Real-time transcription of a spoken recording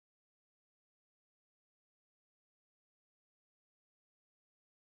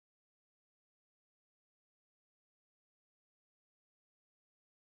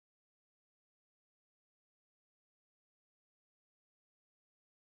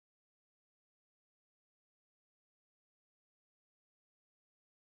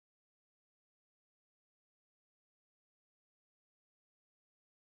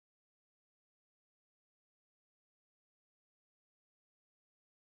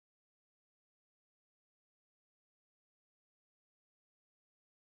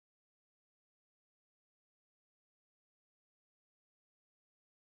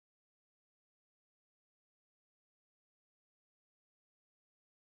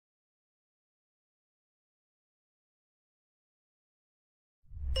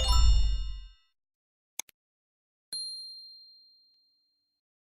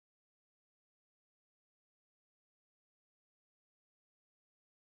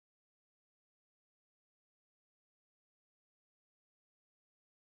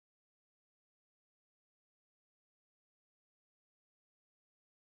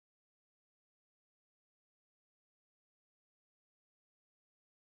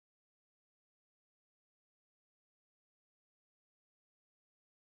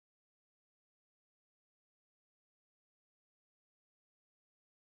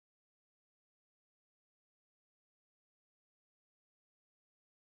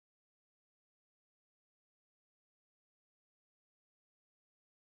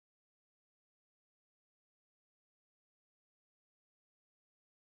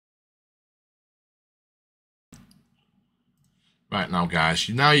Right now, guys.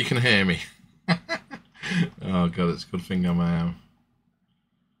 Now you can hear me. Oh god, it's a good thing I'm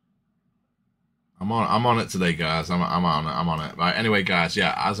on it today, guys. I'm on it. I'm on it. Right. Anyway, guys.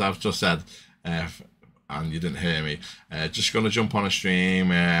 Yeah, as I've just said, and you didn't hear me, just gonna jump on a stream.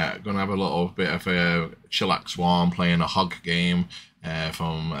 Gonna have a little bit of a chillax one, playing a hog game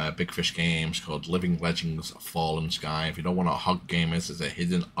from Big Fish Games called Living Legends Fallen Sky. If you don't know what a hog game is, it's a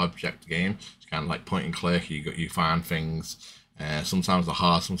hidden object game. It's kind of like point and click. You find things. Sometimes they're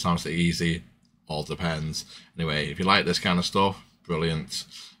hard, sometimes they're easy. All depends. Anyway, if you like this kind of stuff, brilliant.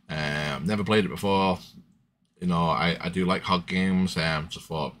 Never played it before. You know, I do like hog games. Just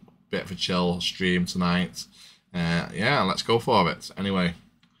thought a bit of a chill stream tonight. Yeah, let's go for it. Anyway,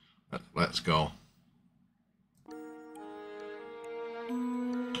 let's go.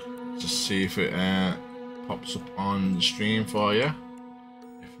 Just see if it pops up on the stream for you.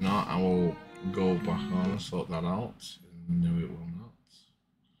 If not, I will go back on and sort that out. No, it will not.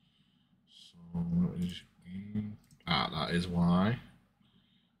 So that is why.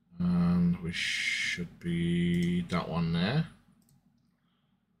 And we should be that one there.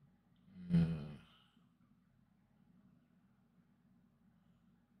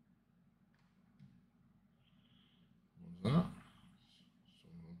 What's that?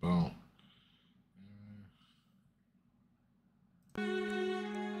 Something about.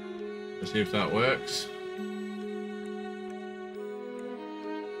 Let's see if that works.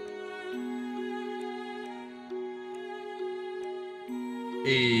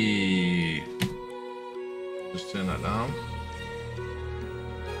 Hey. Just turn that down.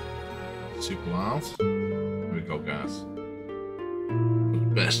 Super loud. Here we go, guys.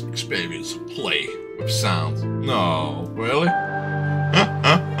 Best experience of play with sound. No, really?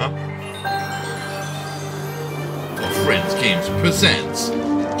 For Friends Games presents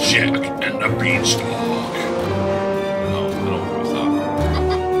Jack and the Beanstalk. No, I don't know.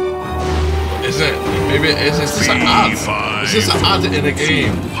 Is it? Maybe is this an ad? Is this an ad in a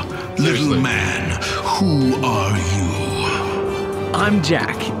game? Little man, who are you? I'm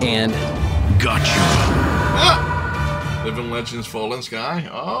Jack, and... Gotcha. Ah! Living Legends Fallen Sky.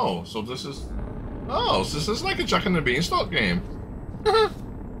 Oh, so this is... Oh, so this is like a Jack and the Beanstalk game. You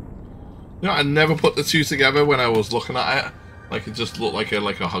know, I never put the two together when I was looking at it. Like, it just looked like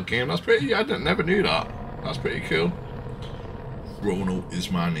a hug game. That's pretty... I never knew that. That's pretty cool. Chrono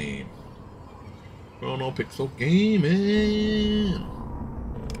is my name. Chrono Pixel Gaming.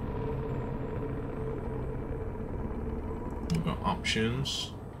 We've got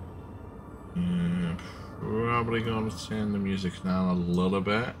options. Probably going to turn the music down a little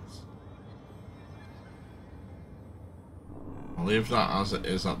bit. I'll leave that as it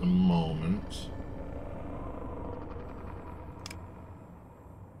is at the moment.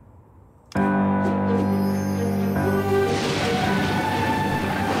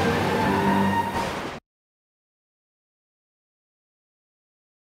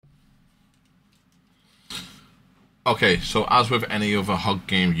 Okay, so as with any other hog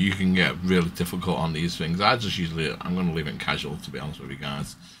game, you can get really difficult on these things. I'm going to leave it casual, to be honest with you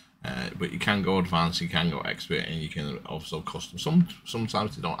guys. But you can go advanced, you can go expert, and you can also custom.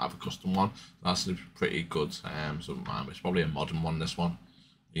 Sometimes they don't have a custom one. That's pretty good. It's probably a modern one, this one.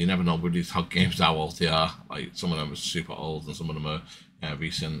 You never know with these hog games how old they are. Like, some of them are super old and some of them are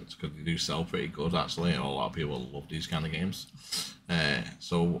recent, because they do sell pretty good, actually. A lot of people love these kind of games.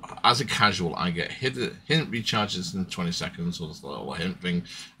 So as a casual, I get hint recharges in 20 seconds, so there's a little hint thing.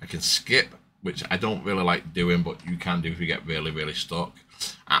 I can skip, which I don't really like doing, but you can do if you get really stuck.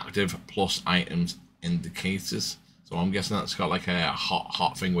 Active plus items indicators. So I'm guessing that's got like a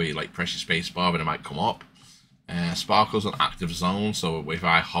hot thing where you like press your space bar and it might come up. Sparkles an active zone, so if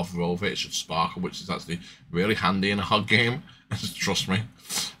I hover over it, it should sparkle, which is actually really handy in a hog game. Trust me.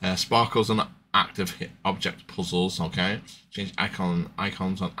 Sparkles an active hit object puzzles. Okay, change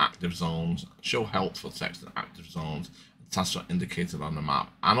icons on active zones. Show health for text in active zones. Tasks are indicated on the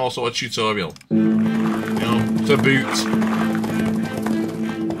map, and also a tutorial. You know, to boot.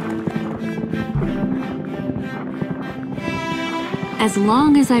 As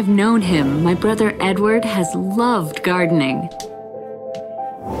long as I've known him, my brother Edward has loved gardening.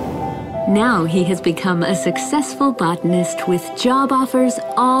 Now he has become a successful botanist with job offers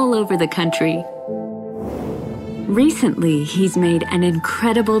all over the country. Recently, he's made an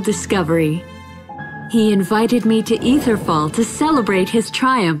incredible discovery. He invited me to Etherfall to celebrate his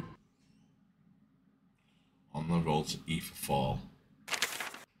triumph. On the road to Etherfall.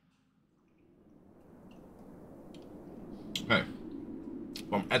 Okay.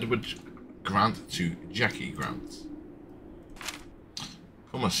 From Edward Grant to Jackie Grant.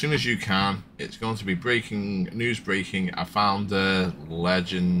 Come as soon as you can. It's going to be news breaking. I found the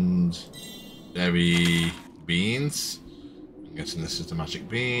legendary beans. I'm guessing this is the magic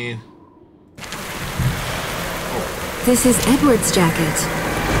bean. Oh. This is Edward's jacket.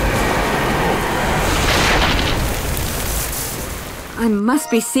 I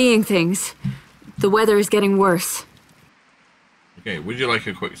must be seeing things. The weather is getting worse. Okay, would you like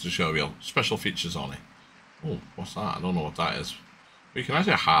a quick tutorial? Special features on it. Oh, what's that? I don't know what that is. We can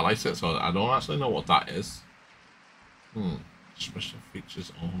actually highlight it, so I don't actually know what that is. Special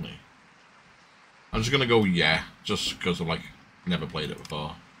features only. I'm just gonna go yeah, just because I've like never played it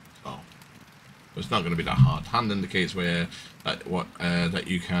before. So it's not gonna be that hard. Hand indicates where that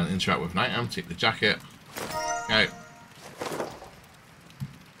you can interact with an item. Take the jacket. Okay.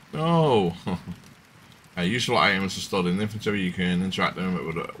 Oh. Useful items are stored in the inventory. You can interact them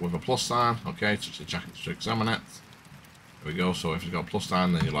with a plus sign. Okay, touch the jacket to examine it. There we go. So if you've got a plus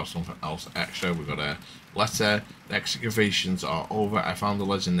sign, then you'll have something else extra. We've got a letter. The excavations are over. I found the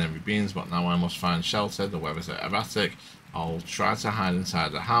legendary beans, but now I must find shelter. The weather's erratic. I'll try to hide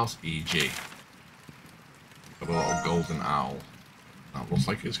inside the house, e.g. Got a little golden owl. That looks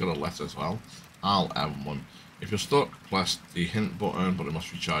like it's got a letter as well. Owl M1. If you're stuck, press the hint button, but it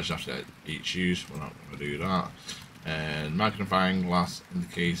must be charged after each use. We're not going to do that. And magnifying glass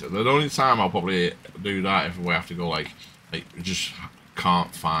indicates the only time I'll probably do that if we have to go like we just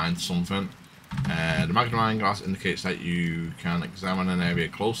can't find something. The magnifying glass indicates that you can examine an area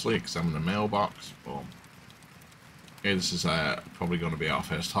closely, examine the mailbox. Boom. Okay, this is probably going to be our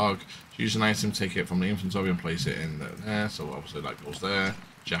first hog. Choose an item, take it from the inventory and place it in there. So obviously that goes there.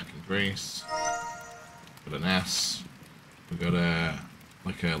 Jack and Grace. Got an S. We've got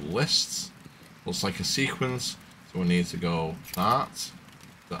like a list. Looks like a sequence. So we need to go that.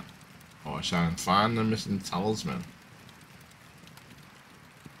 Oh, I shall find the missing talisman.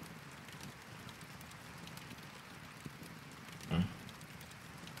 Okay.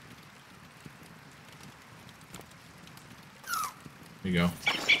 Here you go.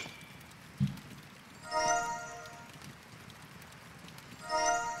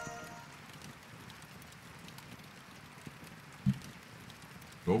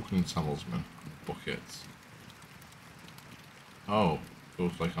 Broken talisman. Buckets. Oh,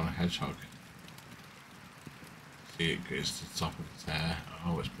 goes like on a hedgehog. See, it goes to the top of its hair.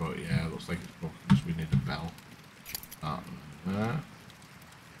 Oh, it's broken. Yeah, it looks like it's broken because we need a bell. That there.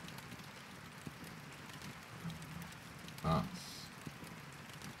 That's.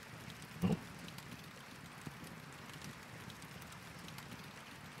 Oh.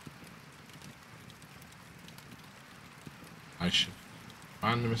 I should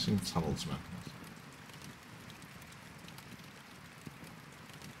find the missing talisman.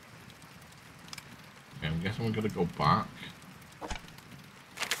 Okay, I'm guessing we're gonna go back.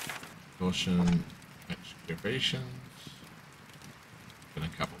 Ocean excavations. Gonna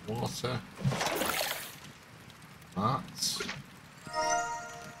cap of water. That.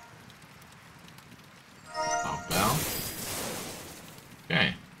 Our bell.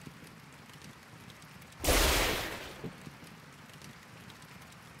 Okay.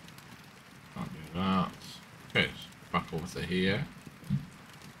 Okay, so back over to here.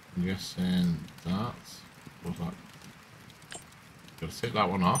 I'm guessing that. What's that? Gotta take that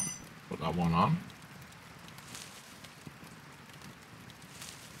one off. Put that one on.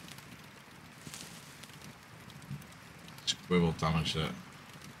 Squirrel damaged it.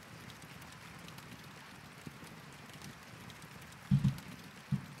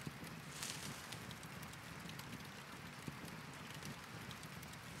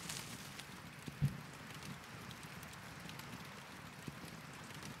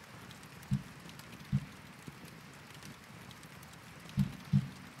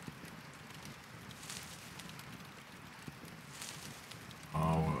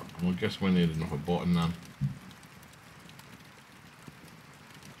 I guess we need another button then.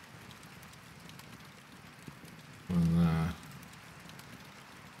 And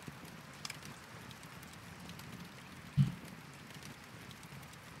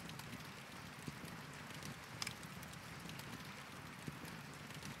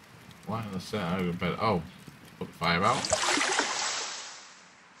why did I set out of bed? Oh, put the fire out.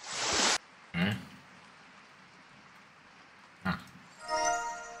 Okay.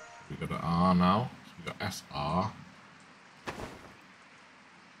 We got an R now. So we got SR.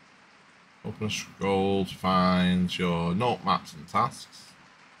 Open a scroll to find your note maps and tasks.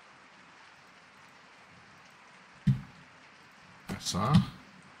 SR.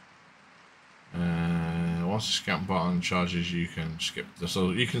 once the scan button charges, you can skip. So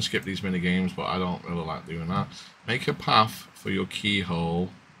you can skip these mini games, but I don't really like doing that. Make a path for your keyhole.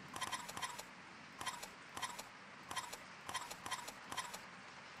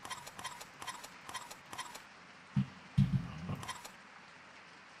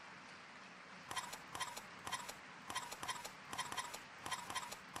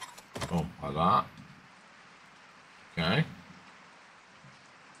 Oh, like that. Okay.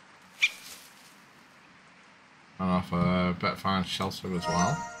 And off a better find shelter as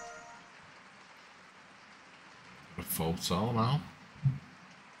well. A photo now.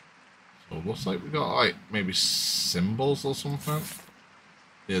 So it looks like we got like maybe symbols or something.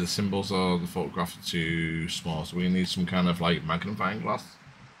 Yeah, the symbols are the photographs are too small, so we need some kind of like magnifying glass.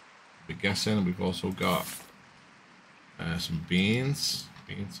 We're guessing. We've also got some bean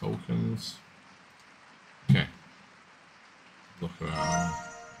tokens. Okay. Look around.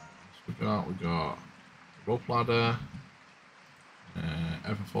 We got rope ladder.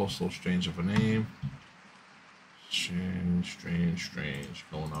 Everfall, so strange of a name. Strange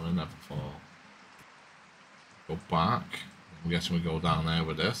going on in Everfall. Go back. I'm guessing we go down there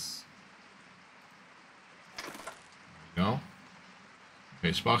with this. There we go.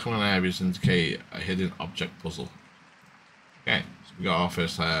 Okay, sparkling areas indicate a hidden object puzzle. Okay, so we got our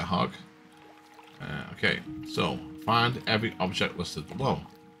first hog. Okay, so find every object listed below.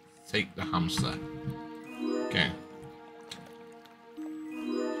 Take the hamster. Okay.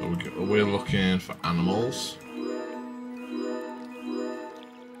 So we're looking for animals.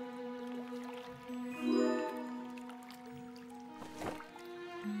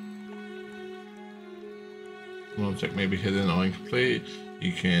 One object may be hidden or incomplete.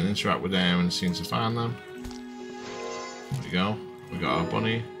 You can interact with them and seem to find them. There we go. We got our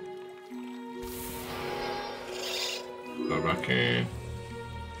bunny. Got a raccoon.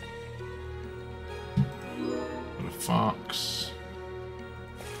 Got a fox.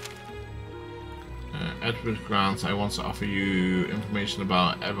 Edward Grant, I want to offer you information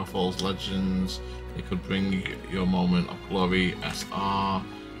about Everfall's legends. It could bring your moment of glory, SR.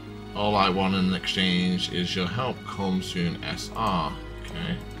 All I want in exchange is your help. Come soon, SR.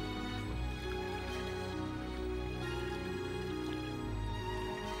 Okay.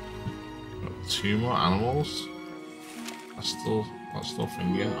 Got 2 more animals. That's still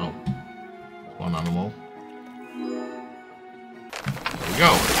thinking. Oh, one animal. There we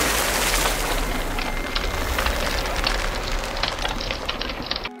go.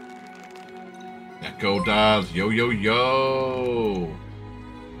 Let go, Dad. Yo, yo, yo.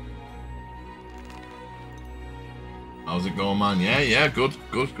 How's it going, man? Yeah, good.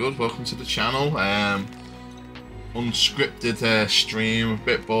 Welcome to the channel. Unscripted stream, a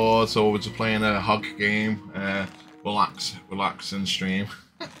bit bored, so we're just playing a hog game. Relax and stream.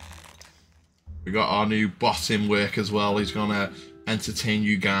 We got our new bot in work as well. He's gonna entertain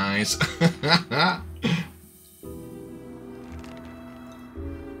you guys.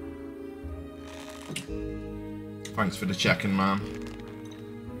 Thanks for the checking, man.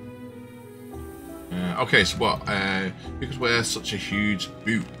 Okay, so what? Because we're such a huge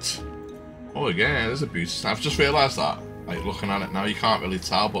boot. Oh yeah, there's a boot. I've just realised that. Like looking at it now, you can't really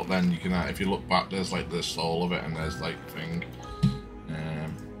tell, but then you can. If you look back, there's like the soul of it, and there's like thing.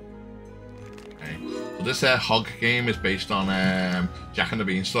 Okay. So this hog game is based on Jack and the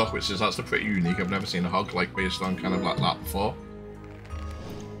Beanstalk, which is actually pretty unique. I've never seen a hog like based on kind of like that before.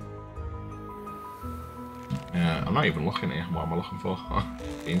 I'm not even looking here. What am I looking for?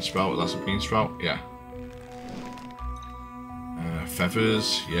 Bean sprout. That's a bean sprout. Yeah.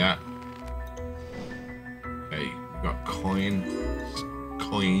 Feathers. Yeah. Okay. We've got coins.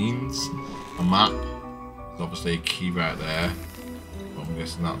 A map. There's obviously a key right there. But I'm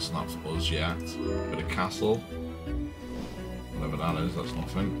guessing that's not for us yet. Bit of castle. Whatever that is. That's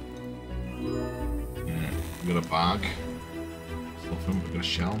nothing. Yeah. We've got a bag. That's nothing. We've got a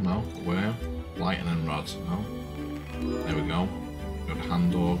shell. No. Where? Lightning rods, no. There we go. Got a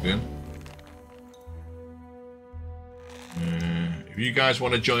hand organ. If you guys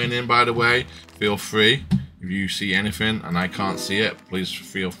want to join in, by the way, feel free. If you see anything and I can't see it, please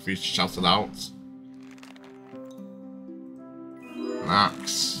feel free to shout it out. An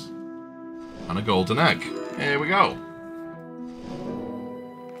axe. And a golden egg. Here we go.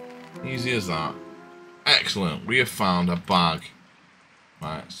 Easy as that. Excellent. We have found a bag.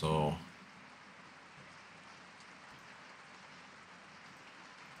 Right, so...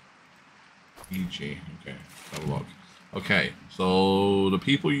 EG. Okay, have a look. Okay, so the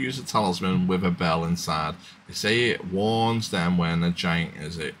people use a talisman with a bell inside. They say it warns them when a giant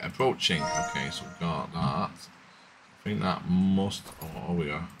is approaching. Okay, so we got that. I think that must. Oh,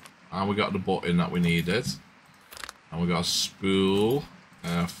 we are. And we got the button that we needed. And we got a spool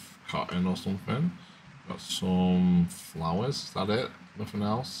of cotton or something. Got some flowers. Is that it? Nothing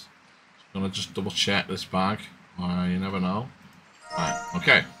else? Gonna just double check this bag. You never know. Right.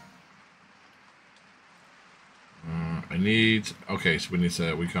 Okay. I need. Okay, so we need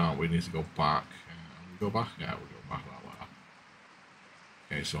to. We can't. We need to go back. We go back. Yeah, we go back that way.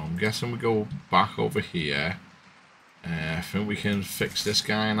 Okay, so I'm guessing we go back over here. I think we can fix this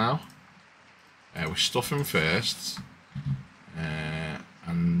guy now. We stuff him first,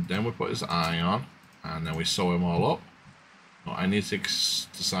 and then we put his eye on, and then we sew him all up. But I need to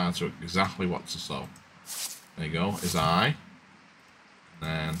decide to exactly what to sew. There you go, his eye,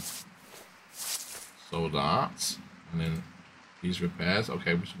 and then sew that, and then these repairs.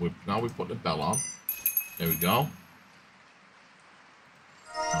 Okay, so now we put the bell on. There we go.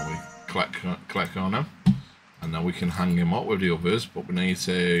 Now we click on him, and then we can hang him up with the others. But we need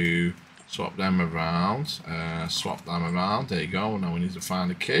to swap them around. Swap them around. There you go. Now we need to find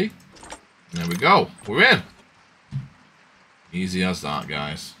the key. And there we go. We're in. Easy as that,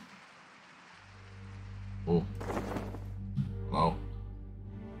 guys. Oh. Hello.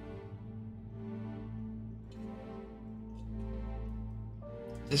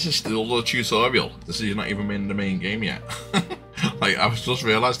 This is still the tutorial. This is not even in the main game yet. Like, I just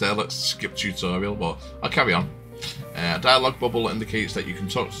realised there, let's skip tutorial, but I'll carry on. Dialogue bubble indicates that you can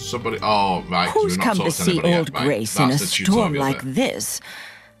talk to somebody. Oh, right. Who's come to see old Grace in a storm like this?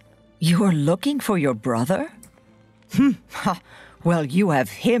 You're looking for your brother? Well, you have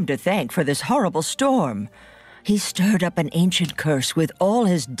him to thank for this horrible storm. He stirred up an ancient curse with all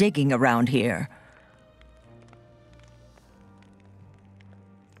his digging around here.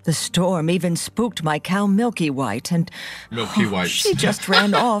 The storm even spooked my cow Milky White, and Milky White. She just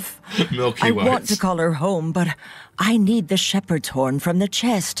ran off. Milky White. I want to call her home, but I need the shepherd's horn from the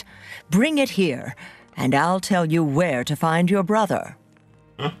chest. Bring it here, and I'll tell you where to find your brother.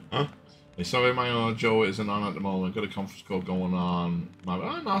 Sorry, my audio isn't on at the moment. Got a conference call going on.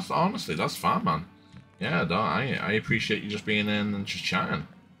 Honestly, that's fine, man. Yeah, I appreciate you just being in and just chatting.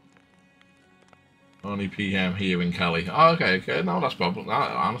 Only PM here in Cali. Oh, okay, no, that's problem.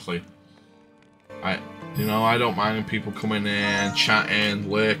 Honestly, I don't mind people coming in, chatting,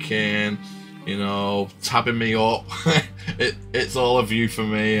 lurking, tabbing me up. It's all a view for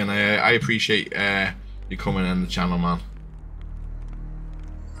me, and I appreciate you coming in the channel, man.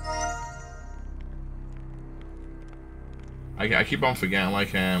 I keep on forgetting,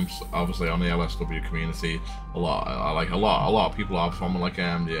 like, obviously on the LSW community, a lot of people are from, like,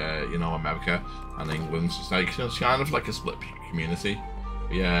 America and England. So it's like, it's kind of like a split community.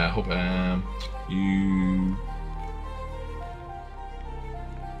 But yeah, I hope you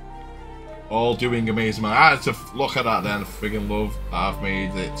all doing amazing, man. I had to look at that then. Friggin' love that I've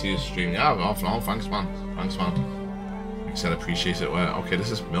made it to your stream. Yeah, oh, thanks, man. Thanks, man. Like I said, I appreciate it. Okay, this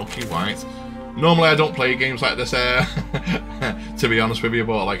is Milky White. Normally I don't play games like this, to be honest with you,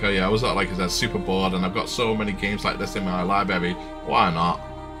 but like, I was like, I said, super bored, and I've got so many games like this in my library. Why not?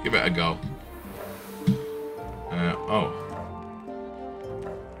 Give it a go. Oh.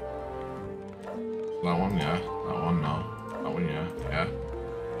 That one, yeah. That one, no. That one, yeah. Yeah.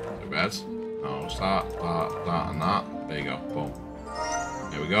 The red. No, it's that, and that. There you go. Boom.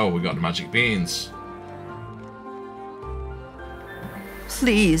 There we go. We got the magic beans.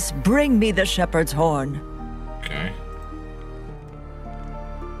 Please, bring me the shepherd's horn. Okay.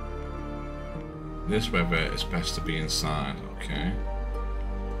 This weather it's best to be inside. Okay.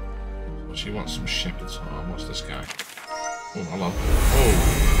 So she wants some shepherd's horn. What's this guy? Oh, hello.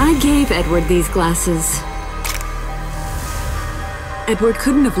 Oh. I gave Edward these glasses. Edward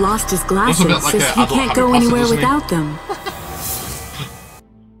couldn't have lost his glasses, like since he can't go anywhere without them.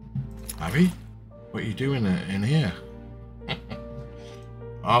 Abby, what are you doing in here?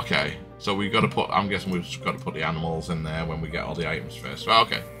 Okay, so we got to put. I'm guessing we've just got to put the animals in there when we get all the items first.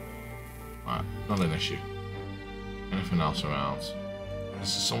 Okay, right, not an issue. Anything else around?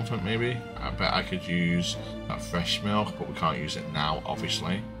 This is something maybe. I bet I could use that fresh milk, but we can't use it now,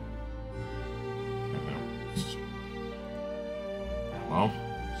 obviously. Hello,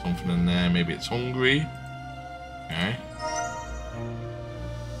 something in there. Maybe it's hungry. Okay.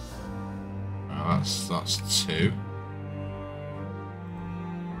 That's two.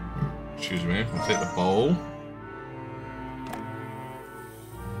 Excuse me, we'll take the bowl.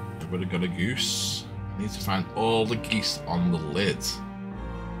 I've already got a goose. I need to find all the geese on the lid.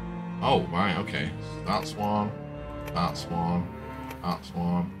 Oh, right, okay. That's one. That's one. That's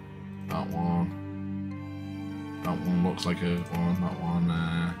one. That one. That one looks like a one. That one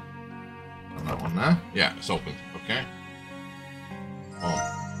there. And that one there. Yeah, it's open. Okay.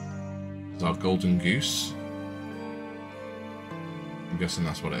 Oh. It's our golden goose. guessing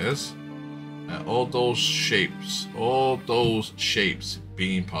that's what it is. All those shapes,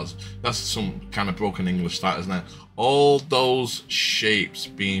 bean pods. That's some kind of broken English style, isn't it? All those shapes,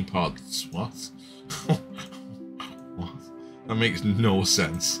 bean pods. What? What? That makes no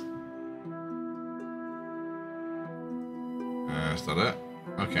sense. Is that it?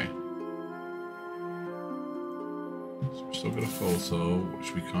 Okay. So we've still got a photo,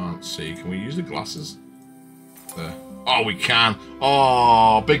 which we can't see. Can we use the glasses? There. Oh, we can.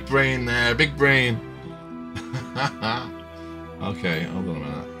 Oh, big brain there. Big brain. Okay, hold on a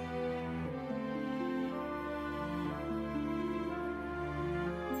minute.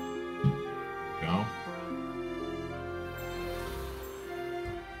 Go.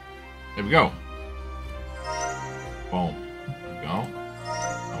 There we go. Boom. There we go.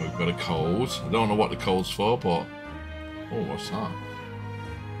 And we've got a code. I don't know what the code's for, but... Oh, what's that?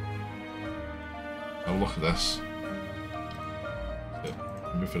 Have a look at this.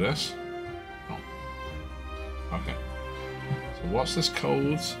 Maybe for this? Oh. Okay. So what's this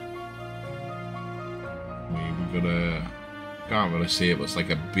code? We've got a... Can't really see it, but it's like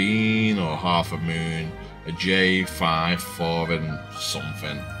a bean or half a moon. A J5, 4 and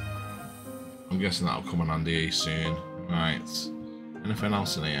something. I'm guessing that'll come in handy soon. Right. Anything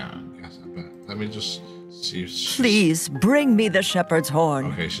else in here? I guess I bet. Let me just see if Please, bring me the shepherd's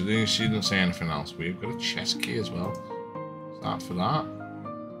horn. Okay, so she didn't say anything else. We've got a chest key as well. Is that for that?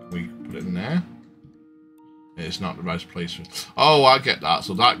 We put it in there. It's not the right place for... Oh, I get that.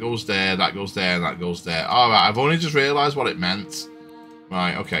 So that goes there, that goes there, and that goes there. Alright, I've only just realised what it meant.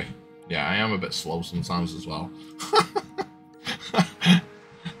 Right, okay. Yeah, I am a bit slow sometimes as well.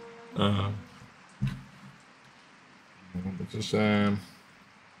 Just, Right,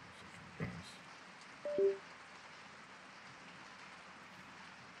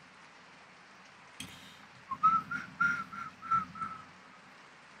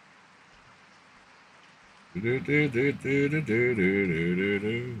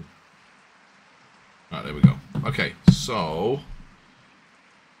 there we go. Okay, so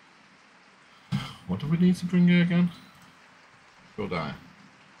what do we need to bring here again? Go die.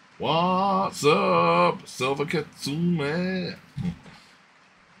 What's up, Silver Kitsune?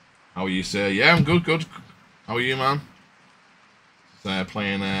 How are you, sir? Yeah, I'm good, good. How are you, man?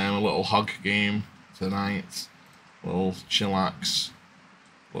 Playing a little hog game tonight. Little chillax.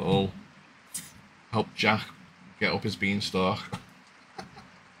 Little help Jack get up his beanstalk.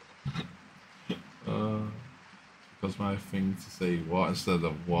 Because my thing to say what instead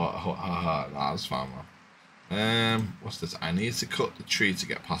of what. That's fine, man. What's this? I need to cut the tree to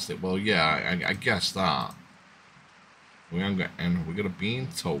get past it. Well, yeah, I guess that. We got a bean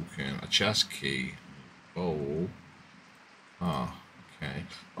token, a chest key, bowl. Oh, okay.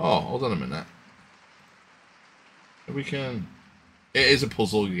 Oh, hold on a minute. We can. It is a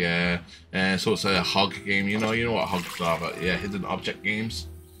puzzle, yeah. So it's a hog game. You know what hogs are, but yeah, hidden object games.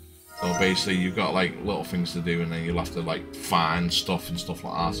 So basically, you've got like little things to do, and then you'll have to like find stuff and stuff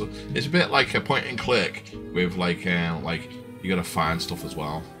like that. So it's a bit like a point and click with like you gotta find stuff as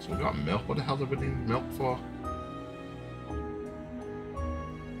well. So we've got milk. What the hell do we need milk for?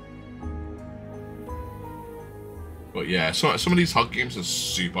 But yeah, so some of these hog games are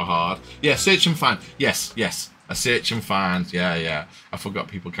super hard. Yeah, search and find. Yes, yes. A search and find, yeah. I forgot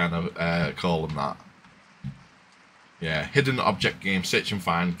people kind of call them that. Yeah, hidden object games, search and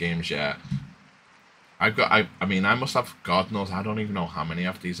find games, yeah. I mean, I must have, God knows, I don't even know how many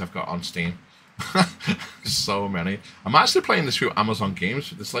of these I've got on Steam. So many. I'm actually playing this through Amazon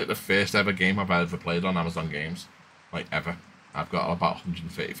Games. It's like the first ever game I've ever played on Amazon Games. Like, ever. I've got about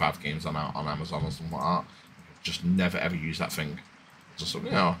 135 games on Amazon or something like that. Just never ever use that thing. Just,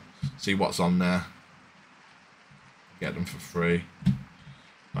 you know, see what's on there. Get them for free.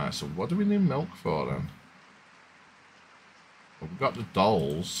 Right, so what do we need milk for then? Well, we've got the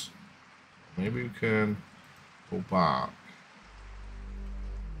dolls. Maybe we can go back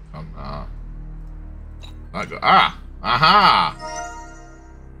on that. Aha!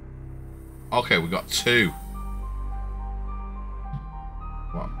 Okay, we got 2.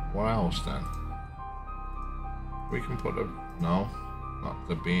 What else then? We can put no, not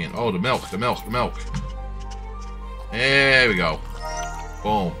the bean. Oh, the milk. There we go.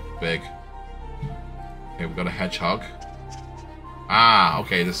 Boom. Big. Okay, we've got a hedgehog. Ah,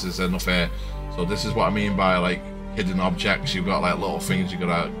 okay, this is enough here. So this is what I mean by, like, hidden objects. You've got, like, little things you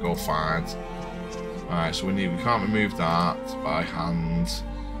gotta go find. Alright, so we can't remove that by hand.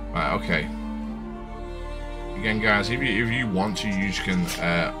 Right, okay. Again, guys, if you want to, you can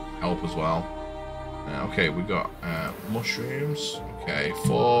help as well. Okay, we got mushrooms. Okay,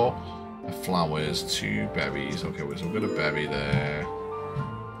 4 flowers, 2 berries. Okay, so we've got a berry there.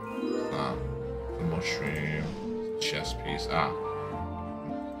 mushroom, chest piece. Ah.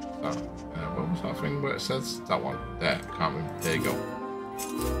 What was that thing where it says? That one. There. Can't remember. There you go.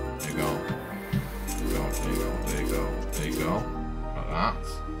 There you go. There you go. There you go. There you go. Like that.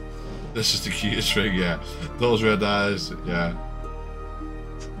 This is the cutest thing, yeah. Those red eyes, yeah.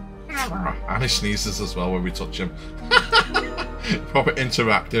 And he sneezes as well when we touch him. Proper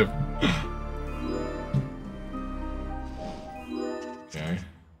interactive. Okay.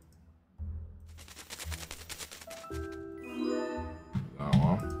 That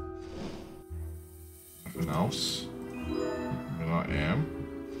one. Nothing else. We got him.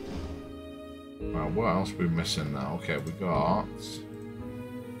 Right, what else are we missing now? Okay, we got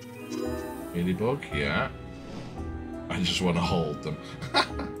Ladybug, yeah. I just want to hold them.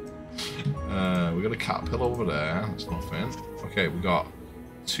 We got a caterpillar over there. That's nothing. Okay, we got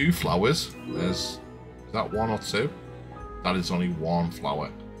 2 flowers. Is that 1 or 2? That is only 1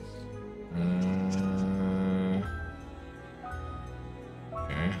 flower.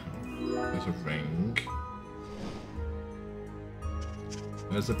 Okay. There's a ring.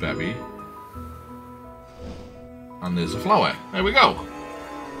 There's a berry. And there's a flower. There we go.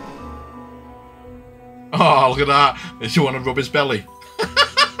 Oh, look at that. Does you want to rub his belly?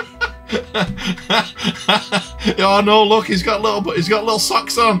 Oh no, look, he's got little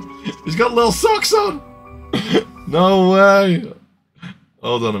socks on. He's got little socks on. No way.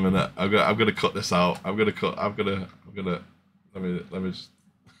 Hold on a minute. I'm gonna cut this out. I'm gonna let me just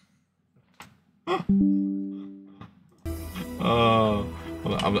oh,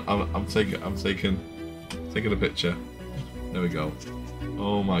 I'm taking a picture. There we go.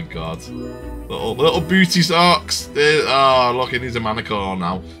 Oh my god. Little booty socks. Oh, look, he needs a manicure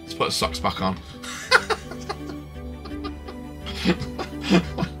now. Let's put his socks back on.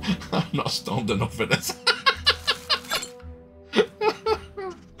 I'm not stoned enough for this.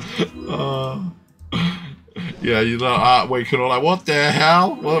 Yeah, you know, waking all like, what the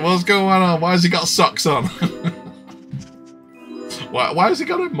hell? What's going on? Why has he got socks on? Why has he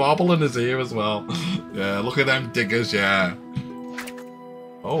got a marble in his ear as well? Yeah, look at them diggers, yeah.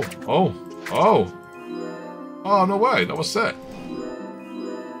 Oh, no way, that was sick.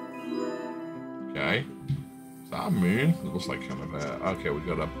 Okay. Is that a moon? It looks like kind of a... Okay, we've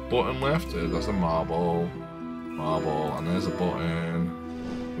got a button left. That's a marble, and there's a button.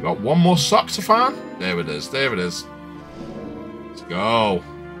 We've got 1 more sock to find. There it is, Let's go.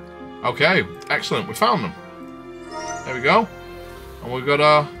 Okay, excellent, we found them. There we go. And we've got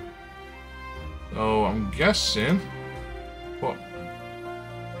a... So, I'm guessing... What?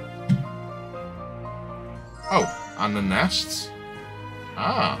 Oh, and the nests.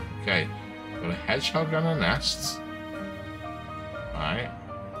 Ah, okay. Got a hedgehog and a nest. Right.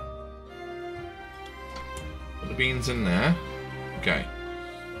 Put the beans in there. Okay.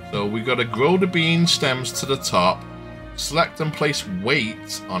 So we got to grow the bean stems to the top. Select and place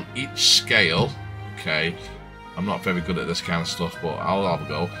weight on each scale. Okay. I'm not very good at this kind of stuff, but I'll have a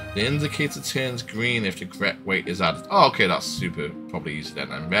go. The indicator turns green if the correct weight is added. Oh, okay, that's super, probably easy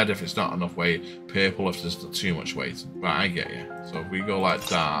then. And red if it's not enough weight. Purple if there's too much weight. Right, I get you. So if we go like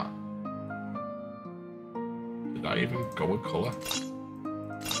that. Did I even go with colour?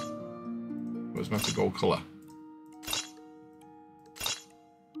 It was meant to go colour.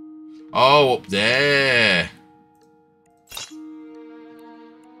 Oh, up there.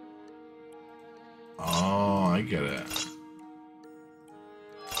 Oh, I get it.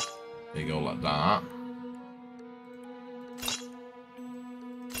 There you go, like that.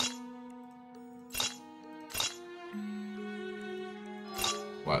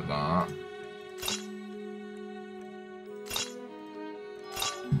 Like that.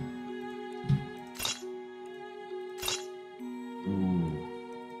 Ooh.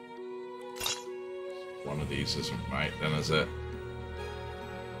 One of these isn't right, then, is it?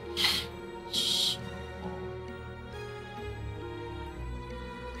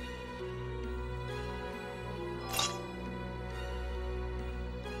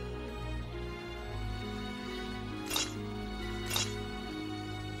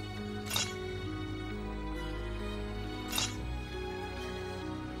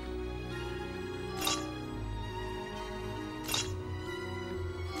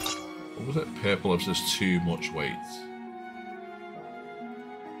 Was it purple if there's too much weight?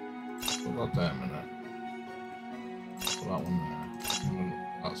 Put that there a minute. Put that one there.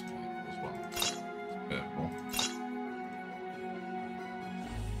 That's purple as well. It's purple.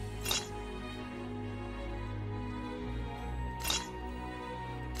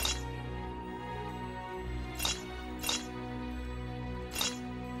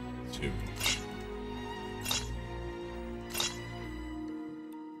 Too much.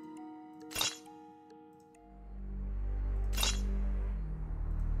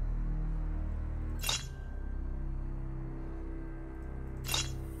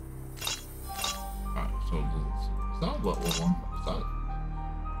 So is that a little one? Is that?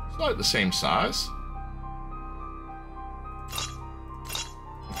 It's like the same size.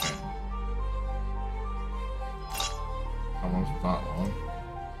 Okay. How one's that one?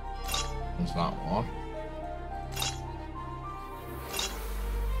 What's that one?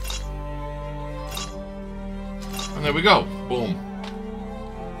 And there we go. Boom.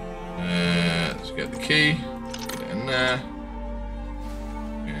 Let's get the key. Put it in there.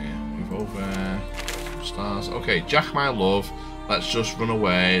 Okay, move over. Some stars. Okay, Jack, my love. Let's just run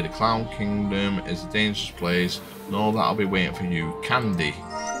away. The Clown Kingdom is a dangerous place. Know that I'll be waiting for you. Candy.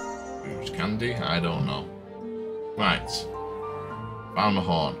 Who's Candy? I don't know. Right. Found the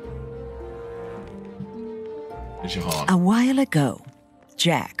horn. Here's your horn. A while ago,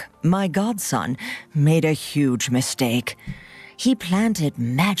 Jack, my godson, made a huge mistake. He planted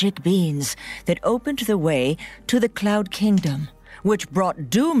magic beans that opened the way to the Cloud Kingdom, which brought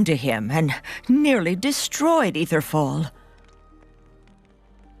doom to him and nearly destroyed Etherfall.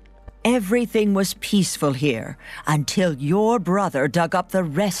 Everything was peaceful here until your brother dug up the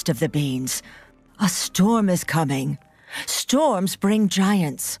rest of the beans. A storm is coming. Storms bring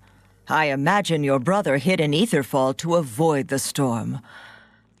giants. I imagine your brother hid in Etherfall to avoid the storm.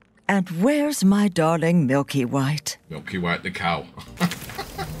 And where's my darling Milky White? Milky White the cow.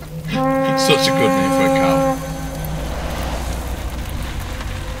 Such a good name for a cow.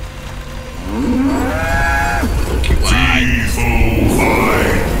 Milky White.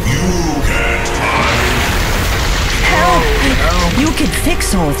 You can't hide. Help! Help. You can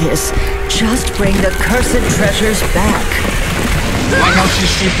fix all this. Just bring the cursed treasures back. Like how she's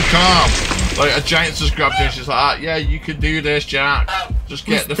super calm. Like a giant just grabbed her and she's like, ah, yeah, you can do this, Jack. Just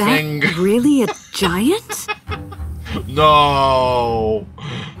get the thing. Really a giant? No.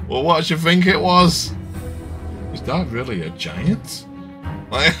 Well, what did you think it was? Is that really a giant?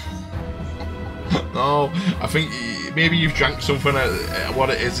 Like, no. I think maybe you've drank something. What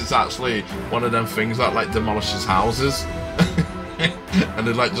it is actually one of them things that like demolishes houses. And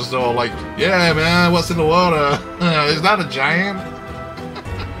they're like just all like, yeah, man, what's in the water? Is that a giant?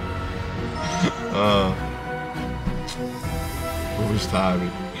 Who's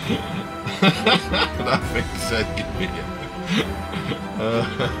timing? That thing said, give me it.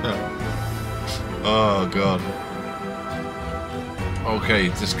 Oh god. Okay,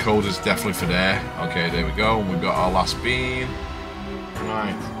 this code is definitely for there. Okay, there we go. We've got our last bean.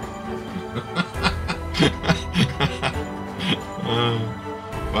 Right.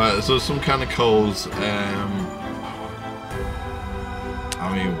 Right, so some kind of codes. I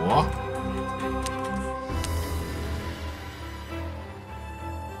mean, what?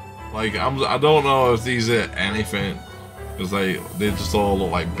 Like, I don't know if these are anything, because they just all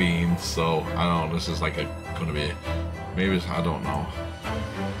look like beans. So I don't know. This is like gonna be, maybe it's, I don't know,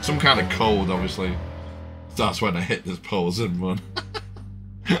 some kind of code. Obviously, that's when I hit this pose and run.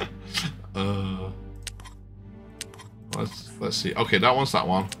 Let's see. Okay, that one's that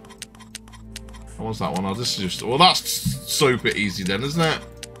one. That one's that one. Oh, this is just, well, that's super easy then, isn't it?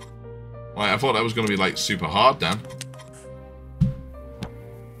 Like, I thought that was gonna be like super hard then.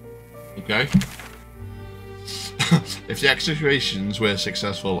 Okay. If the excavations were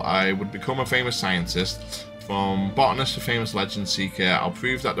successful, I would become a famous scientist. From botanist to famous legend seeker, I'll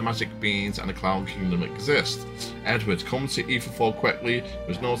prove that the magic beans and the Clown Kingdom exist. Edward, come to Etherfall quickly.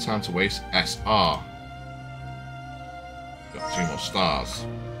 There's no time to waste. SR. Got 2 more stars.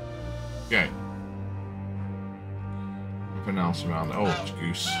 Okay. Anything else around? Oh, it's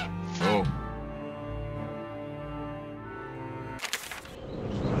Goose. Oh.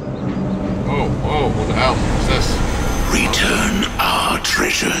 Oh, what the hell? What's this? Return our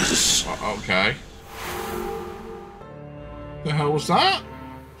treasures. Okay. The hell was that?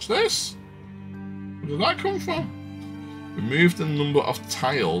 What's this? Where did that come from? Remove the number of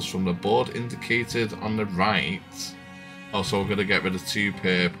tiles from the board indicated on the right. Oh, so we're going to get rid of 2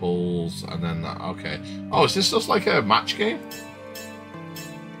 purples and then that. Okay. Oh, is this just like a match game?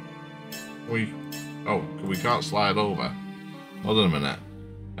 We can't slide over. Hold on a minute.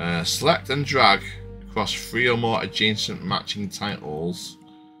 Select and drag across 3 or more adjacent matching titles.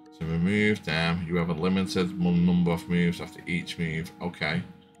 To remove them, you have a limited number of moves after each move. Okay.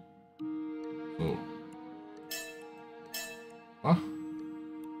 So. What?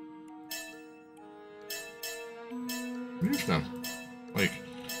 Move them. Like,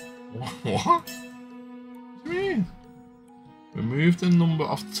 what? What do you mean? Remove the number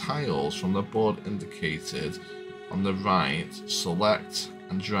of tiles from the board indicated on the right. Select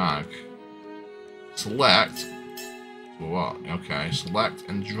and drag. Select. What? Okay. Select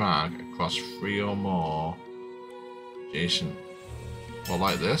and drag across 3 or more adjacent. Well,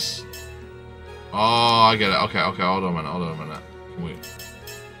 like this. Oh, I get it. Okay, hold on a minute. Can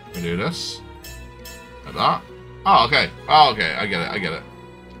we do this? Like that? Oh, okay. Oh, okay, I get it.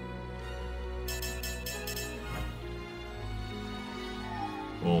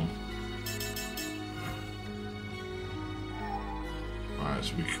 Boom. Alright,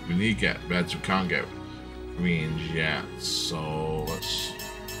 so we need to get reds. We can't get greens yet. So let's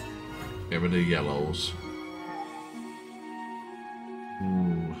get rid of the yellows.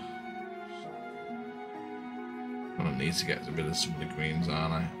 Ooh. I'm gonna need to get rid of some of the greens,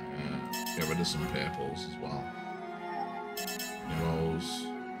 aren't I? Get rid of some purples as well. Yellows.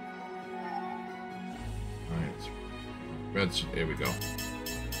 Right. Reds, here we go.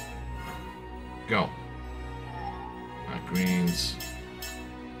 Go. Right, greens.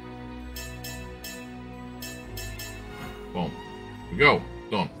 Boom. Here we go.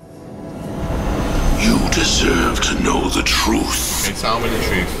 Done. You deserve to know the truth. Okay, tell me the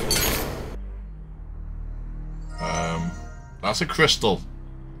truth. That's a crystal.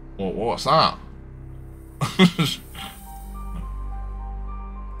 What's that?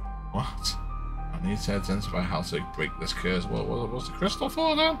 What? I need to identify how to break this curse. What's the crystal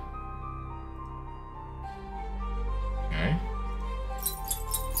for then? Okay.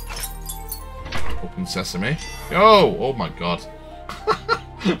 Open sesame. Yo! Oh my god.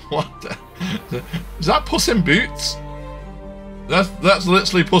 What the? Is that Puss in Boots? That's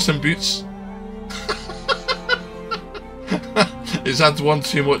literally Puss in Boots. He's had one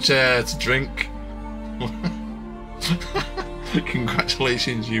too much to drink.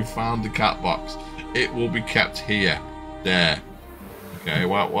 Congratulations, you found the cat box. It will be kept here. There. Okay,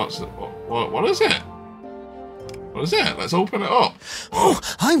 what is it? What is it? Let's open it up. Oh,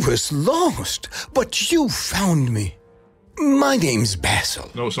 I was lost, but you found me. My name's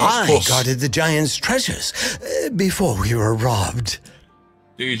Basil. No, it's not. I guarded the giant's treasures before we were robbed.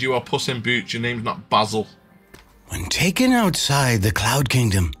 Dude, you are Puss in Boots. Your name's not Basil. When taken outside the Cloud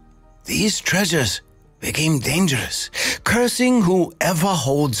Kingdom, these treasures became dangerous, cursing whoever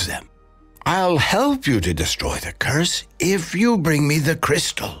holds them. I'll help you to destroy the curse if you bring me the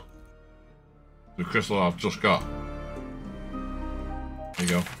crystal. The crystal I've just got. There you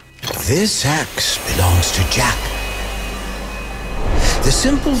go. This axe belongs to Jack, the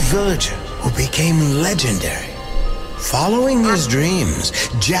simple villager who became legendary. Following his dreams,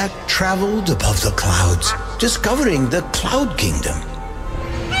 Jack traveled above the clouds, discovering the Cloud Kingdom.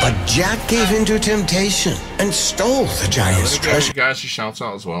 But Jack gave in to temptation and stole the giant's treasure. You guys should shout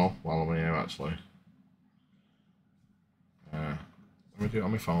out as well while I'm here, actually. Let me do it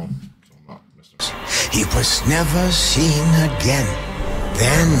on my phone. I'm not Mr. He was never seen again.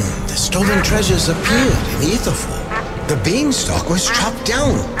 Then the stolen treasures appeared in Etherfall. The beanstalk was chopped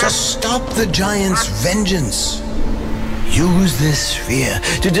down to stop the giant's vengeance. Use this sphere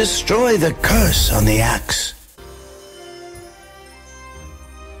to destroy the curse on the axe.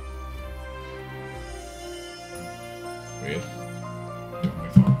 Weird.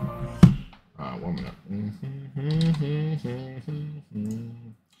 Alright, 1 minute.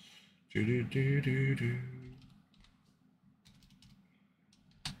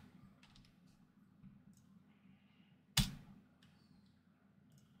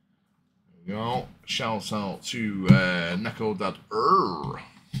 Go. Shouts out to Neko Dad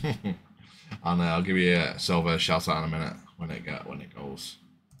and I'll give you a silver shout out in a minute when it goes.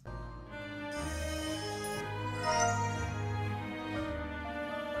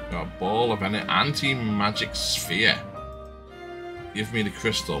 Got a ball of an anti-magic sphere. Give me the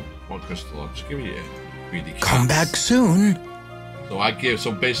crystal. What crystal? I'll just give you a 3D cats. Come back soon.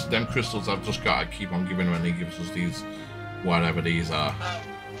 So basically them crystals I've just got, I keep on giving them and he gives us these, whatever these are.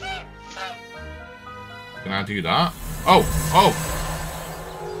 Can I do that? Oh!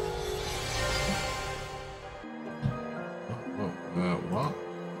 What?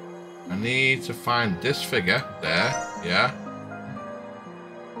 I need to find this figure. There. Yeah.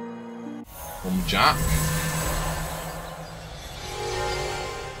 From Jack.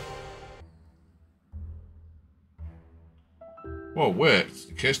 Whoa, it worked.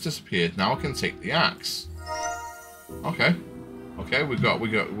 The curse disappeared. Now I can take the axe. Okay. Okay, we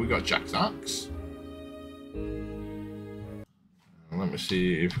got Jack's axe. Let me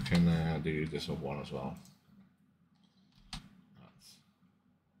see if we can do this one as well.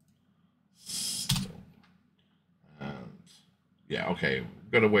 And yeah, okay,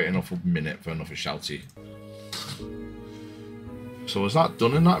 we've got to wait another minute for another shouty. So is that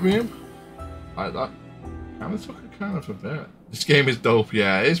done in that room? Like that? Kind of took it kind of a bit. This game is dope,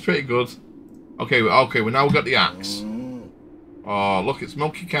 yeah, it's pretty good. Okay, well now we've got the axe. Oh, look, it's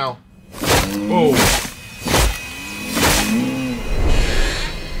Milky Cow. Whoa.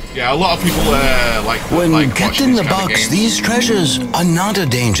 Yeah, a lot of people like When watching kept in these the kind of box, games. these treasures are not a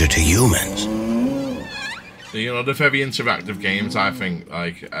danger to humans. So, you know, they're very interactive games. I think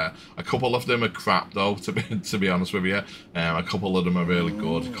like a couple of them are crap though. To be honest with you, a couple of them are really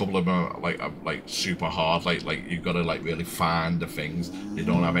good. A couple of them are like super hard. Like you've got to like really find the things. They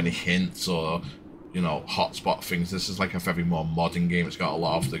don't have any hints or, you know, hotspot things. This is like a very more modern game. It's got a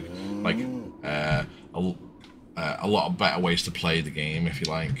lot of the like a lot of better ways to play the game, if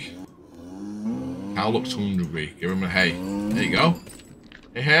you like. Cal looks hungry. Give him a hey. There you go.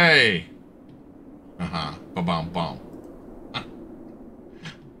 Hey, hey. Ba-bam-bam.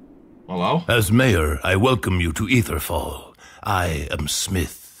 Hello? As mayor, I welcome you to Etherfall. I am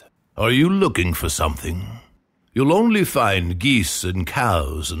Smith. Are you looking for something? You'll only find geese and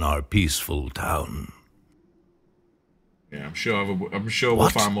cows in our peaceful town. Yeah, I'm sure we'll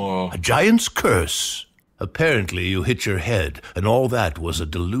find more. A giant's curse? Apparently you hit your head, and all that was a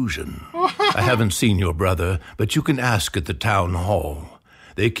delusion. I haven't seen your brother, but you can ask at the town hall.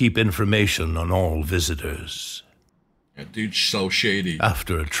 They keep information on all visitors. That dude's so shady.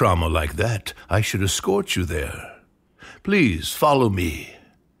 After a trauma like that, I should escort you there. Please, follow me.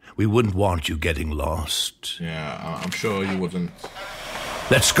 We wouldn't want you getting lost. Yeah, I'm sure you wouldn't.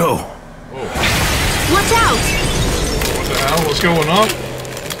 Let's go. Oh. Watch out! What the hell? What's going on?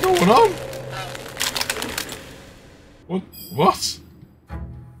 What's going on? What?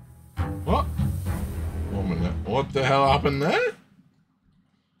 What? 1 minute. What the hell happened there?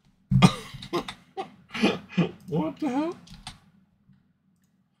 What the hell?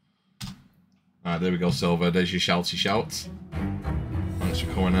 Ah, there we go, Silver. There's your shouty shout. Thanks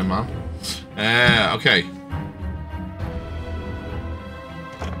for coming in, man. Okay.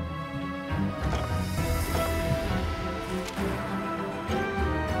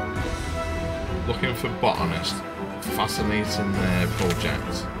 Looking for botanist. Fascinating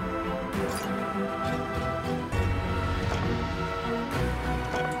project.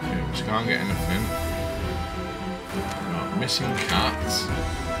 Okay, we just can't get anything. Missing cats.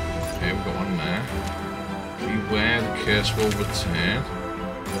 Okay, we've got one there. Beware, the curse will return.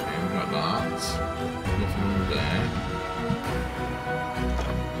 Okay, we've got that. Nothing under there.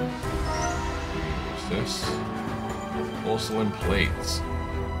 What's this? Porcelain plates.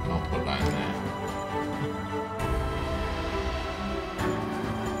 I'll put that in there.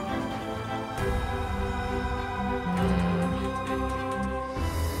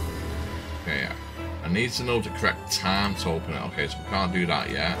 Okay, I need to know the correct time to open it. Okay, so we can't do that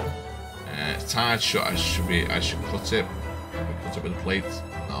yet. It's tied shut. I should cut it. Cut it with a plate.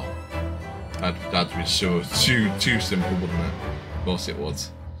 No, that'd be too simple, wouldn't it? Of course it would.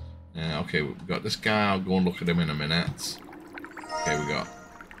 Okay, we've got this guy. I'll go and look at him in a minute. Okay, we got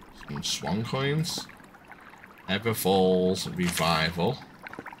some swan coins. Ever Falls Revival.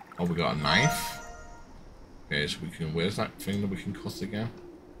 Oh, we got a knife. Okay, so we can. Where's that thing that we can cut again?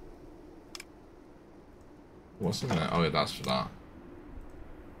 What's in there? Oh, yeah, that's for that.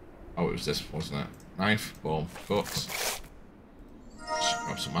 Oh, it was this, wasn't it? Knife, boom, cut. Just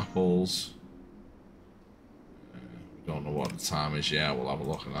grab some apples. We don't know what the time is yet. We'll have a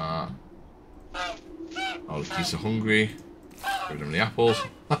look at that. Oh, the geese are hungry. Give them the apples.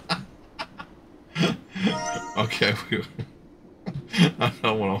 Okay. I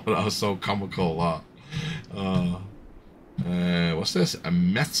don't know. That was so comical. That. What's this? A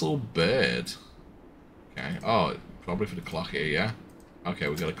metal bird. Okay. Oh, probably for the clock here, yeah? Okay,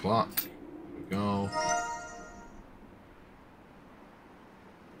 we got a clock. There we go.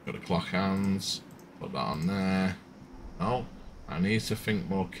 Got a clock hands. Put that on there. No, I need to think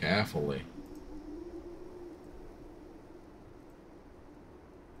more carefully.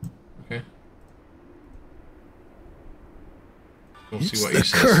 Okay. Go see what he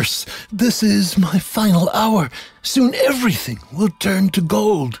says. Curse. This is my final hour. Soon everything will turn to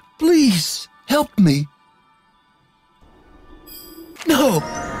gold. Please, help me. No,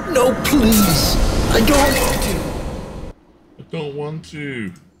 no, please. I don't want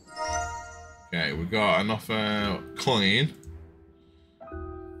to. Okay, we got enough coin.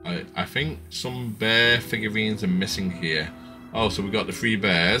 I think some bear figurines are missing here. Oh, so we got the 3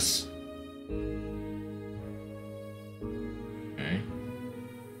 bears. Okay.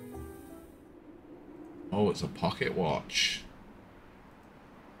 Oh, it's a pocket watch.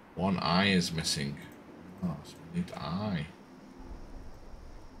 One eye is missing. Oh, so we need the eye.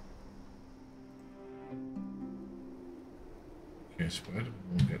 Okay, so where do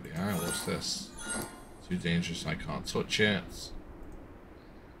we get the eye? What's this? Too dangerous, I can't touch it.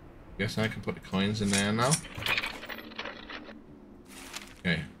 Guess I can put the coins in there now.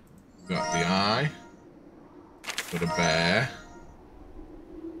 Okay, got the eye. Got a bear.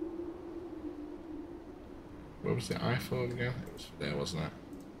 Where was the iPhone again? It was there, wasn't it?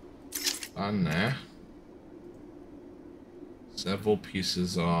 And there. Several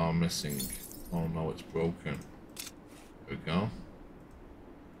pieces are missing. Oh no, it's broken. There we go.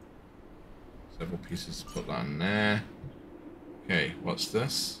 Several pieces, put that in there. Okay, what's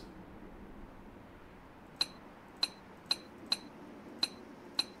this?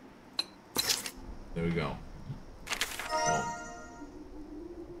 There we go. Boom.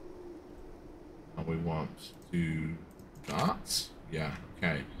 And we want to do that. Yeah,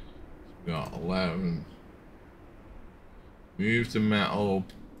 okay. So we got 11. Move the metal.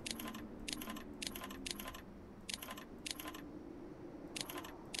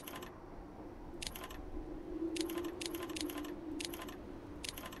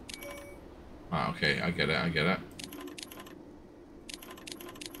 Ah, okay, I get it, I get it.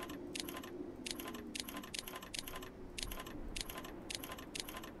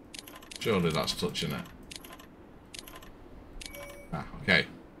 Surely that's touching it. Ah, okay.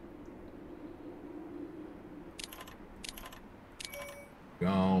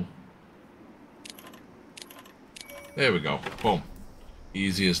 Go. There we go. Boom.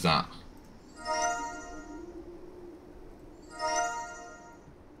 Easy as that.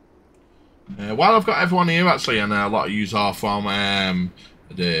 While I've got everyone here, actually, and a lot of yous are from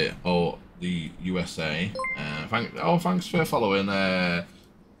the USA. Thanks for following.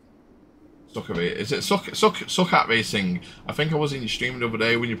 Is it Suck at Racing? I think I was in your stream the other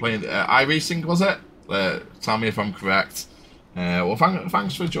day when you're playing iRacing, was it? Tell me if I'm correct. Well,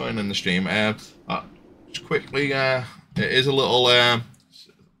 thanks for joining the stream. Just quickly, it is a little.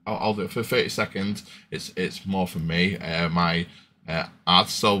 I'll do it for 30 seconds. It's more for me. My ad.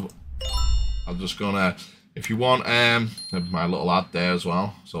 So I'm just gonna. If you want, my little ad there as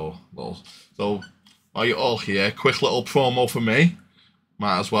well. So while you're all here, quick little promo for me.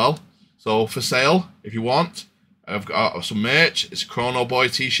 Might as well. So for sale, if you want, I've got some merch. It's a Chrono Boy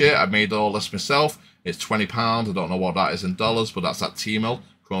t-shirt. I made all this myself. It's £20. I don't know what that is in dollars, but that's at Tmall,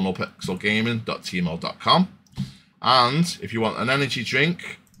 chronopixelgaming.tmall.com. And if you want an energy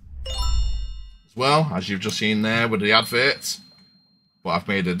drink, as well, as you've just seen there with the adverts, but I've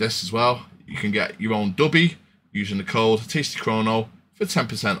made this as well. You can get your own dubby using the code TastyChrono for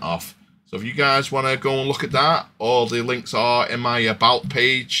 10% off. So if you guys want to go and look at that, all the links are in my about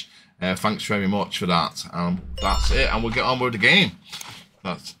page. Thanks very much for that. That's it, and we'll get on with the game.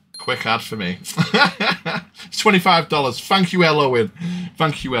 That's a quick ad for me. It's $25. Thank you, Owen.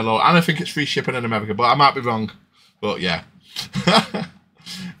 Thank you, Elo. And I think it's free shipping in America, but I might be wrong. But yeah.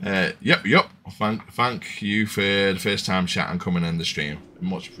 Yep. Thank you for the first time chat and coming in the stream.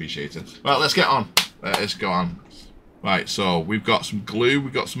 Much appreciated. Well, let's get on. Let's go on. Right, so we've got some glue,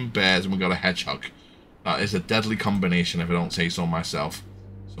 we've got some bears, and we've got a hedgehog. That is a deadly combination if I don't say so myself.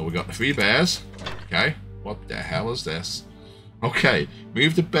 So we got the 3 bears. Okay. What the hell is this? Okay.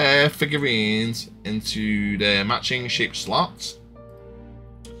 Move the bear figurines into their matching shaped slots.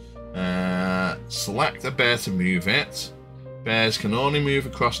 Select a bear to move it. Bears can only move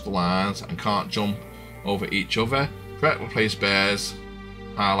across the lines and can't jump over each other. Correct replace bears.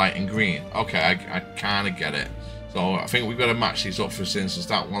 Highlight in green. Okay, I kind of get it. So I think we've got to match these up. For instance,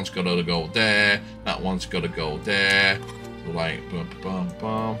 that one's got to go there. That one's got to go there. So like, bum.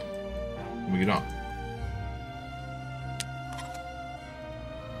 We get on.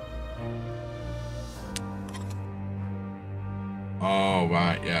 Oh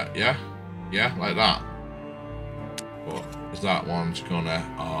right, yeah, like that. But is that one's gonna?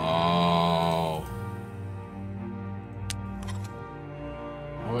 Oh,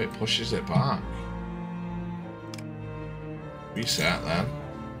 it pushes it back. Reset then.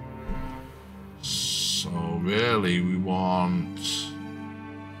 So really, we want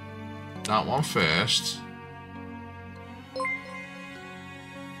that one first.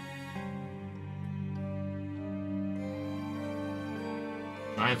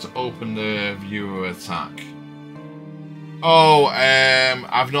 Trying to open the viewer attack. Oh,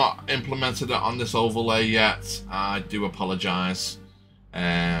 I've not implemented it on this overlay yet. I do apologize.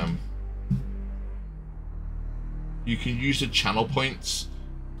 You can use the channel points.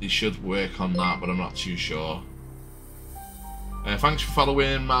 They should work on that, but I'm not too sure. Thanks for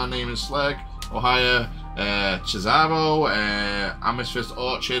following. My name is Slag. Ohio, Cesaro, Amethyst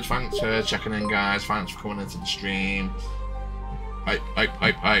Orchard. Thanks for checking in, guys. Thanks for coming into the stream. Hype.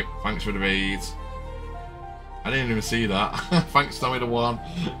 Thanks for the raid. I didn't even see that. Thanks, Tommy the One.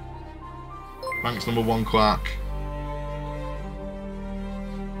 Thanks, number 1 Quack.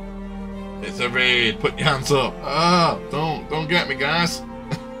 It's a raid. Put your hands up. Don't get me, guys.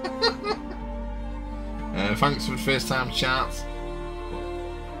 Thanks for the first time chat.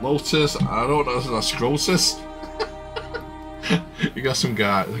 Lotus, I don't know, is that Scrotus? You got some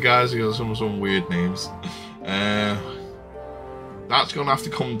guys. The guys got some weird names. That's gonna have to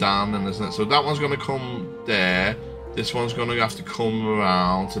come down then, isn't it? So that one's gonna come there. This one's gonna have to come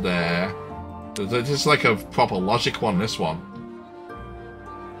around to there. This is like a proper logic one. This one.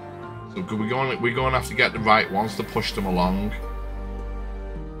 So we're going to have to get the right ones to push them along.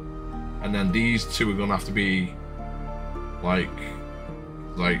 And then these two are gonna have to be like.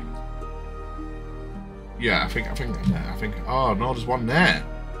 Yeah, I think. Oh no, there's one there.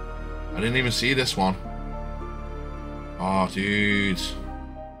 I didn't even see this one. Oh, dude,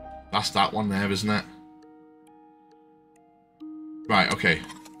 that's that one there, isn't it? Right. Okay.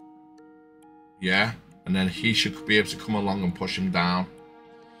 Yeah, and then he should be able to come along and push him down.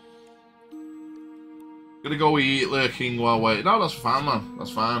 Gonna go eat lurking while waiting. No, that's fine, man.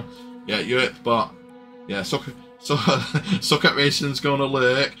 That's fine. Yeah, you're it, but yeah, suck at racing's gonna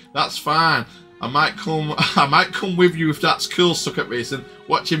lurk. That's fine. I might come with you if that's cool, Suck at Racing.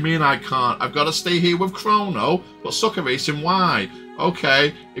 What do you mean I can't? I've got to stay here with Chrono, but Suck at Racing, why?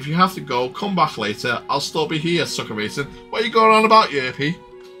 Okay, if you have to go, come back later. I'll still be here, Suck at Racing. What are you going on about, Yerpy?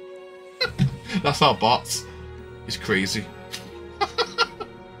 That's our bots. He's crazy.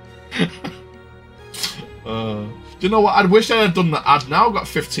 Do you know what? I wish I had done that. I'd now got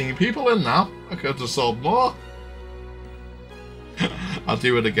 15 people in now. I could have sold more. I'll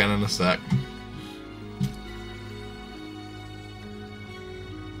do it again in a sec.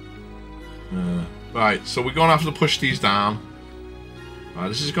 Right, so we're going to have to push these down. Right,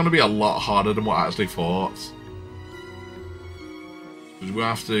 this is going to be a lot harder than what I actually thought. Because we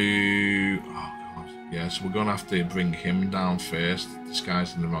have to... Oh, God. Yeah, so we're going to have to bring him down first. This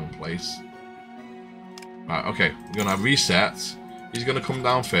guy's in the wrong place. Right, okay. We're going to reset. He's going to come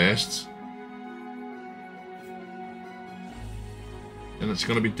down first. And it's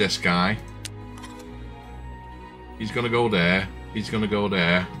going to be this guy. He's going to go there. He's going to go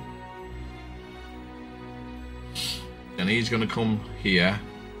there. And he's going to come here.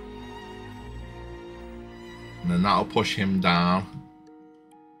 And then that'll push him down.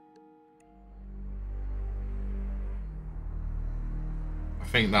 I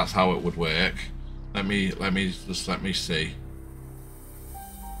think that's how it would work. Let me see.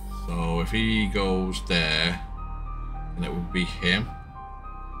 So if he goes there, and it would be him.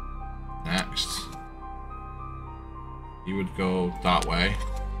 Next. He would go that way.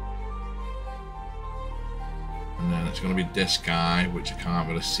 And then it's going to be this guy, which I can't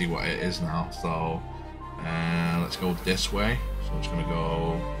really see what it is now. So let's go this way. So it's going to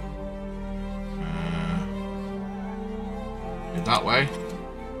go that way.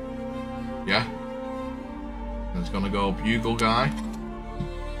 Yeah. And it's going to go bugle guy.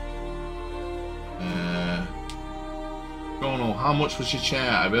 Don't know, how much was your chair?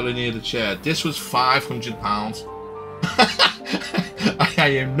 I really need a chair. This was £500. I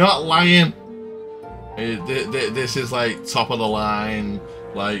am not lying. This is like top of the line.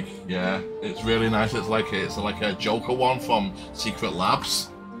 Like, yeah, it's really nice. It's like a Joker one from Secret Labs.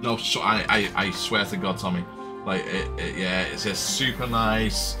 No, so I swear to God, Tommy. Like yeah, it's a super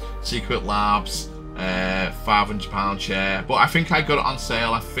nice Secret Labs £500 chair. But I think I got it on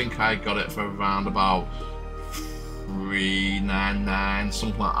sale. I think I got it for around about $399,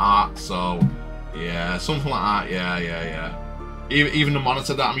 something like that. So yeah, something like that. Yeah. Even the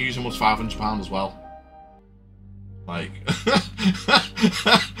monitor that I'm using was £500 as well. Like,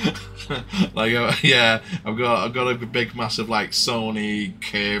 like yeah, I've got a big massive like Sony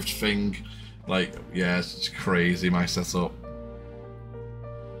curved thing. Like, yeah, it's crazy, my setup.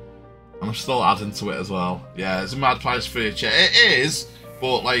 And I'm still adding to it as well. Yeah, it's a mad price for a chair. It is,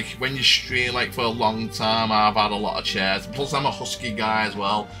 but like when you stream like for a long time, I've had a lot of chairs. Plus, I'm a husky guy as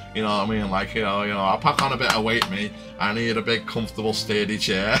well. You know what I mean? Like, you know, I pack on a bit of weight. I need a big, comfortable, sturdy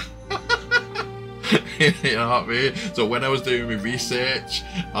chair. You know what I mean? So when I was doing my research,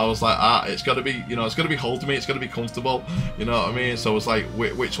 I was like, it's got to be, you know, it's got to be holding me, it's got to be comfortable, you know what I mean? So it's like,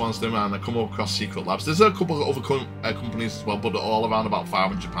 which ones do I? And I come across Secret Labs. There's a couple of other companies as well, but they're all around about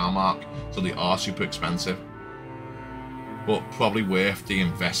 £500 mark, so they are super expensive, but probably worth the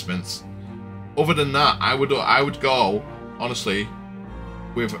investment. Other than that, I would go honestly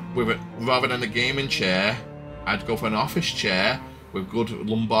with it rather than a gaming chair. I'd go for an office chair with good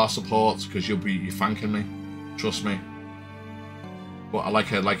lumbar support, because you're thanking me, trust me. But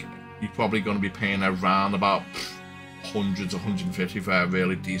you're probably going to be paying around about 100 to 150 for a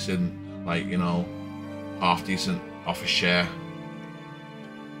really decent, like, you know, half decent office chair.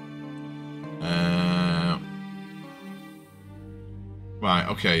 Right,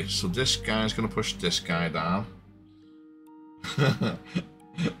 okay, so this guy's going to push this guy down.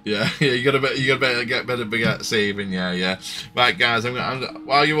 Yeah, yeah, you gotta get better at saving. Yeah. Right, guys,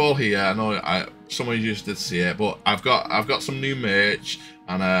 while you're all here, I know some of you just did see it, but I've got some new merch,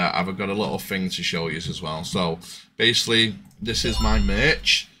 and I've got a little thing to show you as well. So basically, this is my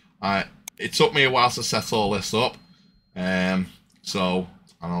merch. It took me a while to set all this up, and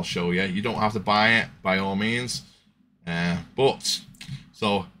I'll show you. You don't have to buy it by all means, but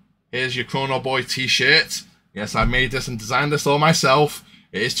so here's your Chrono Boy T-shirt. Yes, I made this and designed this all myself.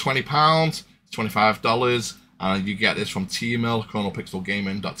 It is £20, $25, and you get this from Tmail,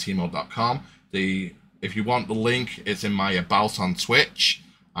 chronopixelgaming.tmail.com. If you want the link, it's in my about on Twitch.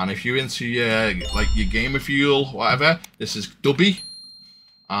 And if you're into your gamer fuel, whatever, this is Dubby,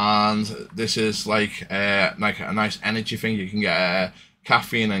 and this is like a nice energy thing. You can get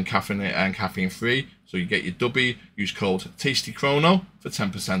caffeine and caffeine free. So you get your Dubby. Use code TastyChrono for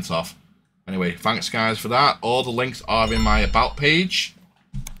 10% off. Anyway, thanks guys for that. All the links are in my about page.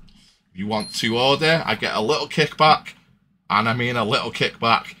 If you want to order, I get a little kickback, and I mean a little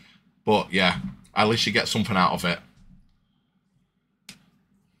kickback, but yeah, at least you get something out of it.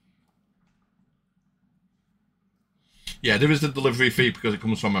 Yeah, there is the delivery fee because it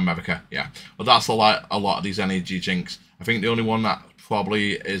comes from America. Yeah, but that's a lot of these energy drinks. I think the only one that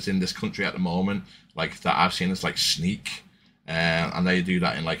probably is in this country at the moment, like that I've seen, is like Sneak, and they do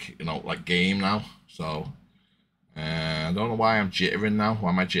that in like game now. So. I don't know why I'm jittering now. What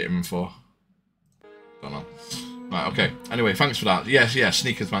am I jittering for? Don't know. Right, okay. Anyway, thanks for that. Yes,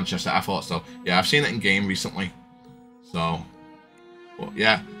 Sneakers Manchester. I thought so. Yeah, I've seen it in game recently. So, but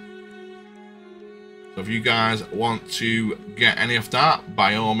yeah. So if you guys want to get any of that,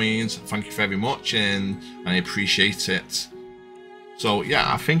 by all means, thank you very much, and I appreciate it. So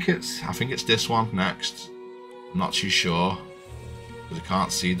yeah, I think it's this one next. I'm not too sure because I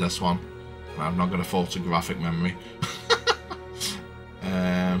can't see this one. I've not got a photographic memory.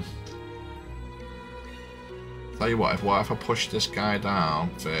 Tell you what if I push this guy down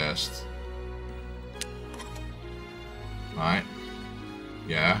first? Right.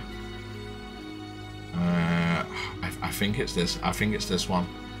 Yeah. I think it's this. I think it's this one.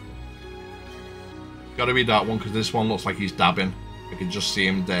 It's got to be that one because this one looks like he's dabbing. I can just see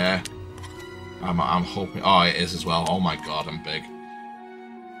him there. I'm hoping. Oh, it is as well. Oh my god, I'm big.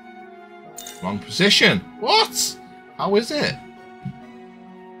 Wrong position. What? How is it?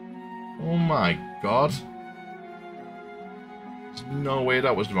 Oh my god. There's no way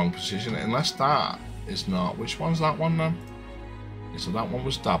that was the wrong position. Unless that is not. Which one's that one then? Okay, so that one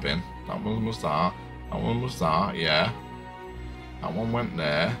was dabbing. That one was that. That one was that. Yeah. That one went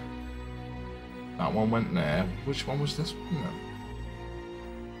there. That one went there. Which one was this one then?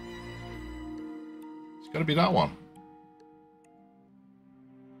 It's got to be that one.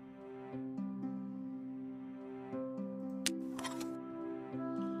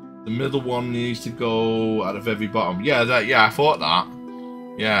 The middle one needs to go at the very bottom. Yeah, I thought that.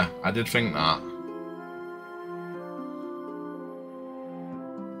 Yeah, I did think that.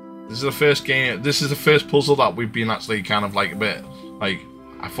 This is the first game. This is the first puzzle that we've been actually kind of like a bit like.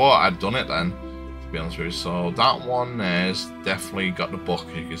 I thought I'd done it then, to be honest with you. So that one has definitely got the book.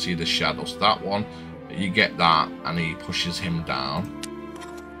 You can see the shadows. That one, you get that, and he pushes him down.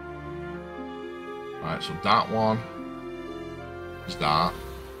 Right. So that one is that.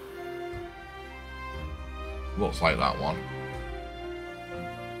 Looks like that one.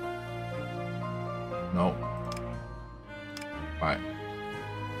 No. Right.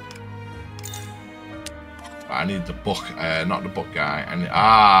 I need the book, not the book guy. And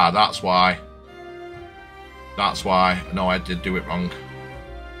that's why. That's why. No, I did do it wrong.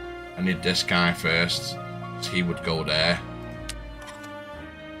 I need this guy first. So he would go there.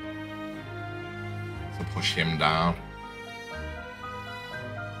 To push him down.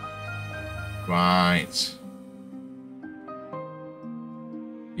 Right.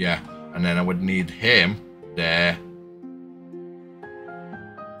 Yeah, and then I would need him there.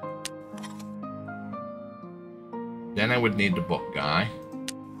 Then I would need the book guy.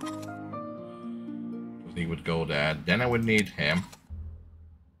 He would go there. Then I would need him.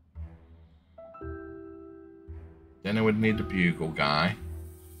 Then I would need the bugle guy.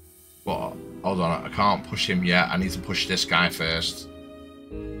 But, hold on, I can't push him yet. I need to push this guy first.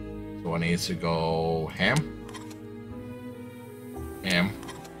 So I need to go him. Him.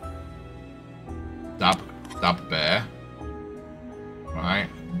 Dab bear. Right.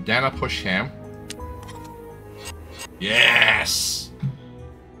 Then I push him. Yes!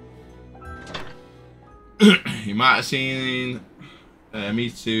 You might have seen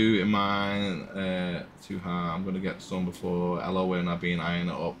me too in mine. Too hard. I'm going to get some before hello when I've been eyeing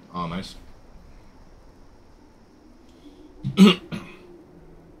it up. Oh, nice.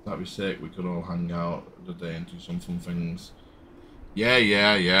 That'd be sick. We could all hang out today and do some fun things.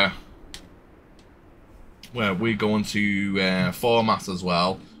 Yeah. Well, we're going to Format as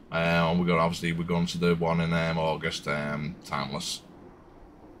well. And we're going to the one in August, Timeless.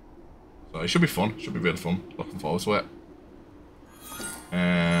 So it should be fun. Should be really fun. Looking forward to it.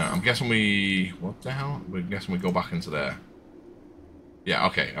 I'm guessing what the hell? We're guessing we go back into there. Yeah,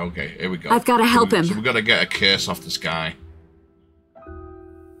 okay, here we go. I've got to help him. So we've got to get a curse off the sky.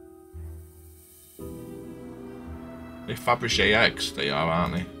 They Fabergé eggs, they are,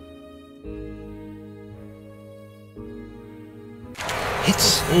 aren't they?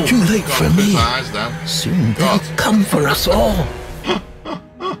 It's too late for me. Soon they'll come for us all.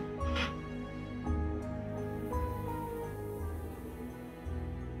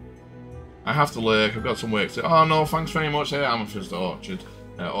 I have to lurk. I've got some work to. Oh no, thanks very much. Hey, Amethyst Orchard.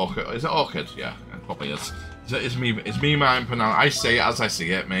 Orchid. Is it Orchid? Yeah, it probably is. It's me, mine pronounce. I say it as I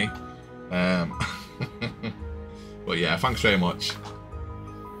see it, me. But yeah, thanks very much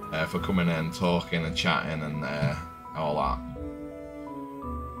for coming in, talking and chatting and all that.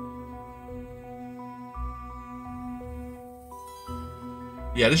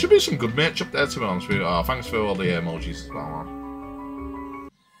 Yeah, there should be some good merch up there, to be honest with you. Oh, thanks for all the emojis as well, man.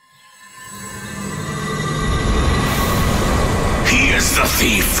 He is the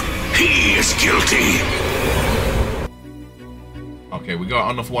thief. He is guilty. Okay, we got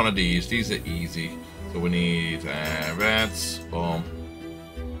enough one of these. These are easy. So we need reds. Boom.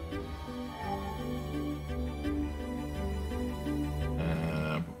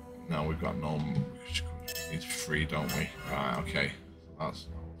 No, we've got no. We need 3, don't we? Right. Okay.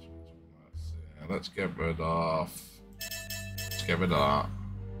 Let's get rid of. Let's get rid of that.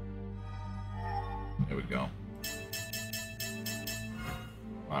 There we go.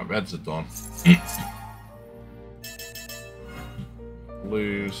 Right, reds are done.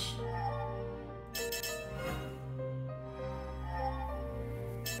 Blues.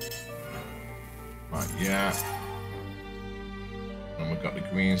 Right, yeah. And we've got the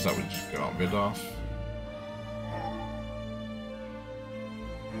greens that we just got rid of.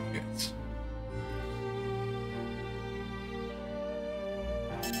 Get.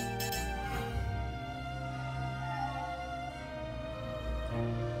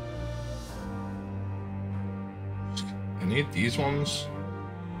 I need these ones.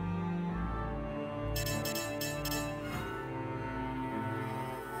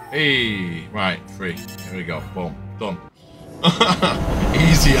 Hey, right, 3. Here we go. Boom, done.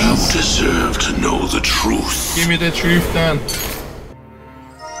 Easy as. You deserve to know the truth. Give me the truth then.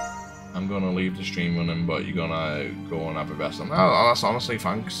 I'm gonna leave the stream running, but you're gonna go and have a rest. And that's honestly,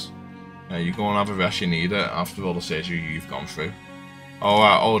 thanks. You go and have a rest. You need it after all the surgery you've gone through.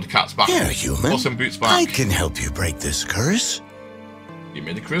 Oh, the cat's back. Here, human. Puss in Boots back. I can help you break this curse. Give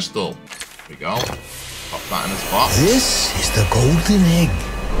me the crystal. There we go. Pop that in his box. This is the golden egg.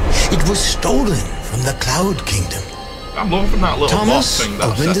 It was stolen from the Cloud Kingdom. I'm loving that little Thomas box thing that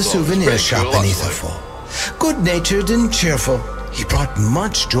opened a set up. souvenir It's pretty shop cool, in actually. Etherfall. Good-natured and cheerful, he brought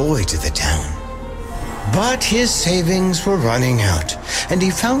much joy to the town. But his savings were running out, and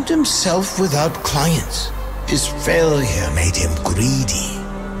he found himself without clients. His failure made him greedy.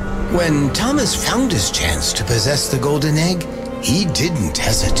 When Thomas found his chance to possess the golden egg, he didn't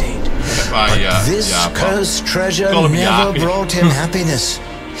hesitate. But this cursed treasure never brought him happiness.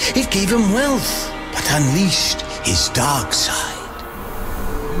 It gave him wealth, but unleashed his dark side.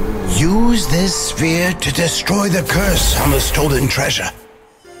 Use this sphere to destroy the curse on the stolen treasure.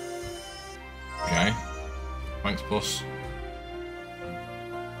 Okay. Thanks, Puss.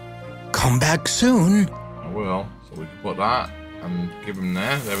 Come back soon. I will. So we can put that and give him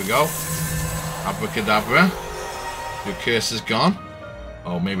there. There we go. Abracadabra. Your curse is gone.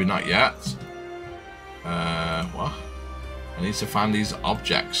 Oh, maybe not yet. What? I need to find these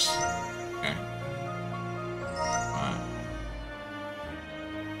objects. Okay. Right.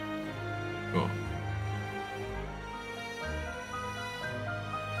 Cool.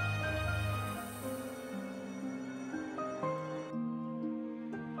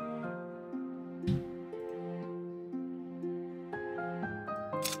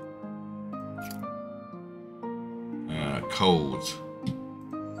 Code.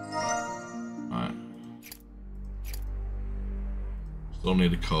 Right. Still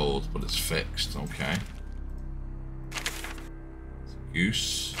need a code, but it's fixed. Okay.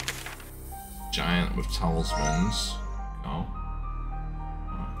 Goose. Giant with talismans. Go.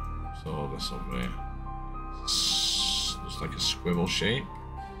 So this over here. Looks like a squivel shape.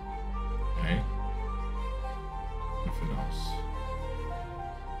 Okay. Nothing else.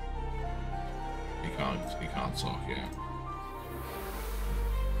 He can't talk yet.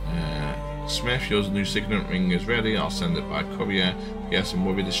 Smith, your new signet ring is ready. I'll send it by courier. Yes, I'm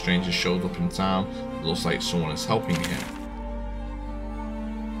worried a stranger showed up in town. It looks like someone is helping him.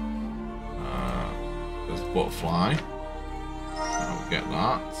 There's a butterfly. I'll get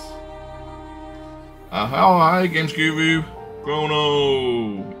that. Oh, hi, Games Guru.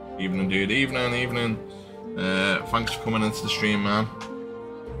 Chrono. Evening, dude. Evening. Thanks for coming into the stream, man.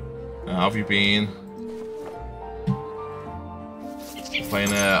 How have you been?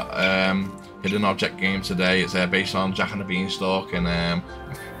 Playing a hidden object game today. It's based on Jack and the Beanstalk and a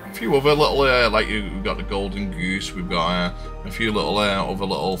few other little like we've got the Golden Goose. We've got a few little other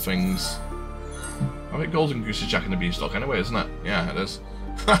little things. I think Golden Goose is Jack and the Beanstalk anyway, isn't it? Yeah, it is.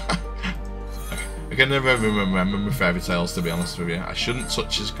 I can never remember my fairy tales, to be honest with you. I shouldn't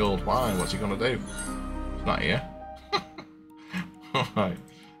touch his gold. Why? What's he gonna do? He's not here. Alright.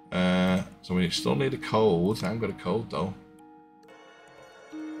 So we still need a code. I haven't got a code though.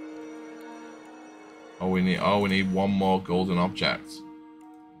 Oh, we need one more golden object.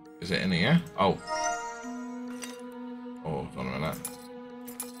 Is it in here? Oh. Oh, hold on a minute.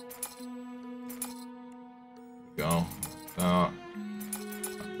 Go. That.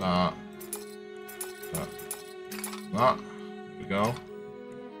 There we go.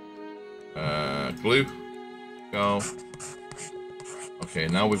 Glue. Go. Okay,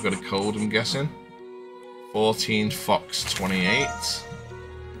 now we've got a code, I'm guessing. 14 Fox 28.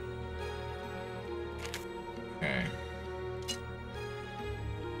 Okay.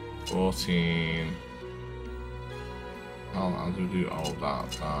 14. I'll do all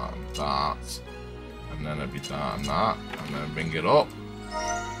that. And then it'll be that and that. And then bring it up.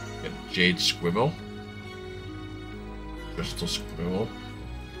 Get Jade Scribble. Crystal Scribble.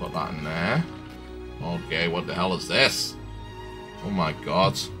 Put that in there. Okay, what the hell is this? Oh my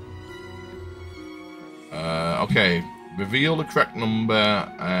god. Okay. Reveal the correct number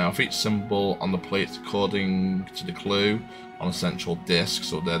of each symbol on the plate according to the clue on a central disc.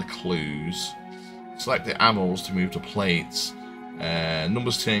 So they're the clues. Select the arrows to move the plates.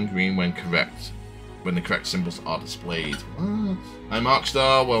 Numbers turn green when the correct symbols are displayed. Hi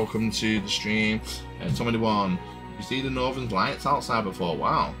Markstar, welcome to the stream. Tommy the One, you see the northern lights outside before?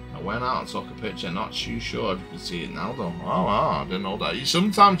 Wow. I went out and took a picture, not too sure if you can see it now though. Oh wow, I didn't know that.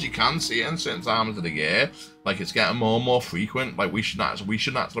 Sometimes you can see it in certain times of the year. Like it's getting more and more frequent. Like we should actually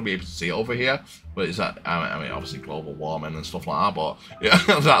be able to see it over here. But is that I mean obviously global warming and stuff like that, but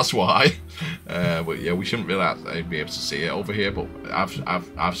yeah, that's why. But yeah, we shouldn't really actually be able to see it over here, but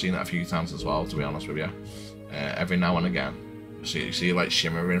I've seen it a few times as well, to be honest with you. Every now and again. You see like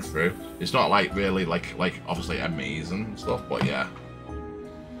shimmering through. It's not like really like obviously amazing and stuff, but yeah.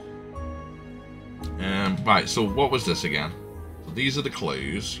 Right, so what was this again? So these are the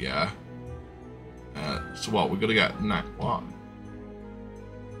clues, yeah. So what, we're gonna get what?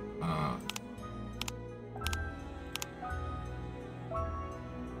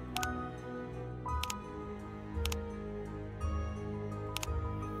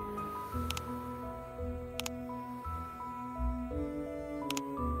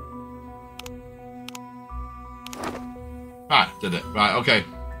 Ah, did it. Right, okay.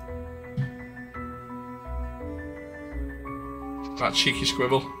 That cheeky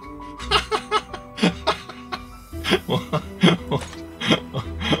scribble.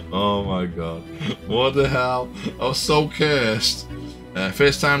 Oh my god. What the hell? I was so cursed.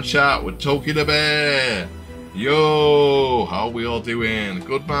 First time chat with Toki the Bear. Yo, how we all doing?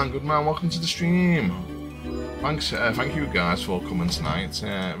 Good man, welcome to the stream. Thanks, thank you guys for coming tonight.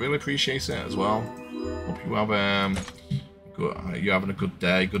 Really appreciate it as well. Hope you have you're having a good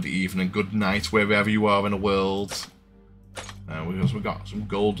day, good evening, good night, wherever you are in the world. We've got some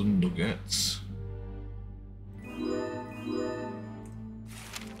golden nuggets.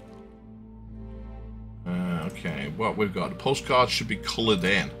 Okay, what we've got, the postcard should be coloured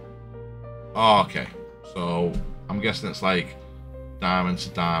in. Oh, okay, so I'm guessing it's like diamonds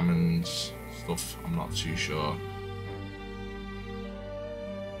to diamonds stuff. I'm not too sure.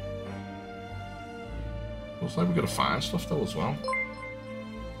 Looks like we've got to find stuff though as well.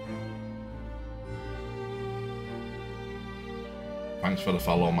 Thanks for the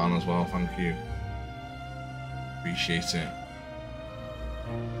follow, man, as well. Thank you. Appreciate it.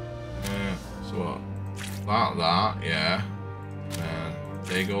 So what? That, yeah. And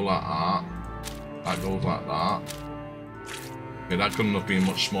they go like that. That goes like that. Okay, that couldn't have been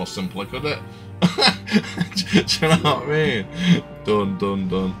much more simpler, could it? Do you know what I mean?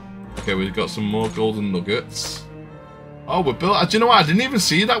 Done. Okay, we've got some more golden nuggets. Oh, we're building. Do you know what? I didn't even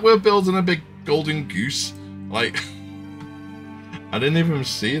see that we're building a big golden goose. Like, I didn't even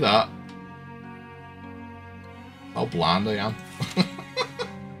see that. How blind I am.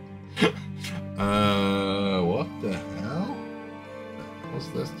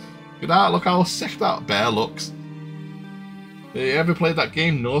 that. Look how sick that bear looks. Have you ever played that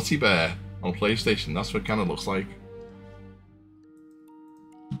game, Naughty Bear, on PlayStation? That's what it kind of looks like.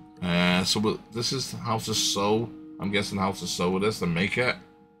 So this is how to sew. I'm guessing how to sew this and make it.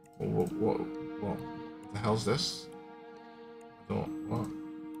 What the hell's this? What?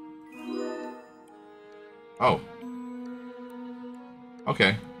 Oh.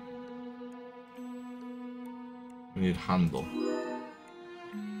 Okay. We need handle.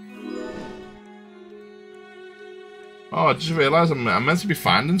 Oh, I just realised I'm meant to be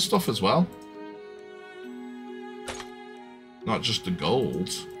finding stuff as well. Not just the gold.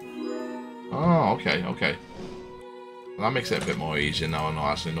 Oh, okay, okay. Well, that makes it a bit more easier now.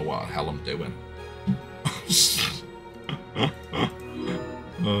 I actually know what the hell I'm doing.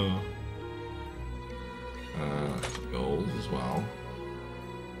 Gold as well.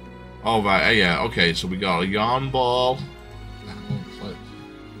 Oh right, yeah, okay. So we got a yarn ball.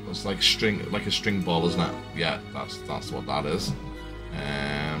 It's like string, like a string ball, isn't it? Yeah, that's what that is.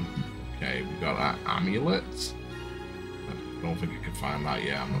 Okay, we got an amulet. I don't think I can find that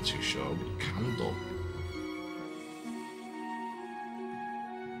yet. I'm not too sure. But a candle.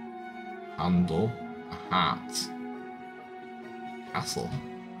 Handle. A hat. Castle.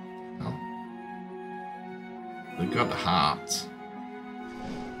 No. We've got the hat.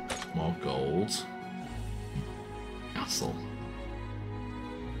 More gold. Castle.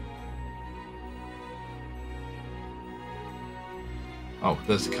 Oh,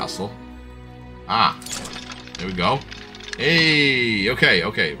 there's the castle. Ah, there we go. Hey, okay,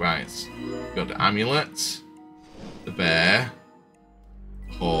 okay, right. We've got the amulet, the bear,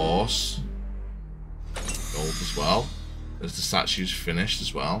 the horse, gold as well. There's the statues finished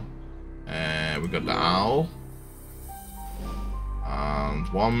as well. We've got the owl. And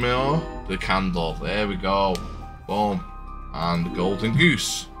one more, the candle. There we go. Boom. And the golden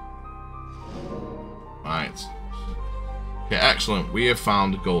goose. Right. Okay, excellent. We have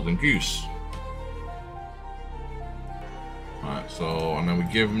found the golden goose. Right, so, and then we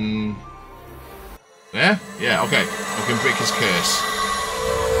give him... There? Yeah, okay. We can break his curse.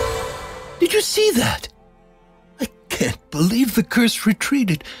 Did you see that? I can't believe the curse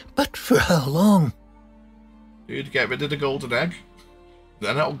retreated, but for how long? Dude, get rid of the golden egg.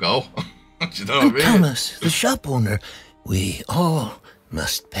 Then it'll go. Do you know what I And mean? Thomas, the shop owner, we all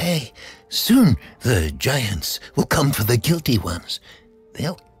must pay. Soon the giants will come for the guilty ones.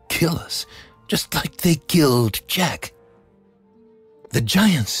 They'll kill us, just like they killed Jack. The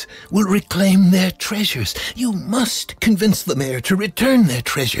giants will reclaim their treasures. You must convince the mayor to return their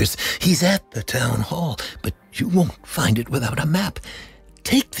treasures. He's at the town hall, but you won't find it without a map.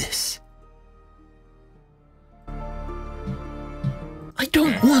 Take this. I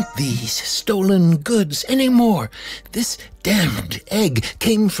don't want these stolen goods anymore. This damned egg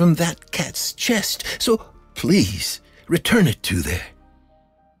came from that cat's chest, so please return it to there.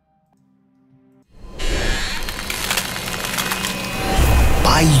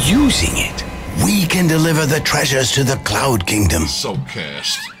 By using it, we can deliver the treasures to the Cloud Kingdom. So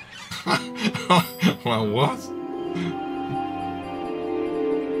cursed. Well, what?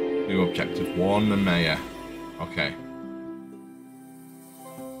 New objective. Warn the mayor. Okay.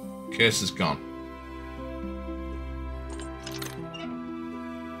 Curse is gone.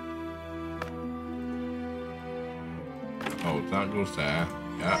 Oh, that goes there.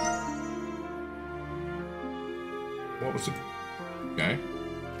 Yeah. What was it? Okay.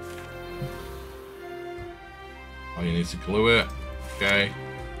 Oh, you need to glue it. Okay.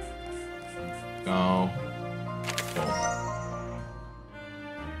 Go. Oh.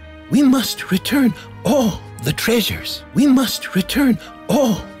 We must return all the treasures. We must return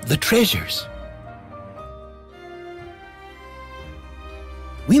all the treasures.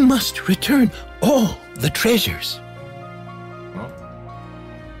 We must return all the treasures. Oh.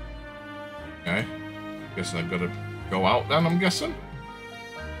 Okay. Guess I've got to go out then, I'm guessing.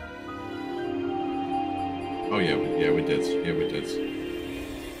 Oh yeah, we did. Yeah, we did.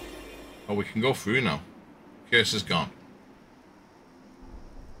 Oh, we can go through now. Curse is gone.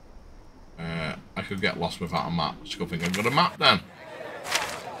 I could get lost without a map. Just go think I've got a map then.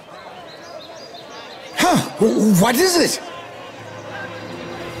 Huh? What is it?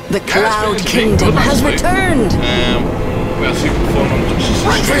 The Cloud Kingdom has returned. We had super fun on Duchess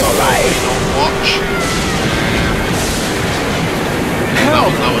Run for your life! Watch.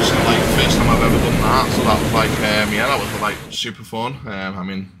 That was like the first time I've ever done that, so that was like yeah, that was like super fun. I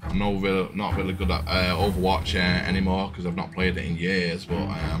mean, I'm not really good at Overwatch anymore because I've not played it in years, but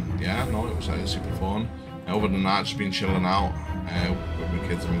yeah, no, it was super fun. Over the night, just been chilling out with my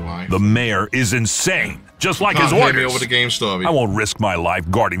kids and my wife. The mayor is insane, just like his Can't hear orders. me over the game story. I won't risk my life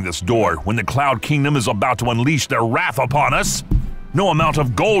guarding this door when the Cloud Kingdom is about to unleash their wrath upon us. No amount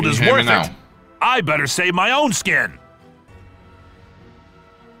of gold is worth it. I better save my own skin.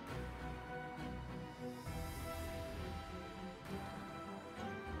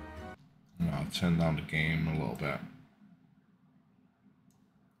 I'll turn down the game a little bit.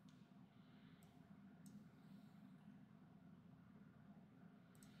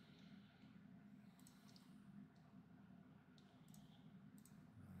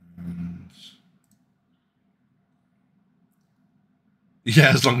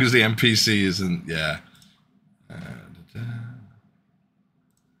 Yeah, as long as the NPC isn't, yeah.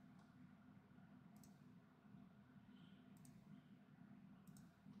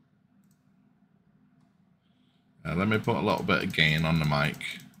 Let me put a little bit of gain on the mic.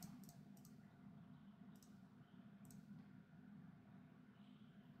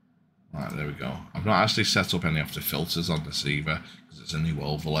 Right, there we go. I've not actually set up any of the filters on this either, because it's a new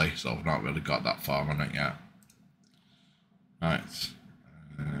overlay, so I've not really got that far on it yet. Right.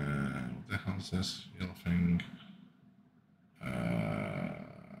 What the hell is this yellow thing? Where's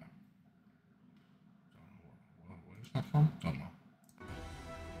that from? Don't know.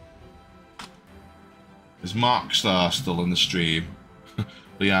 Is Markstar still in the stream?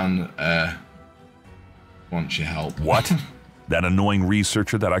 Leanne wants your help. What? That annoying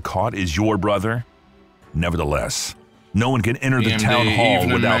researcher that I caught is your brother? Nevertheless, no one can enter the town hall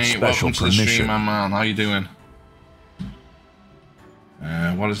without special Welcome to the permission. stream, my man. How you doing?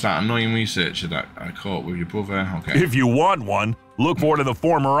 What is that annoying researcher that I caught with your brother? Okay. If you want one, look for it in the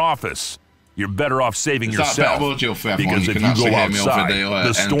former office. You're better off saving yourself, because if you go outside,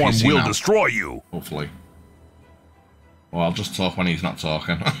 the storm will destroy you. Hopefully. Well, I'll just talk when he's not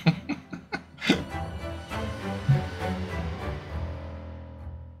talking.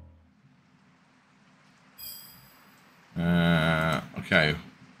 Okay.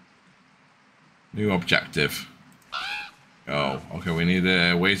 New objective. Oh, okay, we need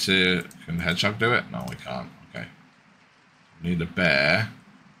a way to... Can the hedgehog do it? No, we can't. Okay. We need a bear.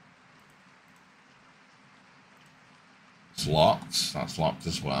 It's locked. That's locked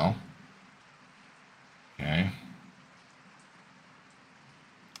as well. Okay.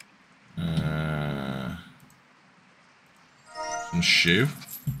 Some shoe.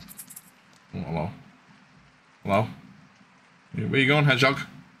 Oh, hello. Hello. Where you going, hedgehog?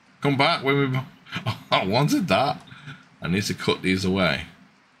 Come back. Where we... Oh, I wanted that. I need to cut these away.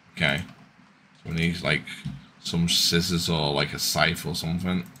 Okay. So we need like some scissors or like a scythe or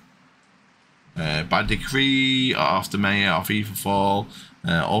something. By decree of the mayor of Etherfall,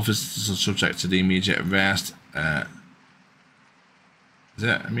 all visitors are subject to the immediate arrest. Is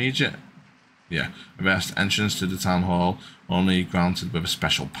it immediate? Yeah. Arrest entrance to the town hall only granted with a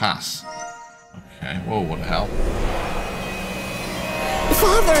special pass. Okay. Whoa, what the hell?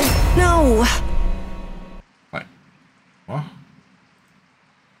 Father, no! Wait. What?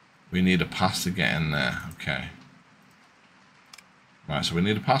 We need a pass to get in there. Okay. Right, so we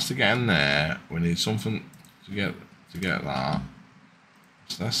need a pass to get in there. We need something to get that.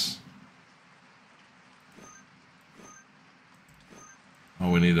 What's this?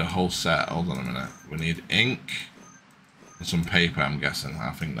 Oh, we need a whole set. Hold on a minute. We need ink and some paper, I'm guessing.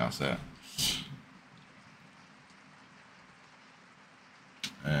 I think that's it.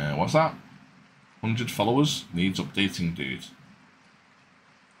 What's that? 100 followers? Needs updating, dude.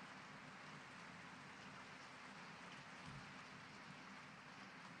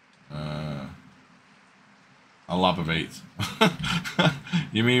 Elaborate.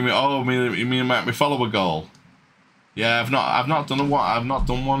 You mean me? Oh, you mean my follower goal? Yeah, I've not done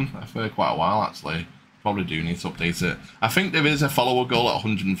one for quite a while actually. Probably do need to update it. I think there is a follower goal at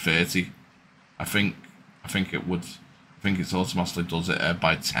 130. I think it automatically does it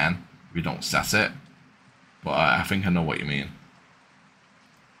by 10 if you don't set it. But I think I know what you mean.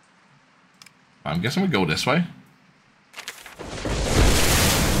 I'm guessing we go this way.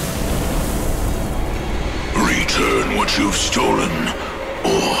 Return what you've stolen,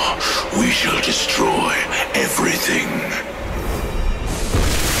 or we shall destroy everything.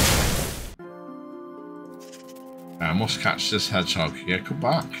 I must catch this hedgehog. Yeah, come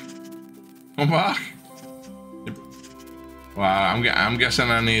back. Come back. Well, I'm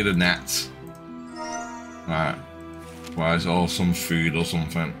guessing I need a net. Right. Why is it all some food or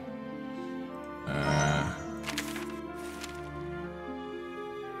something?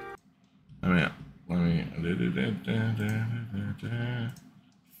 Let me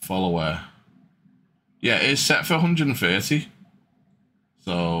follower. Yeah, it's set for 130.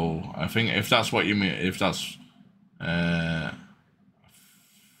 So I think if that's what you mean, if that's, I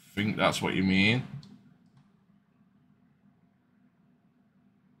think that's what you mean.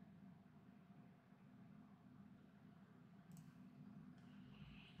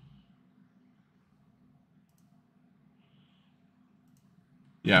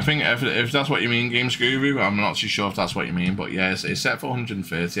 Yeah, I think if that's what you mean, Games Guru, I'm not too sure if that's what you mean, but yeah, it's set for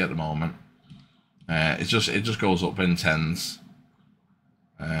 130 at the moment. It just goes up in 10s.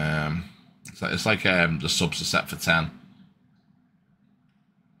 It's like the subs are set for 10.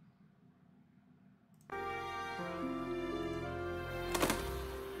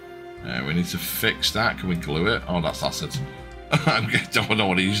 We need to fix that. Can we glue it? Oh, that's acid. I don't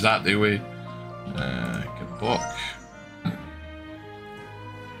want to use that, do we? Good book.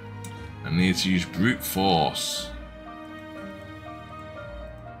 I need to use brute force.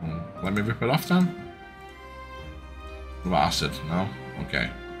 Let me rip it off then. What about acid? No? Okay.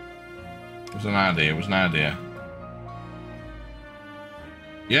 It was an idea. It was an idea.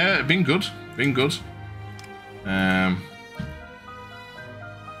 Yeah, it's been good. Been good. I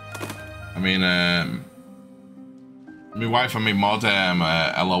mean, my wife and my mod,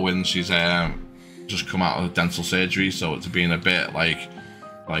 Ella Wynn, she's just come out of dental surgery, so it's been a bit like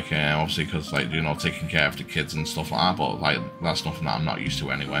obviously because like, you know, taking care of the kids and stuff like that, but like that's nothing that I'm not used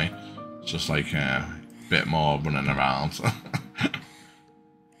to anyway. It's just like a bit more running around.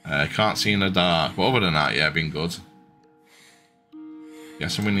 Can't see in the dark, but other than that, yeah, been good.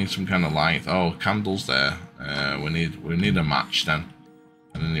 Guessing we need some kind of light. Oh, candles there. We need a match then.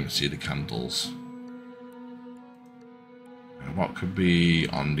 I didn't even see the candles. What could be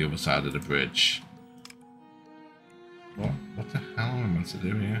on the other side of the bridge? What the hell am I meant to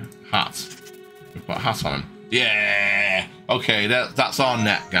do here? Hat. We put a hat on him. Yeah! Okay, that's our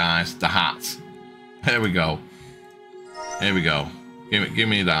net, guys. The hat. Here we go. Here we go. Give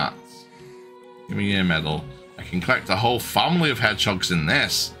me that. Give me your medal. I can collect a whole family of hedgehogs in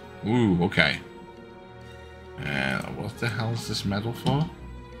this. Ooh, okay. What the hell is this medal for?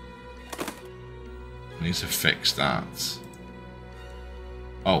 I need to fix that.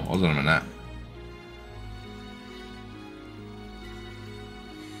 Oh, hold on a minute.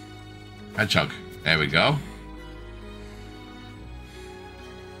 Hedgehog. There we go.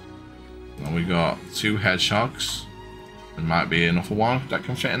 Now we got 2 hedgehogs. There might be another one that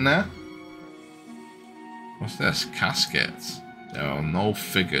can fit in there. What's this? Casket. There are no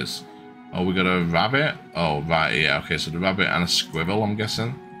figures. Oh, we got a rabbit? Oh, right, yeah. Okay, so the rabbit and a squirrel, I'm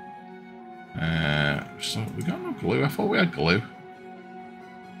guessing. So we got no glue. I thought we had glue.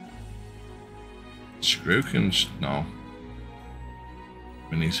 Screw can... No.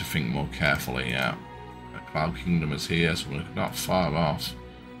 We need to think more carefully, yeah. The Cloud Kingdom is here, so we're not far off.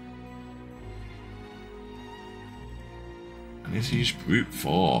 I need to use brute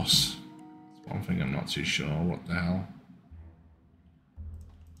force. That's one thing I'm not too sure. What the hell?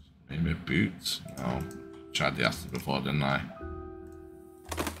 Maybe a boot? No. Tried the acid before, didn't I?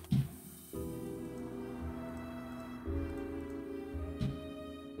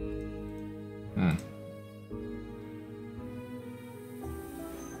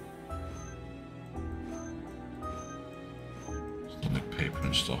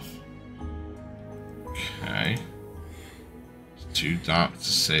 Stuff. Okay. It's too dark to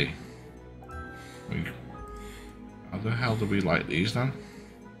see. How the hell do we light these then?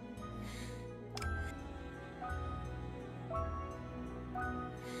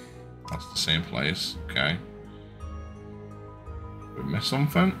 That's the same place. Okay. Did we miss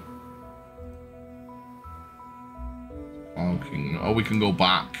something? Oh, we can go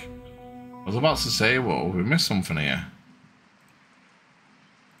back. I was about to say, well, we missed something here.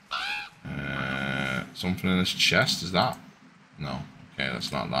 Something in this chest, is that? No. Okay,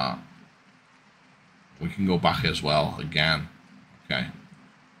 that's not that. We can go back as well, again. Okay.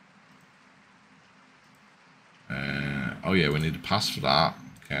 Oh yeah, we need a pass for that.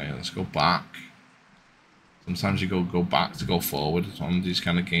 Okay, let's go back. Sometimes you go back to go forward on these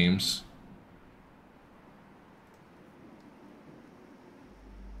kind of games.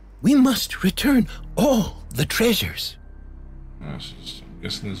 We must return all the treasures. I'm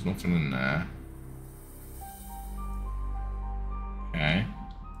guessing there's nothing in there. Okay.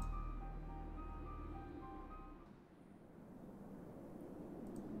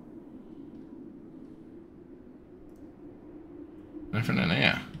 Nothing in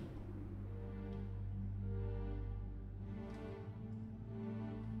here.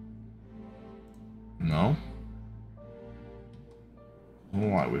 No.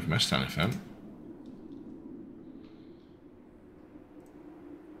 Not like we've missed anything.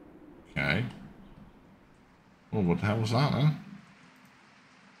 Okay. Oh, what the hell was that then?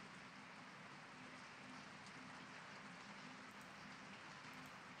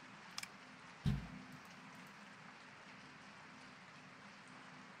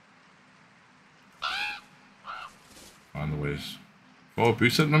 boys. Forward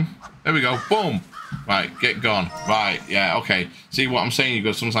boosted them. There we go. Boom. Right, get gone. Right, yeah, okay. See what I'm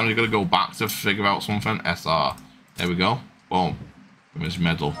saying? Sometimes you got to go back to figure out something. SR. There we go. Boom. Give his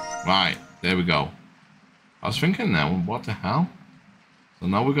medal. Right, there we go. I was thinking now, what the hell? So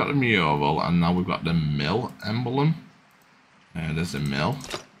now we've got the mural, and now we've got the mill emblem. There's the mill.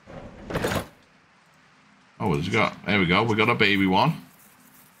 Oh, there we go. We got a baby one.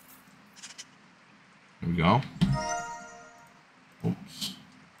 There we go. Oops.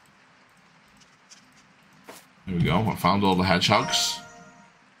 There we go. I found all the hedgehogs.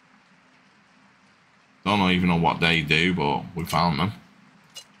 Don't even know what they do, but we found them.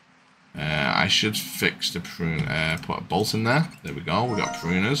 I should fix the prune. Put a bolt in there. There we go. We got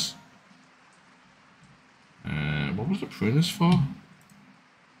pruners. What was the pruners for?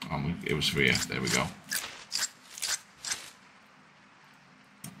 Oh, it was for here. There we go.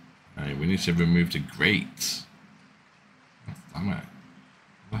 We need to remove the grate. Damn it.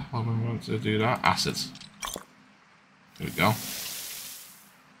 How the hell am I going to do that? Acids. There we go.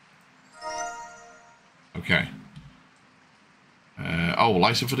 Okay. Oh,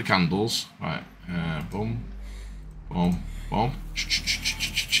 lighter for the candles. Right. Boom. Boom. Boom.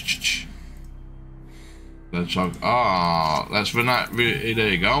 Let's talk. Ah, let's run that. There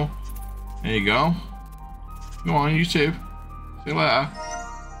you go. There you go. Go on, YouTube. See you later.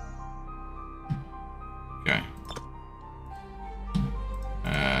 Okay.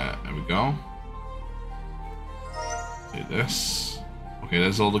 There we go. Do this. Okay,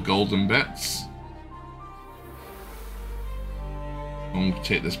 there's all the golden bits. I'm going to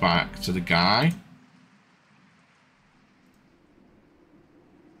take this back to the guy.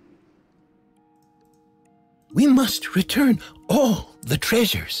 We must return all the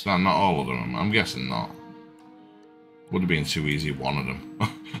treasures. No, not all of them. I'm guessing not. Would have been too easy, one of them.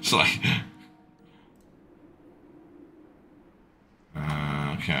 It's like...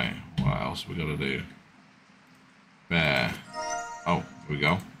 okay, what else we got to do? Bear. Oh, here we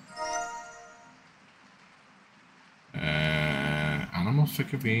go. Animal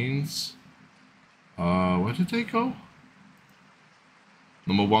figurines. Where did they go?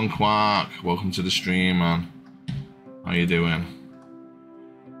 Number 1 Quark. Welcome to the stream, man. How you doing?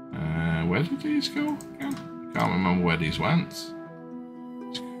 Where did these go again? I can't remember where these went.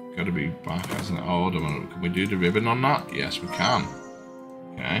 It's got to be back, hasn't it? Oh, can we do the ribbon on that? Yes, we can.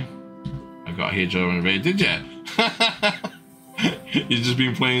 Okay. I got here during the raid. Did you? You've just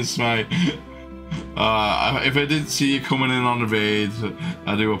been playing Smite. If I didn't see you coming in on the raid,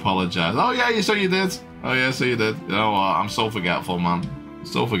 I do apologise. Oh yeah, so you did. Oh yeah, so you did. You know what? I'm so forgetful, man.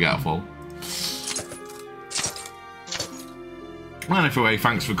 So forgetful. Anyway,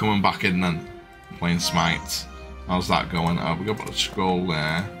 thanks for coming back in then. Playing Smite. How's that going? We got the scroll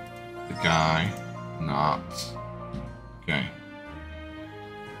there. The guy. Not. Okay.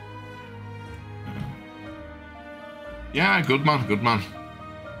 Yeah, good man, good man.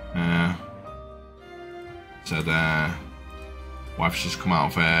 Said wife's just come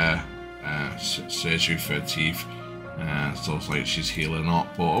out of surgery for her teeth. So it's like she's healing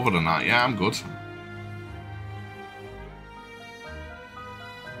up. But other than that, yeah, I'm good.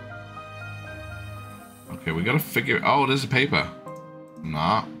 Okay, we gotta figure. Oh, there's a paper.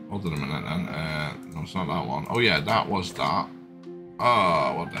 Nah, hold on a minute then. No, it's not that one. Oh yeah, that was that.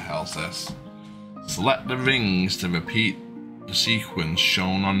 Oh, what the hell's this? Select the rings to repeat the sequence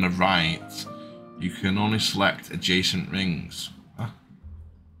shown on the right. You can only select adjacent rings. Huh?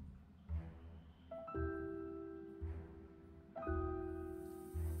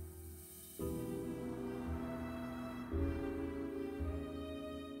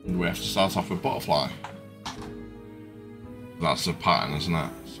 We have to start off with butterfly. That's the pattern, isn't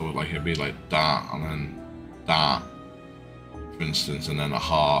it? So like it'd be like that and then that, for instance, and then a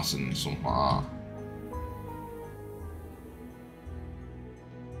heart and something like that.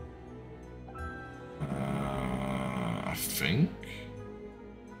 I think.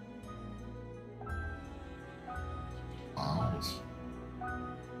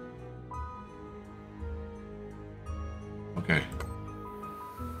 Okay.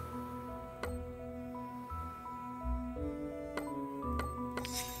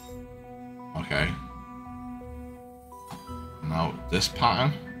 Okay. Now this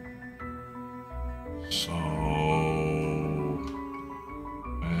pattern. So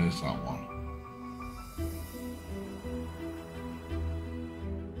where's that one?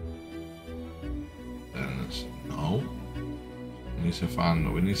 Then it's no. We need to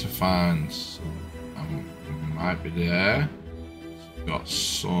find some, it might be there. So we've got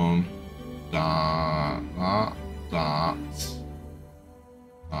some that.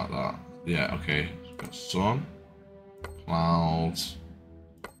 Yeah, okay. So we've got sun, clouds,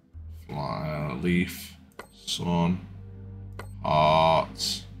 leaf, sun,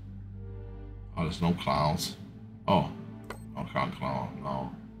 hearts. Oh, there's no clouds. Oh, I can't cloud.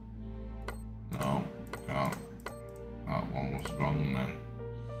 No, can't. That one was wrong then.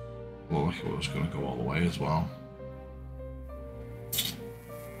 Looked like it was going to go all the way as well.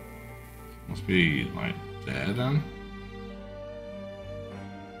 Must be like there then.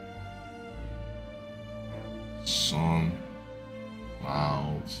 Sun,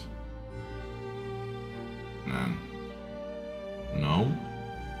 clouds, and then no.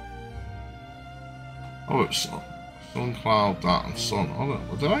 Oh, it's sun, cloud, that, and sun. Hold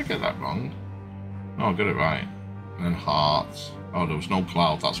on, did I get that wrong? No, I got it right. And then hearts. Oh, there was no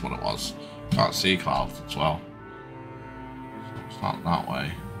cloud, that's what it was. Can't see clouds as well. So it's not that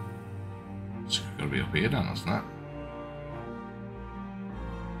way. It's got to be up here then, isn't it?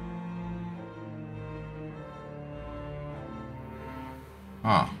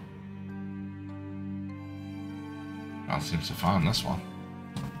 Ah. Can't seem to find this one.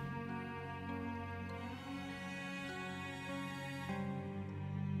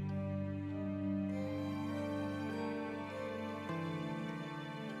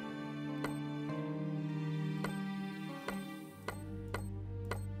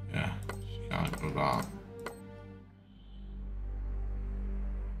 Yeah, she can't go that.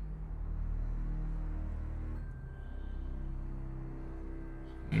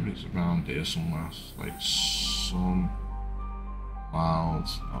 Maybe it's around here somewhere, like sun,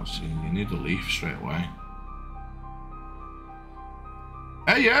 clouds. Oh, see, you need a leaf straight away.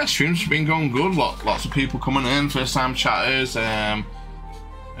 Hey, yeah, stream's been going good. Lots of people coming in, first time chatters.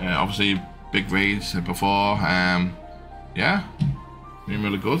 Obviously, big raids before. Yeah, been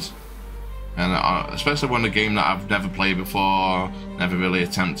really good. And especially when a game that I've never played before, never really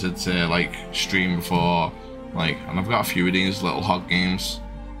attempted to like stream before. Like, and I've got a few of these little hot games.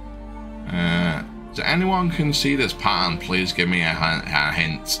 If anyone can see this pattern, please give me a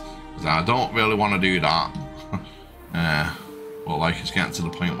hint, because I don't really want to do that. But like, it's getting to the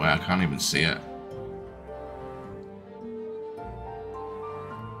point where I can't even see it.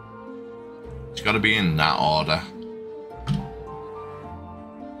 It's got to be in that order,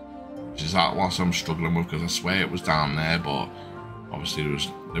 which is that what I'm struggling with, because I swear it was down there, but obviously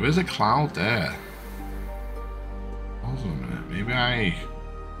there is a cloud there. Hold on a minute, maybe I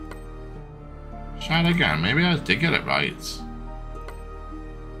try it again. Maybe I did get it right.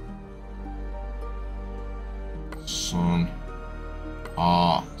 Sun,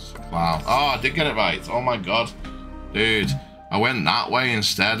 hearts, cloud. Oh, I did get it right. Oh my god, dude, I went that way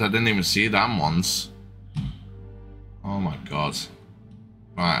instead. I didn't even see them ones. Oh my god.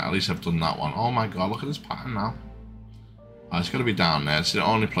 Right, at least I've done that one. Oh my god, look at this pattern now. Oh, it's got to be down there. It's the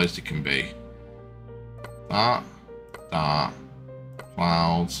only place it can be. That,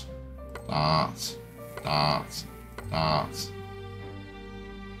 clouds, that.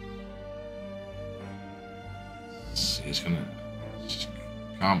 See, it's gonna.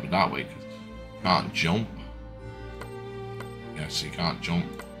 Can't be that way because you can't jump. Yes, you can't jump.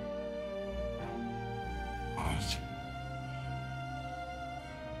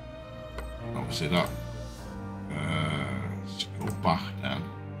 Obviously that. Let's go back then.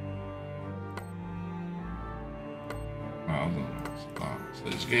 Well, so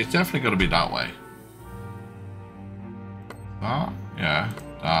it's definitely got to be that way. That, yeah,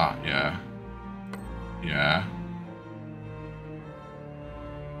 that, yeah, yeah.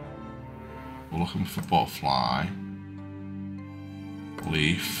 We're looking for butterfly,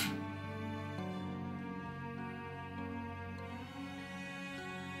 leaf.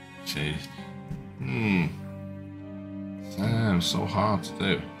 Jeez. Damn, so hard to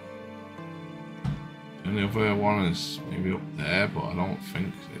do. The only other one is maybe up there, but I don't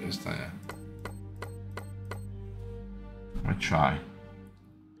think it is there. I try.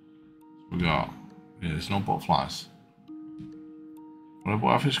 We got. Yeah, there's no butterflies.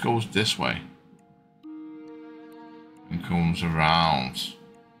 What if it goes this way and comes around?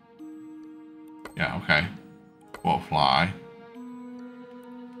 Yeah, okay. Butterfly.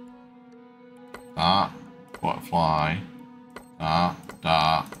 That. Butterfly. That,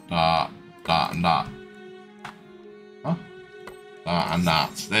 and that. Huh? That and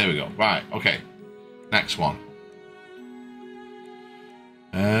that. There we go. Right, okay. Next one.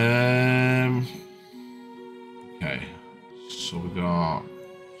 Okay. So we got.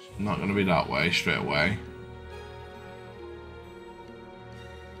 Not going to be that way straight away.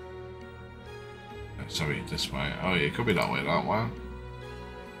 Sorry, this way. Oh, yeah, it could be that way. That one.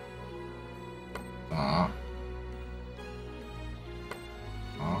 That.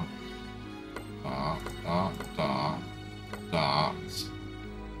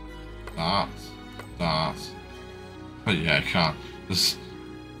 can't. Just,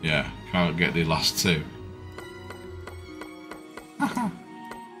 yeah, can't get the last two. Right,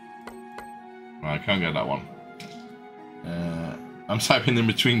 I can't get that one. I'm typing in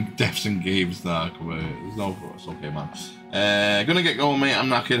between deaths and games now. It's okay, man. Gonna get going, mate. I'm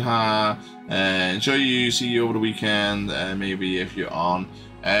knackered. Enjoy you. See you over the weekend. Maybe if you're on.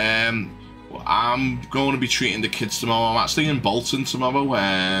 I'm going to be treating the kids tomorrow. I'm actually in Bolton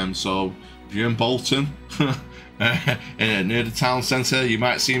tomorrow. So if you're in Bolton, near the town centre, you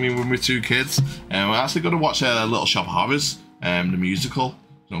might see me with my two kids. We're actually going to watch Little Shop of Horrors, the musical.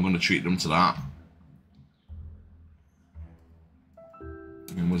 So I'm going to treat them to that.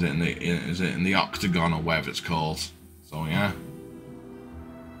 And was it is it in the Octagon or whatever it's called? So yeah.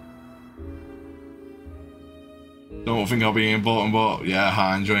 Don't think I'll be in Bolton, but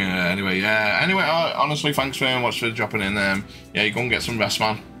yeah, enjoying it anyway. Yeah. Anyway, honestly, thanks very much for dropping in. Yeah, you go and get some rest,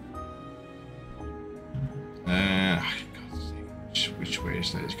 man. Which way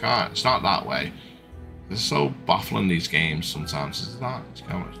is this? It's not that way. It's so baffling, these games sometimes. It's not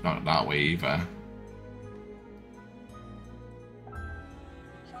that way either.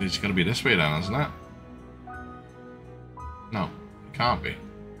 It's gonna be this way then, isn't it? No, it can't be.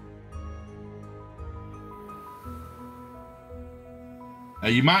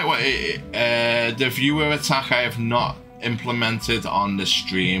 You might want the viewer attack I have not implemented on the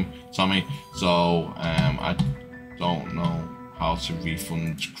stream, Tommy. So I don't know how to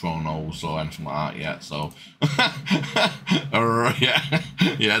refund chronos or anything like that yet. So yeah,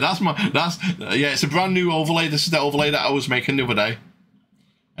 it's a brand new overlay. This is the overlay that I was making the other day.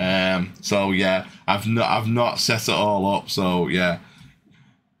 So yeah, I've not set it all up. So yeah,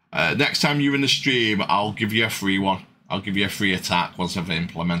 next time you're in the stream, I'll give you a free one. I'll give you a free attack once I've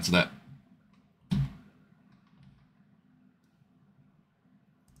implemented it.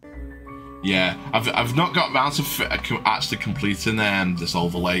 Yeah, I've not got around to actually completing this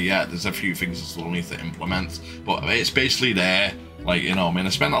overlay yet. There's a few things I still need to implement, but it's basically there. Like, you know, I mean, I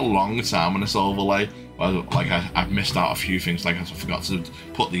spent a long time on this overlay. Well, like I've missed out a few things. Like I forgot to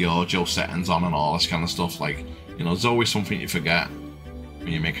put the audio settings on and all this kind of stuff. Like, you know, there's always something you forget when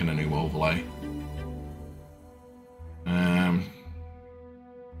you're making a new overlay.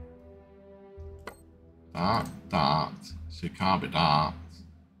 That. So it can't be that.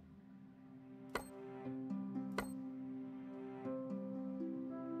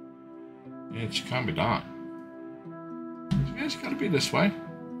 Yeah, it can't be that. It's got to be this way.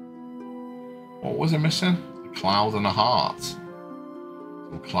 What was I missing? A cloud and a heart.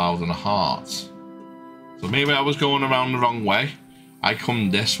 A cloud and a heart. So maybe I was going around the wrong way. I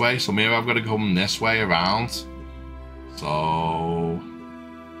come this way, so maybe I've got to come this way around. So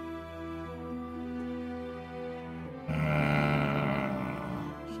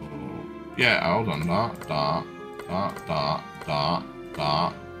yeah, hold on, that.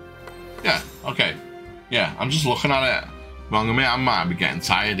 Yeah, okay. Yeah, I'm just looking at it wrong. I mean, I might be getting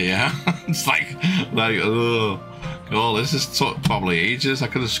tired here. It's like, oh, God, this is probably ages. I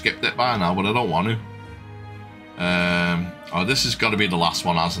could have skipped it by now, but I don't want to. Oh, this has got to be the last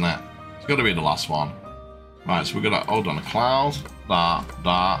one, hasn't it? It's got to be the last one. Right, so we're gonna hold on a cloud. That.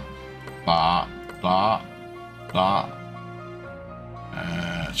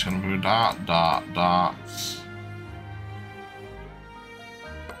 It's gonna be that. That,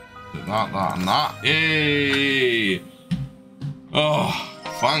 and that. Yay! Oh,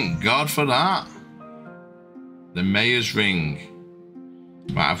 thank God for that. The Mayor's Ring.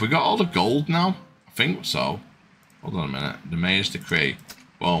 Right, have we got all the gold now? I think so. Hold on a minute. The Mayor's Decree.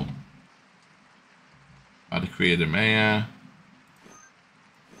 Boom. I decree the Mayor.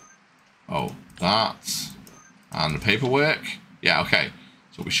 Oh, that. And the paperwork. Yeah, okay.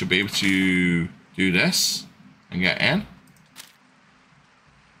 So we should be able to do this and get in.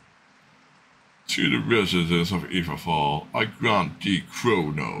 To the residents of Etherfall, I grant thee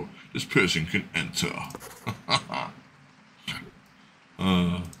chrono. This person can enter.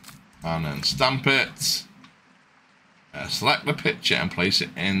 And then stamp it. Select the picture and place it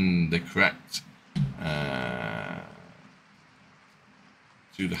in the correct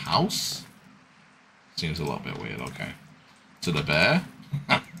to the house. Seems a little bit weird. Okay. To the bear.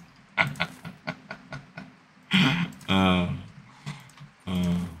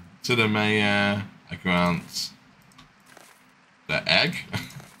 To the Mayor, I grant the egg.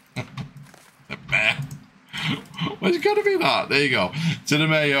 The bear. Where's it gotta be that? There you go. To the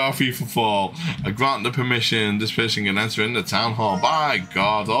Mayor of Etherfall, I grant the permission this person can enter in the town hall. By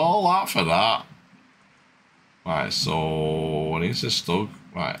God, all that for that. Right, so I need to still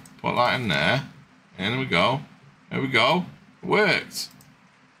right, put that in there. And there we go. There we go. It worked.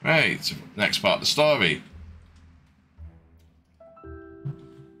 Right, next part of the story.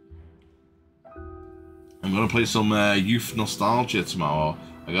 I'm gonna play some youth nostalgia tomorrow.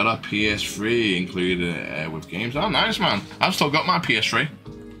 I got a PS3 included with games. Oh, nice, man. I've still got my PS3.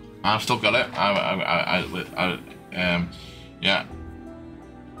 I've still got it. Yeah.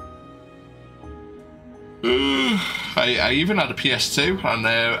 I even had a PS2, and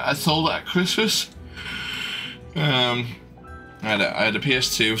I sold it at Christmas. I had a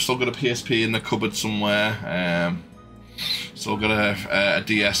PS2. Still got a PSP in the cupboard somewhere. Still got a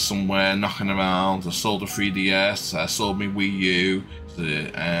DS somewhere knocking around. I sold a 3DS. I sold my Wii U.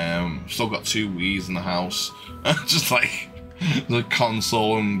 Still got 2 Wiis in the house. Just like the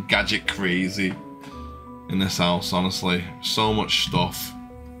console and gadget crazy in this house, honestly. So much stuff.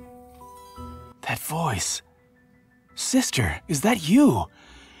 That voice. Sister, is that you?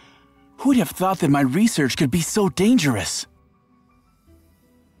 Who'd have thought that my research could be so dangerous?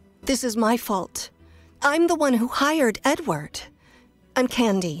 This is my fault. I'm the one who hired Edward. I'm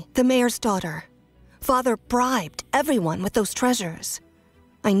Candy, the mayor's daughter. Father bribed everyone with those treasures.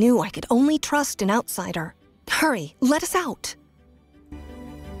 I knew I could only trust an outsider. Hurry, let us out.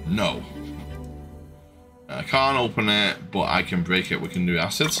 No. I can't open it, but I can break it. We can do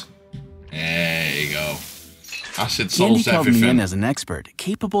acid. There you go. Acid solves Candy called everything. me in as an expert,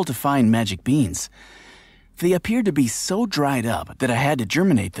 capable to find magic beans. They appeared to be so dried up that I had to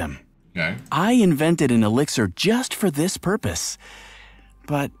germinate them. Okay. I invented an elixir just for this purpose,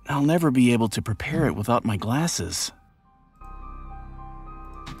 but I'll never be able to prepare it without my glasses.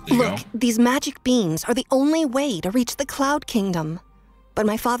 Look, these magic beans are the only way to reach the Cloud Kingdom. But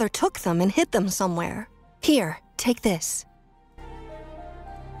my father took them and hid them somewhere. Here, take this.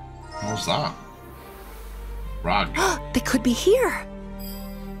 What's that? Rag. They could be here.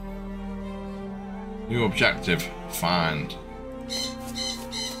 New objective. Find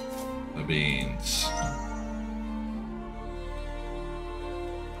the beans.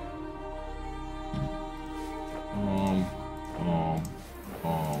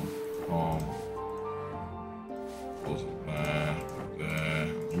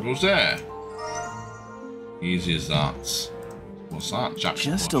 What goes there? Easy as that. What's that?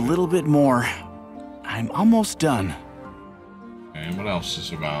 Just a little bit more. I'm almost done. Okay, what else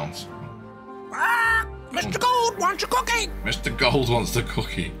is around? Mr. Gold wants a cookie! Mr. Gold wants the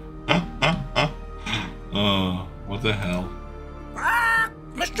cookie. Oh, what the hell?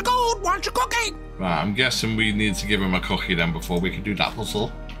 Mr. Gold wants a cookie! Right, I'm guessing we need to give him a cookie then before we can do that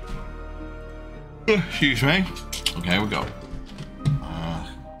puzzle. Excuse me. Okay, we go.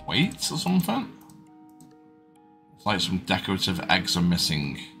 Weights or something? It's like some decorative eggs are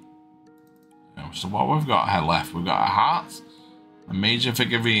missing. So what we've got here left, we've got a hat, a major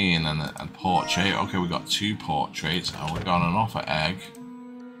figurine, and a portrait. Okay, we've got 2 portraits, and we've got another egg.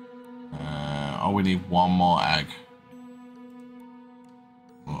 Oh, we need 1 more egg.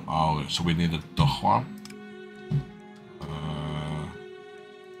 Oh, so we need a duck one.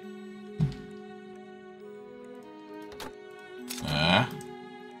 There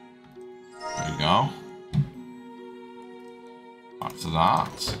we go. Back to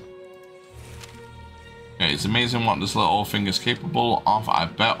that. Okay, it's amazing what this little thing is capable of. I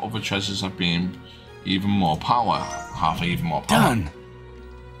bet other treasures have been even more power. Have even more power. Done.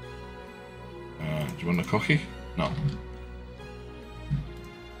 Do you want a cookie? No.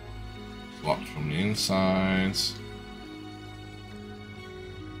 It's locked from the inside.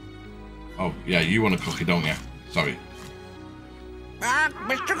 Oh, yeah, you want a cookie, don't you? Sorry.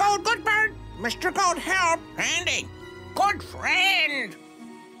 Mr. Gold, good bird. Mr. Gold, help. Candy, good friend.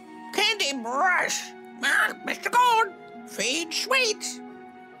 Candy, brush. Mr. Gold, feed sweets.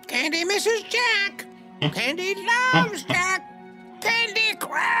 Candy misses Jack. Candy loves Jack. Candy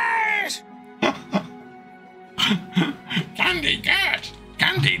cries. Candy good.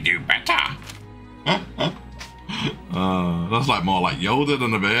 Candy do better. That's like more like Yoda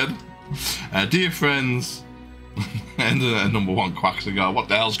than a bird. Dear friends, and number 1 quacks to go. What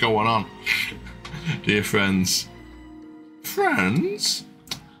the hell's going on? Dear friends,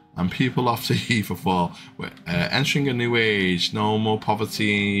 and people off to Etherfall. We're entering a new age. No more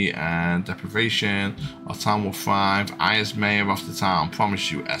poverty and deprivation. Our town will thrive. I, as mayor of the town,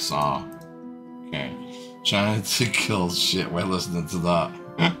 promise you, SR. Okay. Trying to kill shit while listening to that.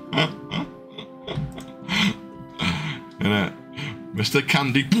 Innit? Mr.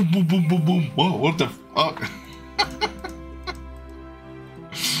 Candy. Boom, boom, boom, boom, boom. Whoa, what the fuck?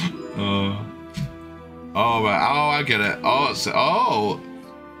 Oh, right. Oh, I get it. Oh,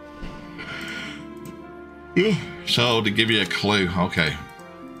 so to give you a clue, okay.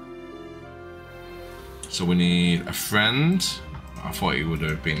 So we need a friend. I thought he would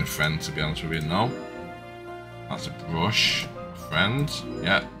have been a friend, to be honest with you. No. That's a brush. Friend.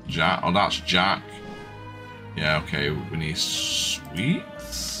 Yeah, Jack. Oh, that's Jack. Yeah, okay, we need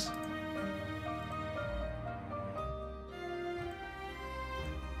sweets.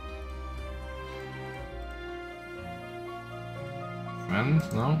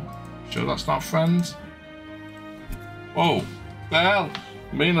 Friends? No? Sure that's not friends? Whoa! The hell?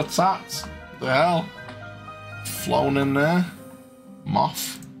 I'm being attacked. The hell? Flown in there.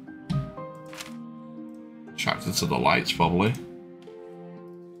 Moth. Attracted to the lights, probably.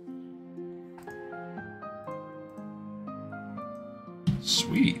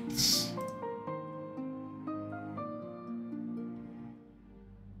 Sweets.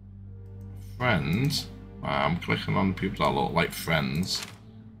 Friends. I'm clicking on people that look like friends.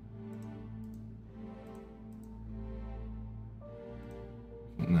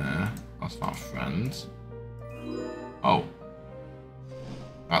 There. That's not friends. Oh.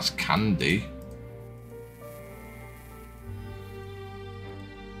 That's Candy.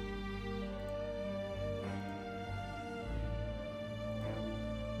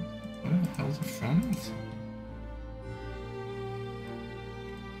 Where the hell's a friend?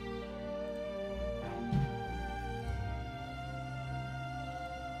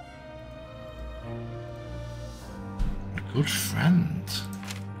 A good friend.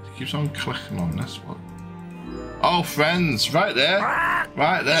 He keeps on clicking on this one. Oh, friends, right there.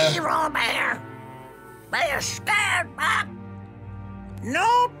 Right there. Evil bear. Bear scared back.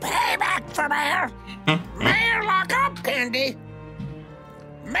 No payback for Bear. Bear, lock up, Candy.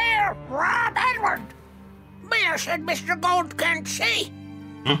 Bear, rob Edward. Bear said Mr. Gold can't see.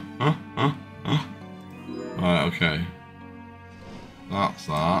 Right, okay. That's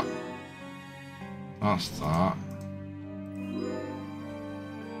that. That's that.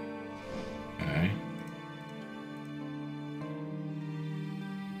 Okay.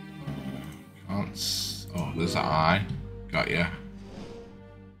 Can't. Oh, there's an eye. Got ya.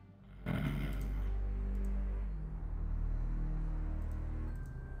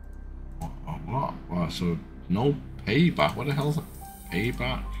 What? Well, so no payback. What the hell's a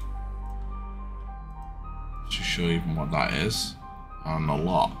payback? To show even what that is. And the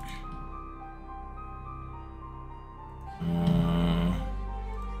lock.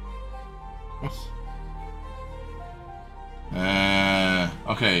 What?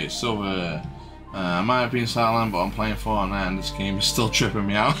 Okay, so I might have been silent, but I'm playing Fortnite and this game is still tripping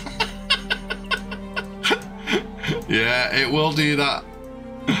me out. Yeah, it will do that.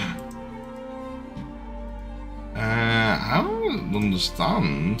 I don't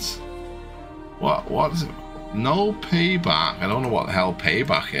understand. What is it? No payback. I don't know what the hell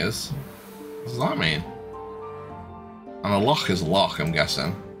payback is. What does that mean? And a lock is a lock, I'm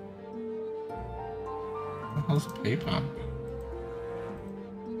guessing. What the hell's payback?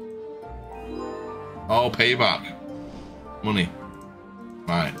 Oh, payback. Money.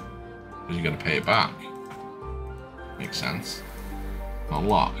 Right. Because you gotta pay it back. Makes sense. A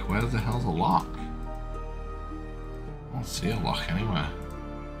lock. Where the hell's a lock? I don't see a lock anywhere.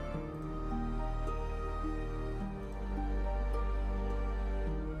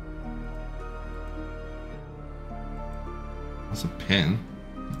 That's a pin.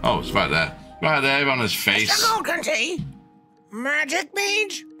 Oh, it's right there. Right there on his face. Mr. Gold can see. Magic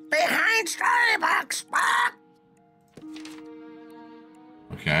beans behind Storybox.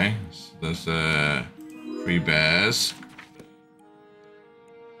 Okay, so there's 3 bears.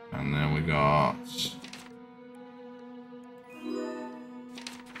 And then we got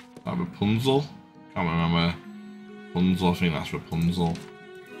that Rapunzel. Can't remember. Rapunzel, I think that's Rapunzel.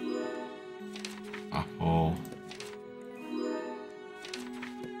 Apple.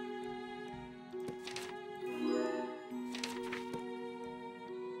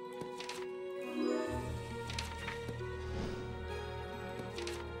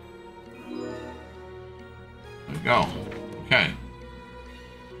 There we go. Okay.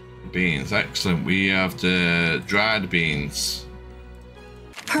 Beans, excellent. We have the dried beans.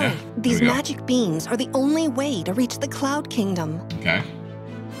 Hurry, Yeah, these magic beans are the only way to reach the Cloud Kingdom. Okay.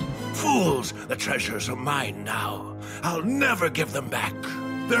 Fools! The treasures are mine now. I'll never give them back.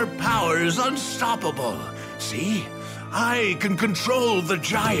 Their power is unstoppable. See? I can control the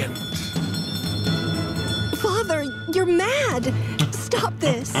giant. Father, you're mad! Stop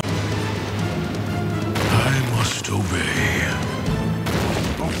this! I must obey.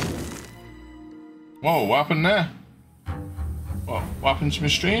 Whoa, what happened there? What happened to my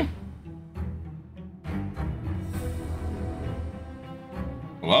stream?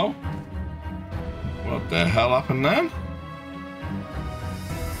 Hello? What the hell happened then?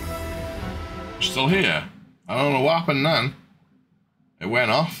 Still here? I don't know what happened then. It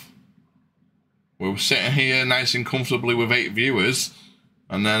went off. We were sitting here nice and comfortably with 8 viewers,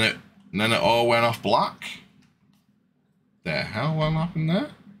 and then it all went off black. The hell? What happened there?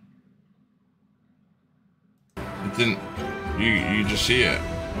 It didn't. You just see it.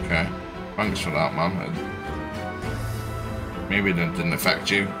 Okay. Thanks for that, man. Maybe it didn't affect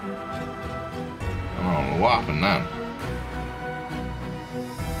you. I don't know what happened then.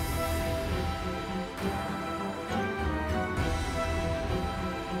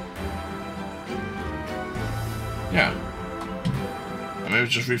 Yeah. Maybe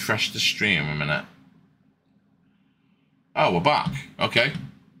just refresh the stream a minute. Oh, we're back. Okay.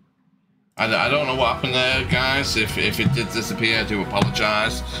 I don't know what happened there, guys. If it did disappear, I do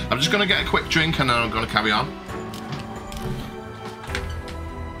apologise. I'm just going to get a quick drink and then I'm going to carry on.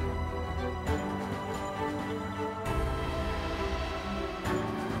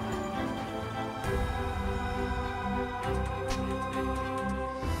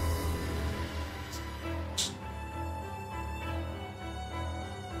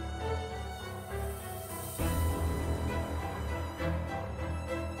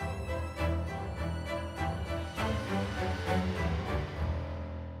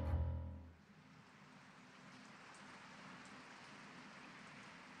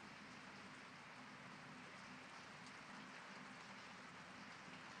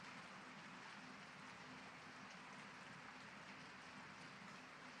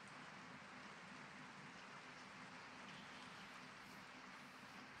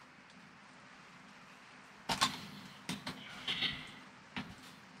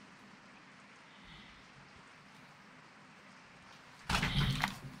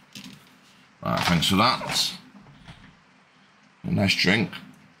 Right, thanks for that. A nice drink.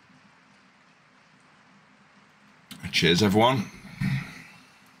 Cheers, everyone.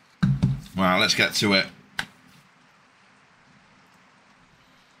 Right, let's get to it.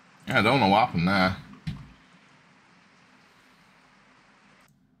 Yeah, I don't know what happened there.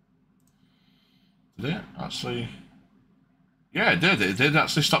 Did it actually? Yeah, it did. It did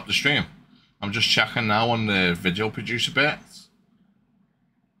actually stop the stream. I'm just checking now on the video producer bit.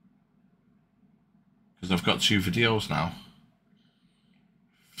 Because I've got 2 videos now.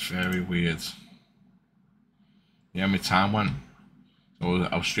 Very weird. Yeah, my time went. So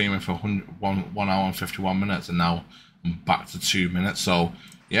I was streaming for 1 hour and 51 minutes and now I'm back to 2 minutes. So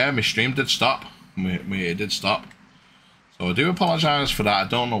yeah, my stream did stop. It did stop. So I do apologise for that. I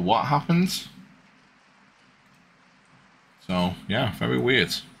don't know what happened. So yeah, very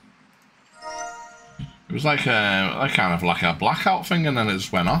weird. It was like kind of like a blackout thing and then it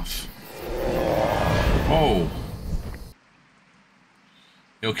just went off. Oh.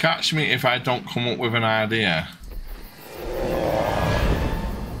 You'll catch me if I don't come up with an idea.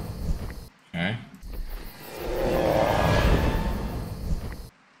 Okay.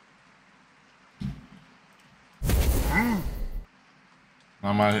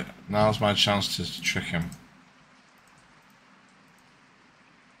 Now's my chance to trick him.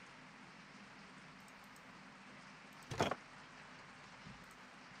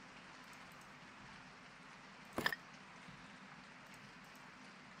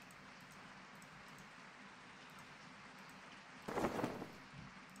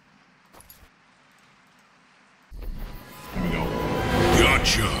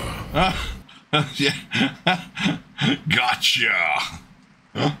 Yeah. Gotcha.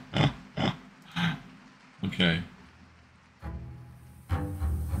 Okay.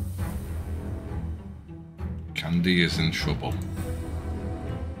 Candy is in trouble.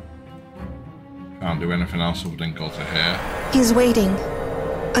 Can't do anything else other than go to here. He's waiting.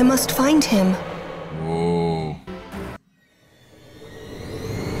 I must find him. Whoa.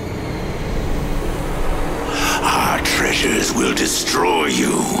 Our treasures will destroy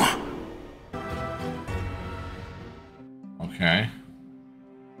you. Okay.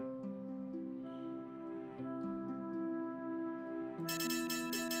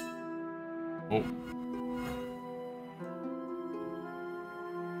 Oh.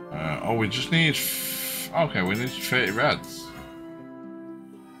 Oh, we just need... Okay, we need 30 reds.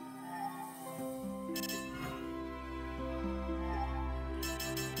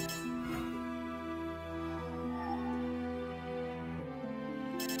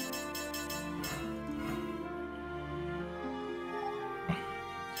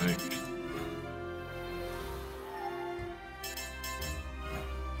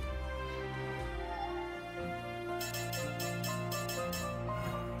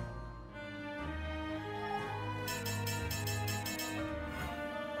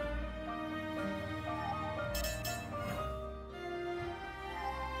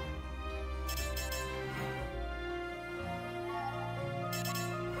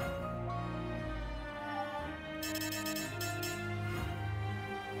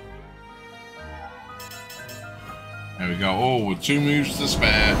 There we go. Oh, with 2 moves to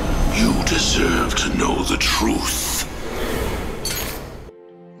spare. You deserve to know the truth.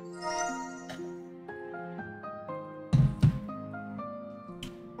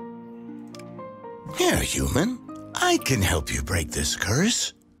 Here, human. I can help you break this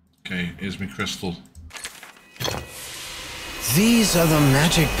curse. Okay, here's my crystal. These are the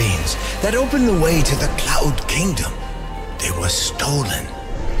magic beans that open the way to the Cloud Kingdom. They were stolen.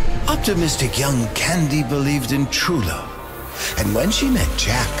 Optimistic young Candy believed in true love, and when she met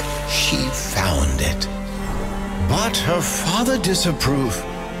Jack, she found it. But her father disapproved.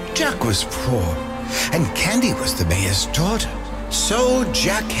 Jack was poor, and Candy was the mayor's daughter. So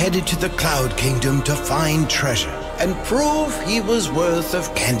Jack headed to the Cloud Kingdom to find treasure and prove he was worth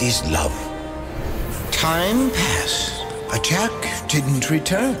of Candy's love. Time passed, but Jack didn't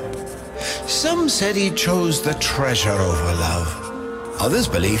return. Some said he chose the treasure over love. Others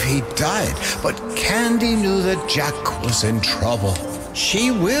believe he died, but Candy knew that Jack was in trouble. She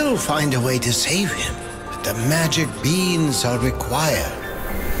will find a way to save him, but the magic beans are required.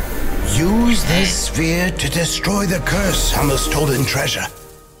 Use this sphere to destroy the curse on the stolen treasure.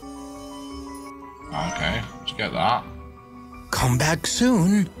 Okay, let's get that. Come back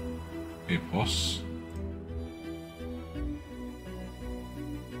soon. A plus.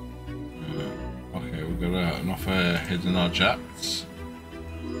 Okay, we've got enough hidden objects.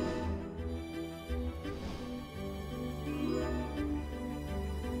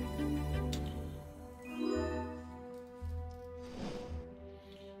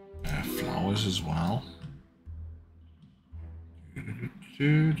 Flowers as well. Is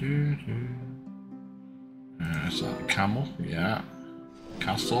that a camel? Yeah.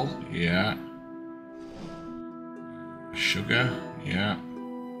 Castle? Yeah. Sugar? Yeah.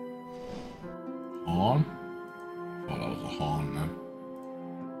 Horn? Oh, that was a horn then.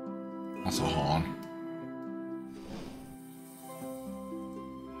 That's a horn.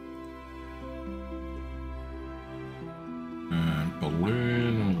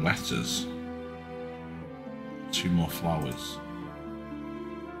 Balloon and letters. 2 more flowers.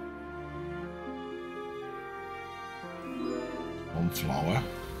 One flower.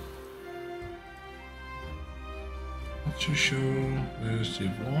 Not too sure. Where's the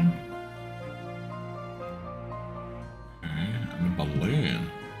other one? Okay, and a balloon.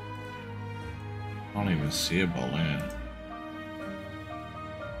 Can't even see a balloon.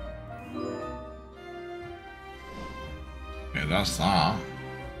 Okay, that's that.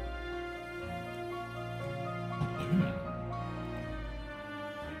 Balloon.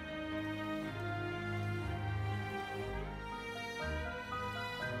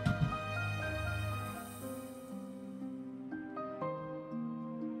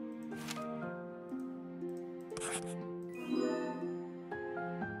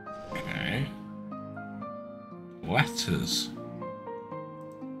 Okay. Letters.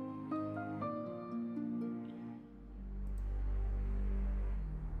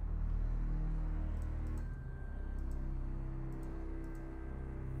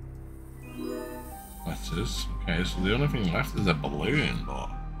 Letters. Okay, so the only thing left is a balloon, but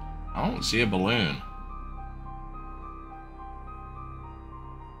I don't see a balloon.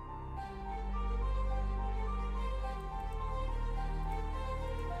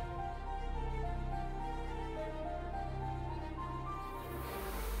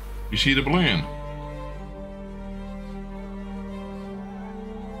 You see the balloon?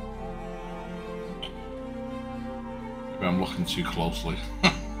 Maybe I'm looking too closely.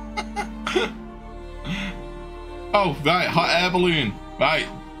 Oh, right, hot air balloon. Right,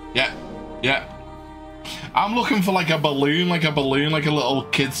 yeah, yeah. I'm looking for like a balloon, like a little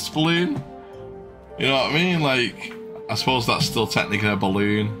kid's balloon. You know what I mean? Like, I suppose that's still technically a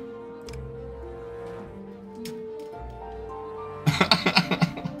balloon.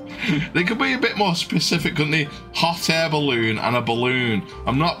 They could be a bit more specific, couldn't they? Hot air balloon and a balloon.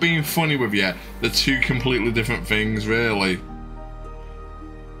 I'm not being funny with you. They're 2 completely different things, really.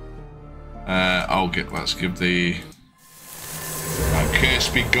 Let's give the curse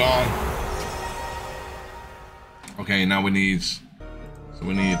be gone. Okay, now we need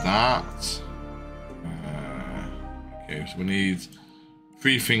that. Okay, so we need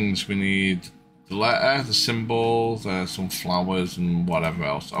 3 things. We need the letter, the symbol, some flowers, and whatever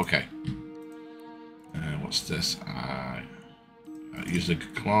else. Okay. What's this? Use the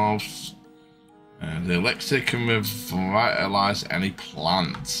gloves. The elixir can revitalize any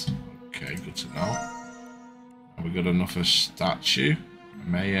plants. Okay, good to know. We got enough of statue, the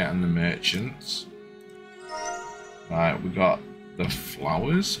mayor, and the merchants. Right, we got the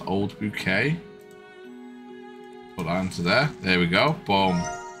flowers, old bouquet. Put that into there. There we go. Boom.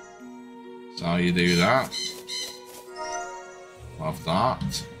 That's how you do that. Love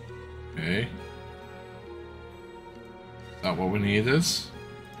that. Okay. Is that what we needed?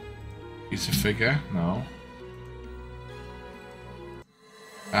 Piece of figure? No.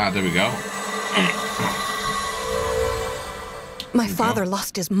 Ah, there we go. My father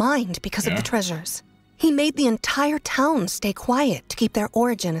lost his mind because of the treasures. He made the entire town stay quiet to keep their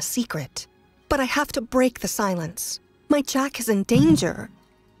origin a secret. But I have to break the silence. My Jack is in danger.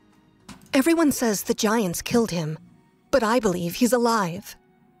 Everyone says the giants killed him, but I believe he's alive.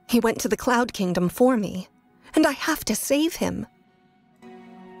 He went to the Cloud Kingdom for me, and I have to save him.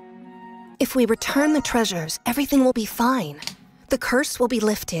 If we return the treasures, everything will be fine. The curse will be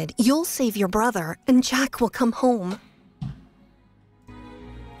lifted, you'll save your brother, and Jack will come home.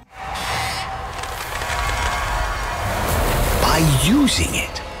 By using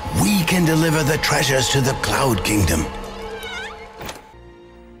it, we can deliver the treasures to the Cloud Kingdom.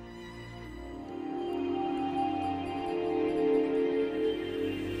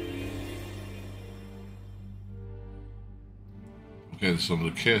 Okay, so the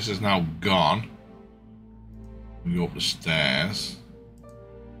curse is now gone. We go up the stairs.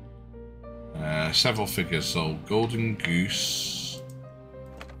 Several figures, so golden goose.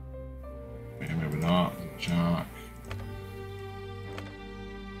 Okay, maybe not. Jack.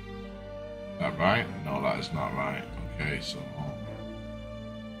 Is that right? No, that is not right. Okay, so.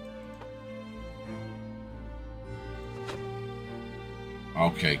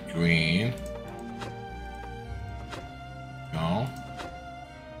 Okay, green. No.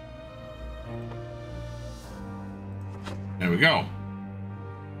 There we go.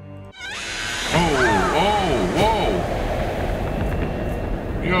 Oh, whoa.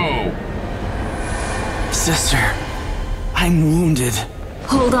 Yo. Sister, I'm wounded.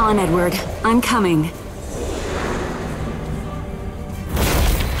 Hold on, Edward. I'm coming.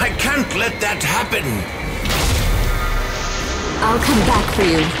 I can't let that happen. I'll come back for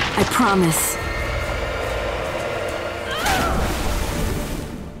you. I promise.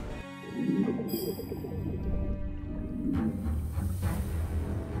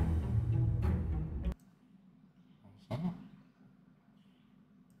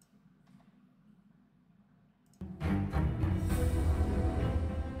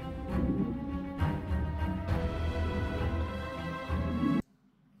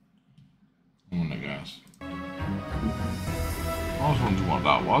 I was wondering what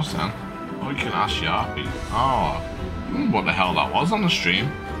that was then. Oh, you can ask Sharpie. Oh, I wonder what the hell that was on the stream.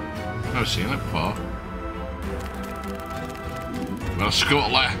 Never seen it before. Got a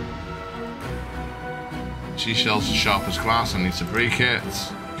scuttle. Seashell's as sharp as glass. I need to break it.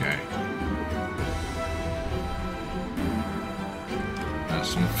 Okay.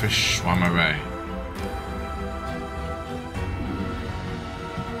 Some fish swam away.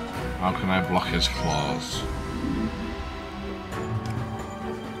 How can I block his claws?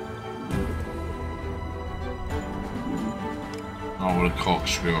 Oh, with a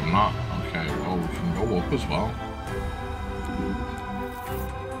corkscrew, I'm not. Okay, well, we can go up as well.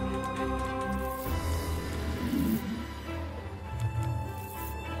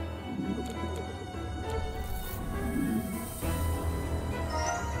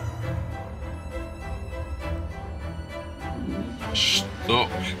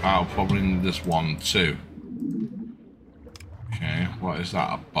 Stuck. I'll probably need this one too. Okay, what is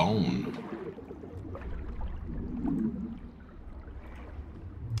that? A bone?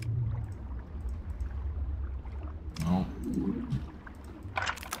 No.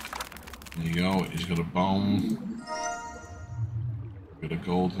 There you go, he's got a bone. Got a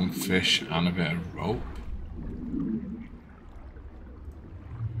golden fish and a bit of rope.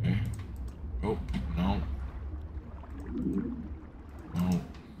 Okay. Oh, no. No.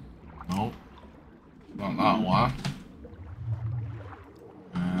 No. Not that one.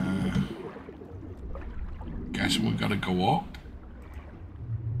 Guessing we've got to go up.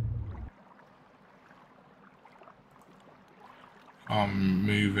 I'll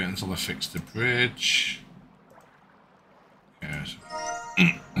move it until I fix the bridge. Okay. So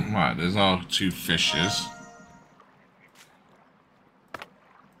right, there's our two fishes.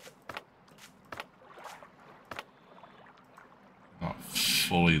 Not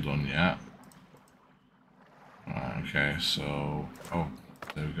fully done yet. Right, okay, so oh,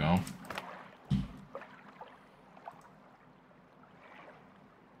 there we go.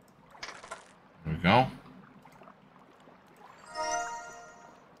 There we go.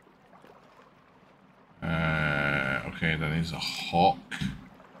 Okay, that is a hook.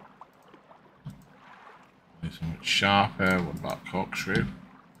 Need something sharper. What about corkscrew?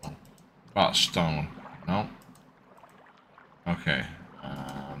 What about stone? No. Okay.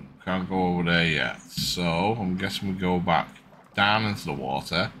 Can't go over there yet. So I'm guessing we go back down into the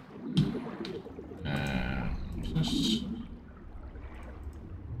water. What's this?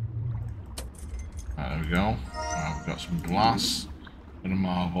 There we go. We've got some glass and a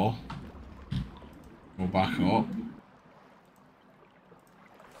marble. Go back up.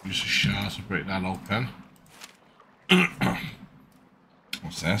 Use a shard to break that open.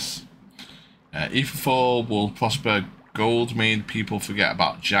 What's this? Etherfall will prosper. Gold made people forget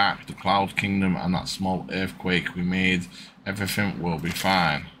about Jack, the Cloud Kingdom, and that small earthquake we made. Everything will be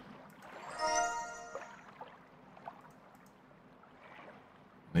fine.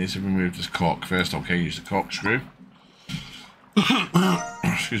 Need to remove this cork first. Okay, use the corkscrew.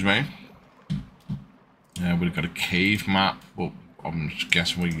 Excuse me. We've got a cave map, but I'm just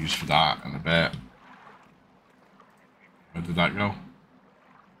guessing we'll use for that in a bit. Where did that go?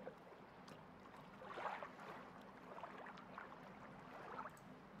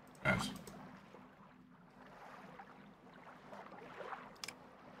 Yes.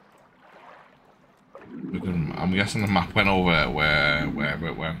 I'm guessing the map went over wherever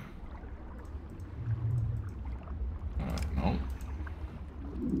it went. No.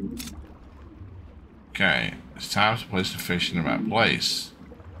 Okay, it's time to place the fish in the right place.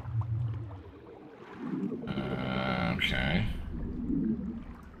 Okay.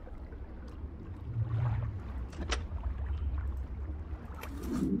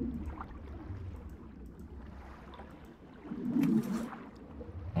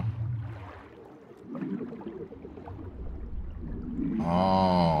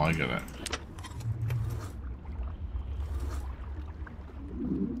 Oh, I get it.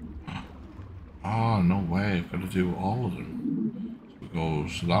 Oh, no way. I've got to do all of them.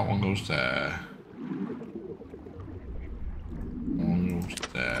 So that one goes there. One goes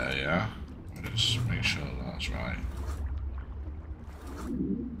there, yeah. Just make sure that's right.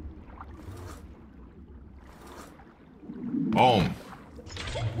 Boom.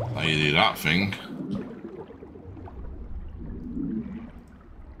 Now you do that thing.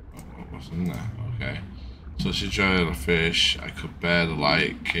 What's in there? Okay. So it's a jar of the fish. I could bear the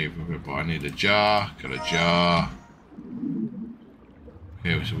light, cave of it, but I need a jar. Got a jar.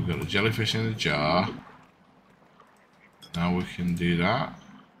 Okay, so we've got a jellyfish in the jar. Now we can do that.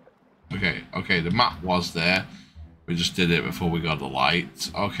 Okay, the map was there. We just did it before we got the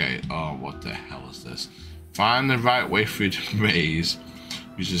light. Okay, oh, what the hell is this? Find the right way through the maze.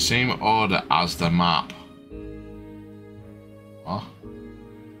 Use the same order as the map. What?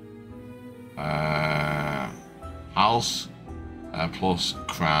 House plus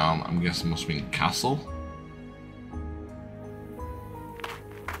crown. I'm guessing must mean castle.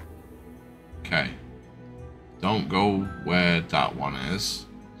 Okay. Don't go where that one is.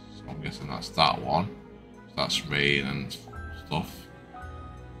 So I'm guessing that's that one. So that's rain and stuff.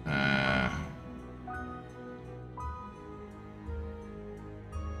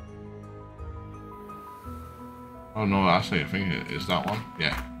 Oh no, actually I think it is that one.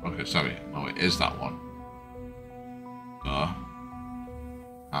 Yeah. Okay, sorry. No, it is that one.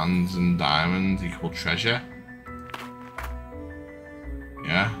 Hands and diamonds equal treasure.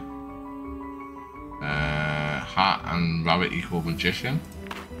 Yeah. Hat and rabbit equal magician.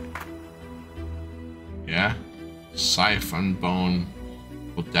 Yeah. Scythe and bone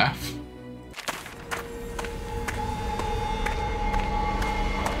for death.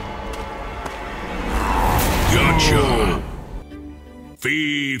 Gotcha.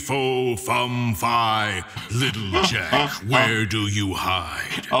 Fee, fo, fum, fi, little Jack, where do you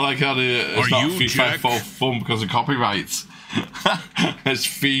hide? I like how it's not fee, fi, fo, fum because of copyrights. It's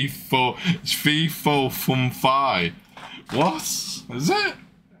fee, fo, fum, fi. What? Is it?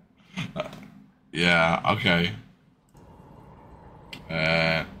 Yeah, okay.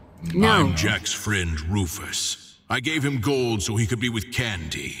 No. I'm Jack's friend Rufus. I gave him gold so he could be with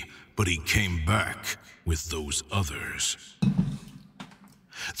Candy, but he came back with those others.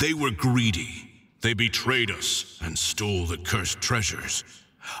 They were greedy. They betrayed us and stole the cursed treasures.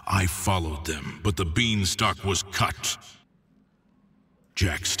 I followed them, but the beanstalk was cut.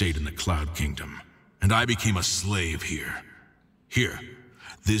 Jack stayed in the Cloud Kingdom, and I became a slave here. Here,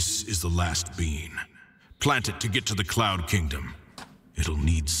 this is the last bean. Plant it to get to the Cloud Kingdom. It'll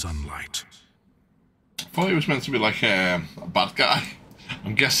need sunlight. I thought he was meant to be like a bad guy.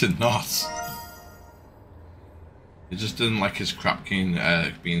 I'm guessing not. He just didn't like his crap king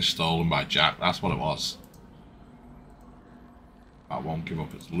being stolen by Jack. That's what it was. I won't give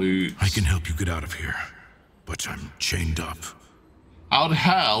up its loot. I can help you get out of here, but I'm chained up. How the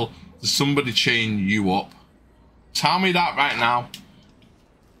hell does somebody chain you up? Tell me that right now.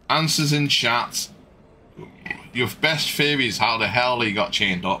 Answers in chat. Your best theory is how the hell he got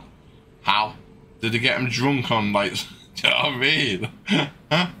chained up. How? Did they get him drunk on like Do you know what I mean?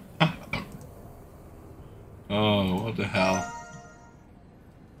 Oh, what the hell?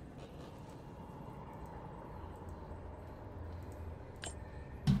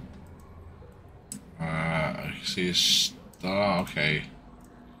 I see a star. Okay.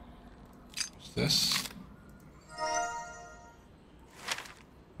 What's this?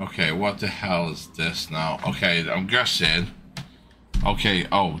 Okay, what the hell is this now? Okay, I'm guessing. Okay,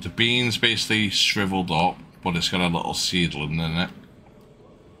 oh, the bean's basically shriveled up, but it's got a little seedling in it.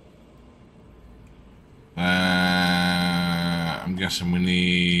 I'm guessing we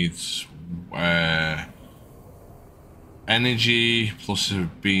need energy plus a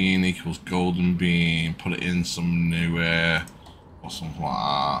bean equals golden bean. Put it in some new air or something like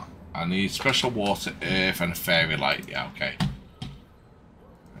that. I need special water, earth, and a fairy light. Yeah, okay.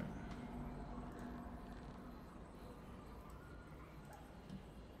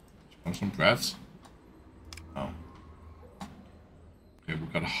 Want some bread? Oh. Okay,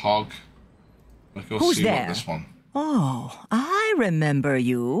 we've got a hog. Let's go Who's see there? what this one. Oh, I remember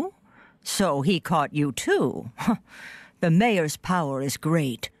you. So he caught you too. The mayor's power is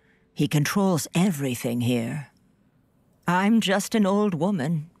great. He controls everything here. I'm just an old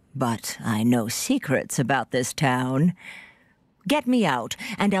woman, but I know secrets about this town. Get me out,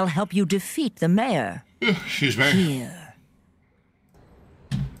 and I'll help you defeat the mayor. Excuse me. Here.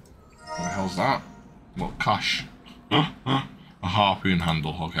 What the hell's that? What, cash? A harpoon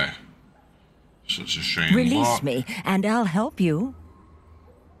handle, okay. Such a shame. Release me, and I'll help you.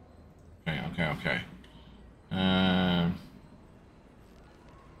 Okay.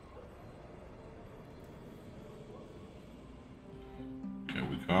 Okay,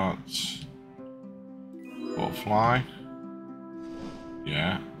 we got butterfly.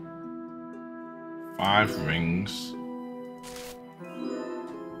 Yeah. 5 rings.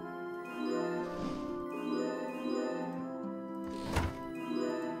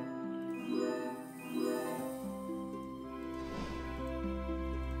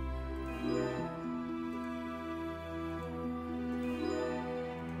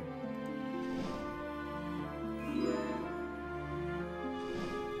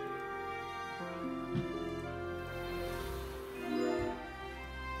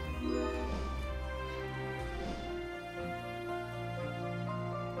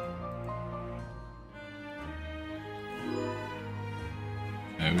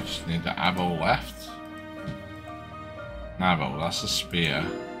 We just need the arrow left. An arrow, that's a spear.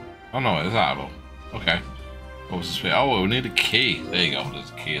 Oh no, it is an arrow. Okay. What was the spear? Oh, we need a key. There you go, there's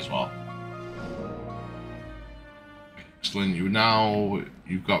a key as well. Excellent,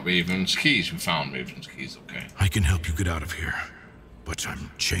 you've got Raven's keys. We found Raven's keys, okay. I can help you get out of here, but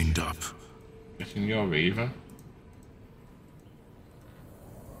I'm chained up. Getting your Raven.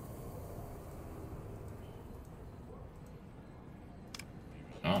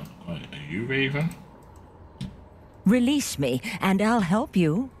 Oh, are you Raven? Release me, and I'll help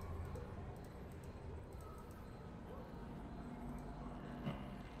you.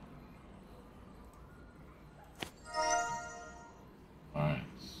 Alright.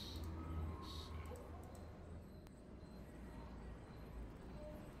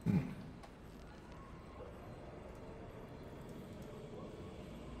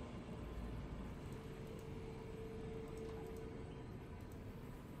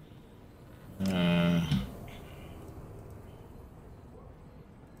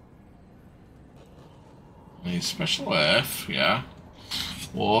 Need special earth, yeah.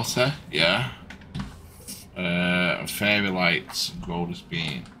 Water, yeah. Fairy lights, golden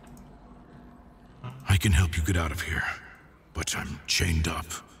bean. I can help you get out of here, but I'm chained up.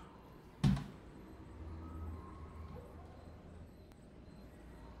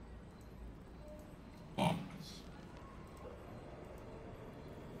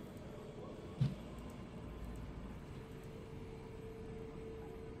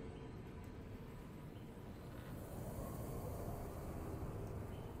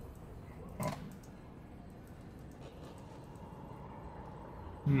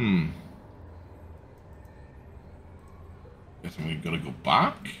 Guessing we've got to go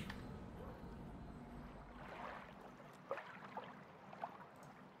back.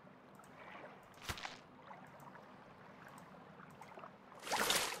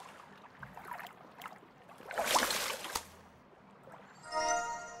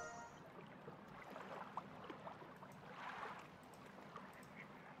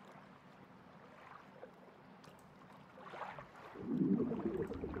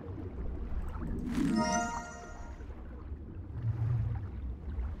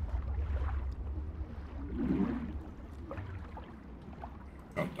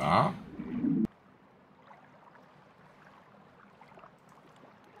 Got that.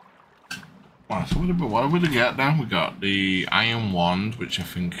 Right, so what did we get then? We got the iron wand, which I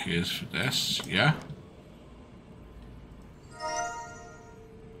think is for this, yeah?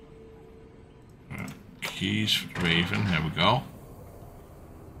 Keys for the raven, here we go.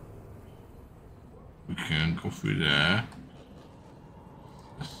 We can go through there.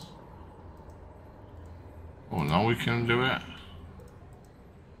 Oh, now we can do it.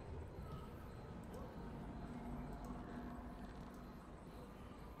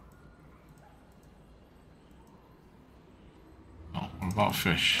 Oh, what about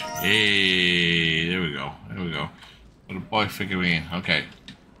fish? Hey, there we go. There we go. Got a boy figurine. Okay.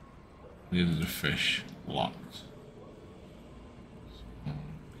 Needed a fish. Locked. No.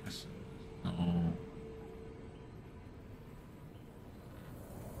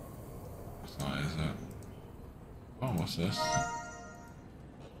 That's not it, is it? Oh, what's this?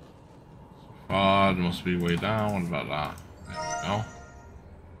 There must be way down. What about that? There we go.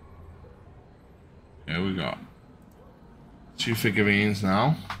 Here we go. 2 figurines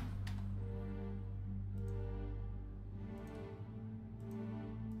now.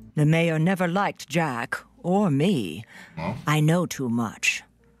 The mayor never liked Jack, or me. Oh. I know too much.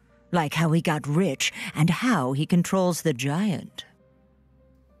 Like how he got rich, and how he controls the giant.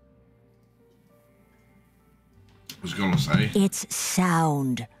 I was gonna say. It's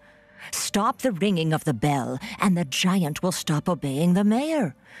sound. Stop the ringing of the bell, and the giant will stop obeying the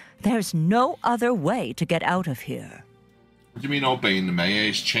mayor. There's no other way to get out of here. What do you mean obeying the mayor?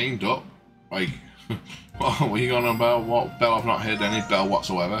 He's chained up. Like, what are you going on about? What bell? I've not heard any bell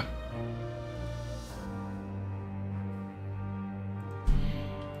whatsoever.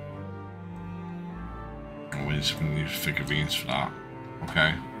 Oh, we're just going to use figurines for that.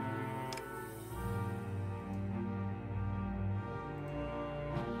 Okay.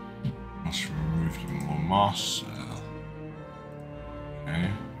 Let's remove the more moss. Okay.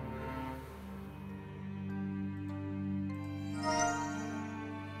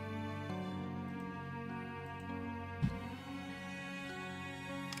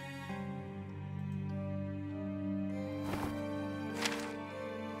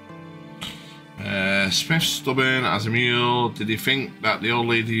 Smith's stubborn as a mule. Did he think that the old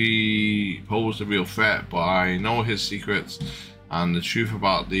lady posed a real threat? But I know his secrets and the truth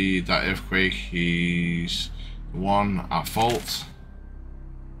about that earthquake. He's the one at fault.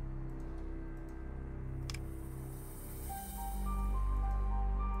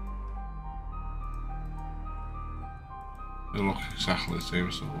 They look exactly the same,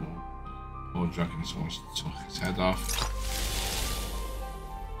 so poor dragon someone took his head off.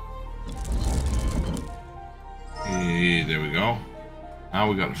 Hey, there we go. Now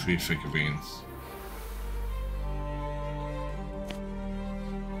we got the 3 figurines.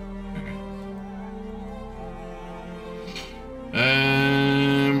 Okay.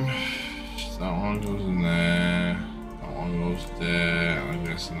 That one goes in there. That one goes there. I'm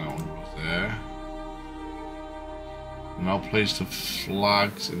guessing that one goes there. And I'll place the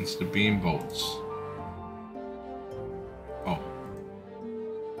flags into the beam boats. Oh.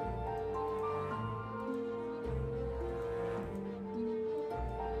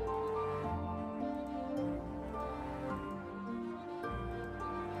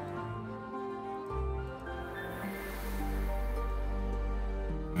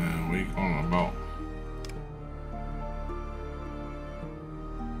 What are you calling about?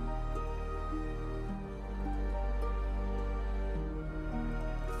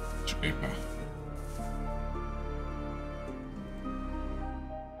 Scraper.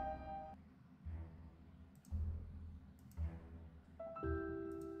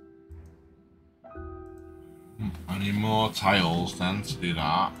 I need more tiles then to do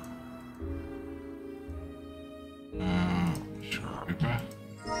that. Scraper.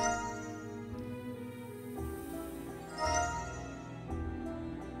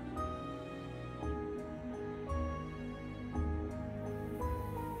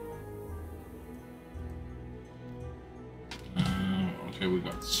 Okay, we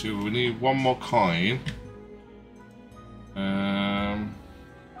got 2. We need 1 more coin.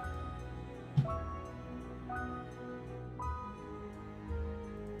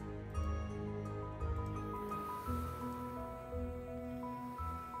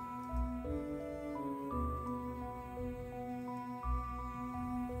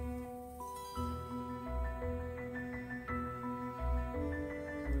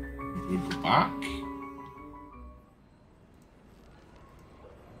 We go back.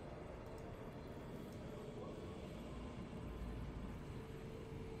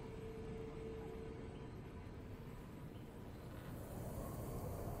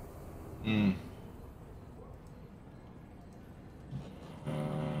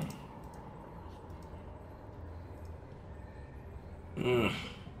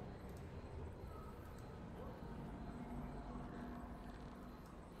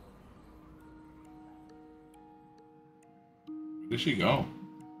 Where'd she go?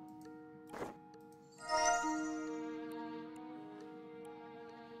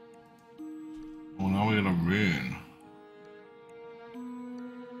 Oh, now we're gonna ruin.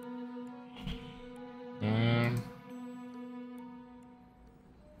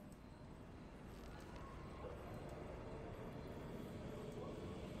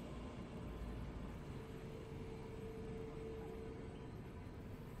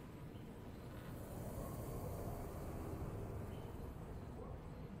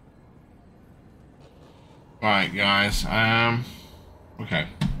 Right, guys. Okay.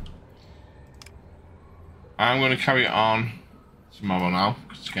 I'm going to carry it on tomorrow now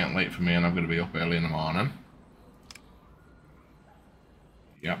because it's getting late for me and I'm going to be up early in the morning.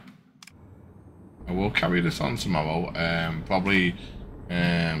 Yep. I will carry this on tomorrow. Probably.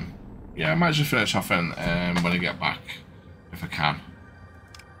 Yeah, I might just finish off and when I get back, if I can.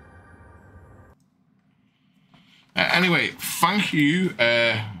 Anyway, thank you,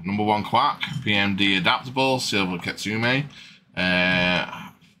 number one Quack, PMD Adaptable, Silver Ketsume.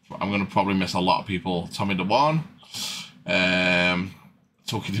 I'm going to probably miss a lot of people. Tommy the One,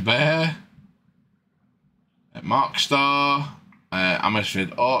 Toki the Bear, Markstar,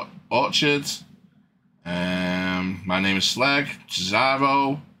 Amishford Orchard, my name is Slag,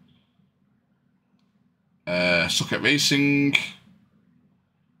 Cesaro, Suck at Racing,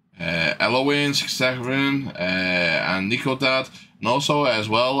 Eloin 67, and Nico Dad, and also as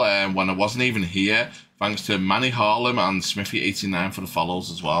well when I wasn't even here, thanks to Manny Harlem and Smithy89 for the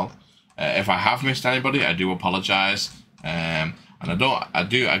follows as well. If I have missed anybody, I do apologize. And I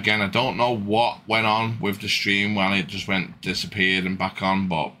don't know what went on with the stream when it just disappeared and back on,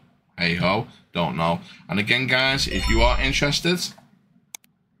 but hey ho, don't know. And again, guys, if you are interested,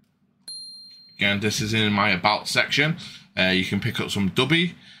 again, this is in my about section. You can pick up some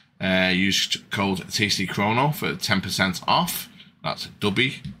Dubby. Use code TastyChrono for 10% off. That's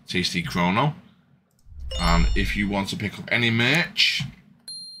Dubby TastyChrono. And if you want to pick up any merch,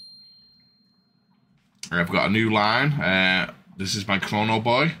 I've got a new line. This is my Chrono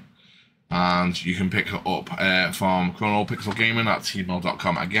Boy, and you can pick it up from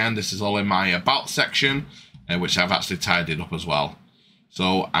chronopixelgaming@gmail.com. Again, this is all in my about section, which I've actually tidied up as well.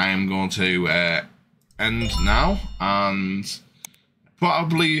 So I am going to end now and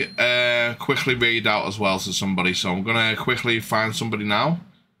probably quickly raid out as well to somebody. So I'm going to quickly find somebody now.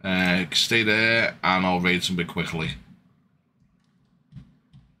 Stay there and I'll raid somebody quickly.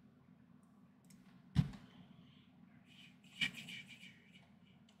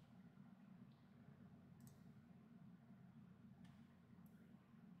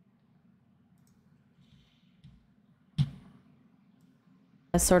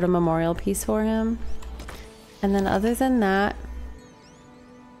 A sort of memorial piece for him. And then other than that...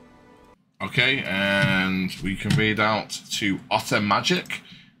 Okay, and we can read out to Otter Magic,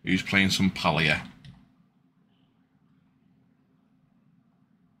 who's playing some Palia.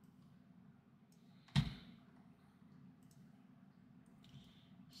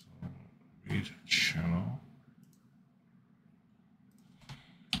 So, read channel.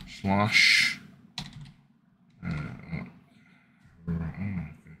 Slash.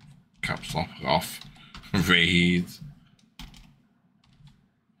 Caps lock off. Read.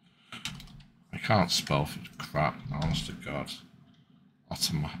 I can't spell for crap, honest to God.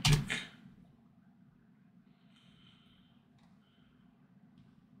 Automatic.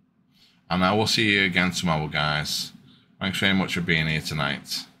 And I will see you again tomorrow, guys. Thanks very much for being here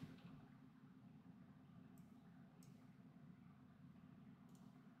tonight.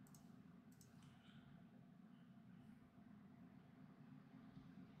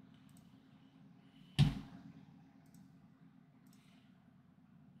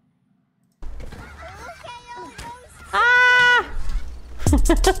 Ah!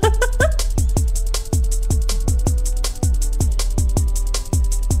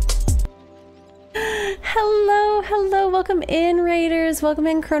 Hello, welcome in, Raiders. Welcome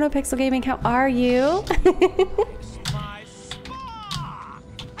in, Chrono Pixel Gaming. How are you?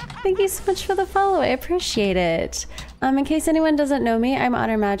 Thank you so much for the follow. I appreciate it. In case anyone doesn't know me, I'm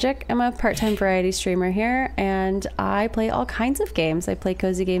Otter Magic. I'm a part-time variety streamer here, and I play all kinds of games. I play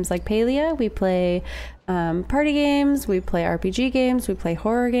cozy games like Palia. We play party games. We play RPG games. We play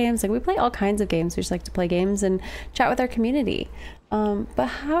horror games. Like, we play all kinds of games. We just like to play games and chat with our community. But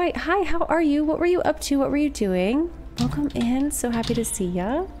hi, how are you? What were you up to? What were you doing? Welcome in. So happy to see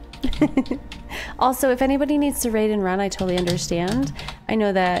ya. Also, if anybody needs to raid and run, I totally understand. I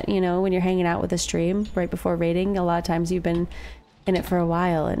know that, you know, when you're hanging out with a stream right before raiding, a lot of times you've been in it for a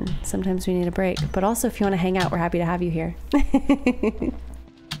while and sometimes we need a break. But also, if you want to hang out, we're happy to have you here.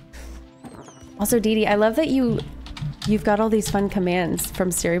 Also, Dee Dee, I love that you You've got all these fun commands from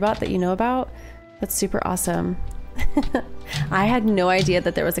SteriBot that you know about. That's super awesome. I had no idea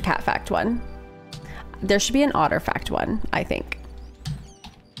that there was a cat fact one. There should be an otter fact one, I think.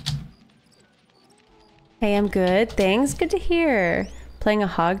 Hey, I'm good. Thanks. Good to hear. Playing a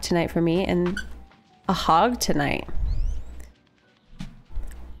hog tonight for me, and a hog tonight.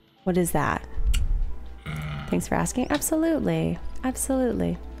 What is that? Thanks for asking. Absolutely.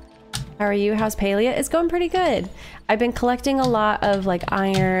 Absolutely. How are you? How's Palea? It's going pretty good. I've been collecting a lot of like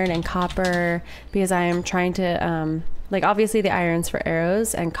iron and copper because I am trying to, like obviously the iron's for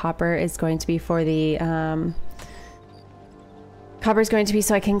arrows and copper is going to be for the, copper is going to be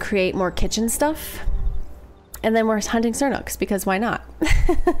so I can create more kitchen stuff. And then we're hunting Cernooks because why not?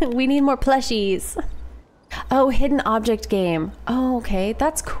 We need more plushies. Oh, hidden object game. Oh, okay.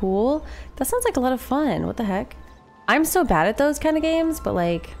 That's cool. That sounds like a lot of fun. What the heck? I'm so bad at those kind of games, but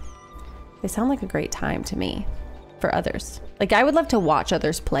like, they sound like a great time to me for others. Like, I would love to watch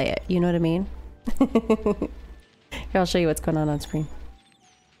others play it. You know what I mean? Here, I'll show you what's going on screen.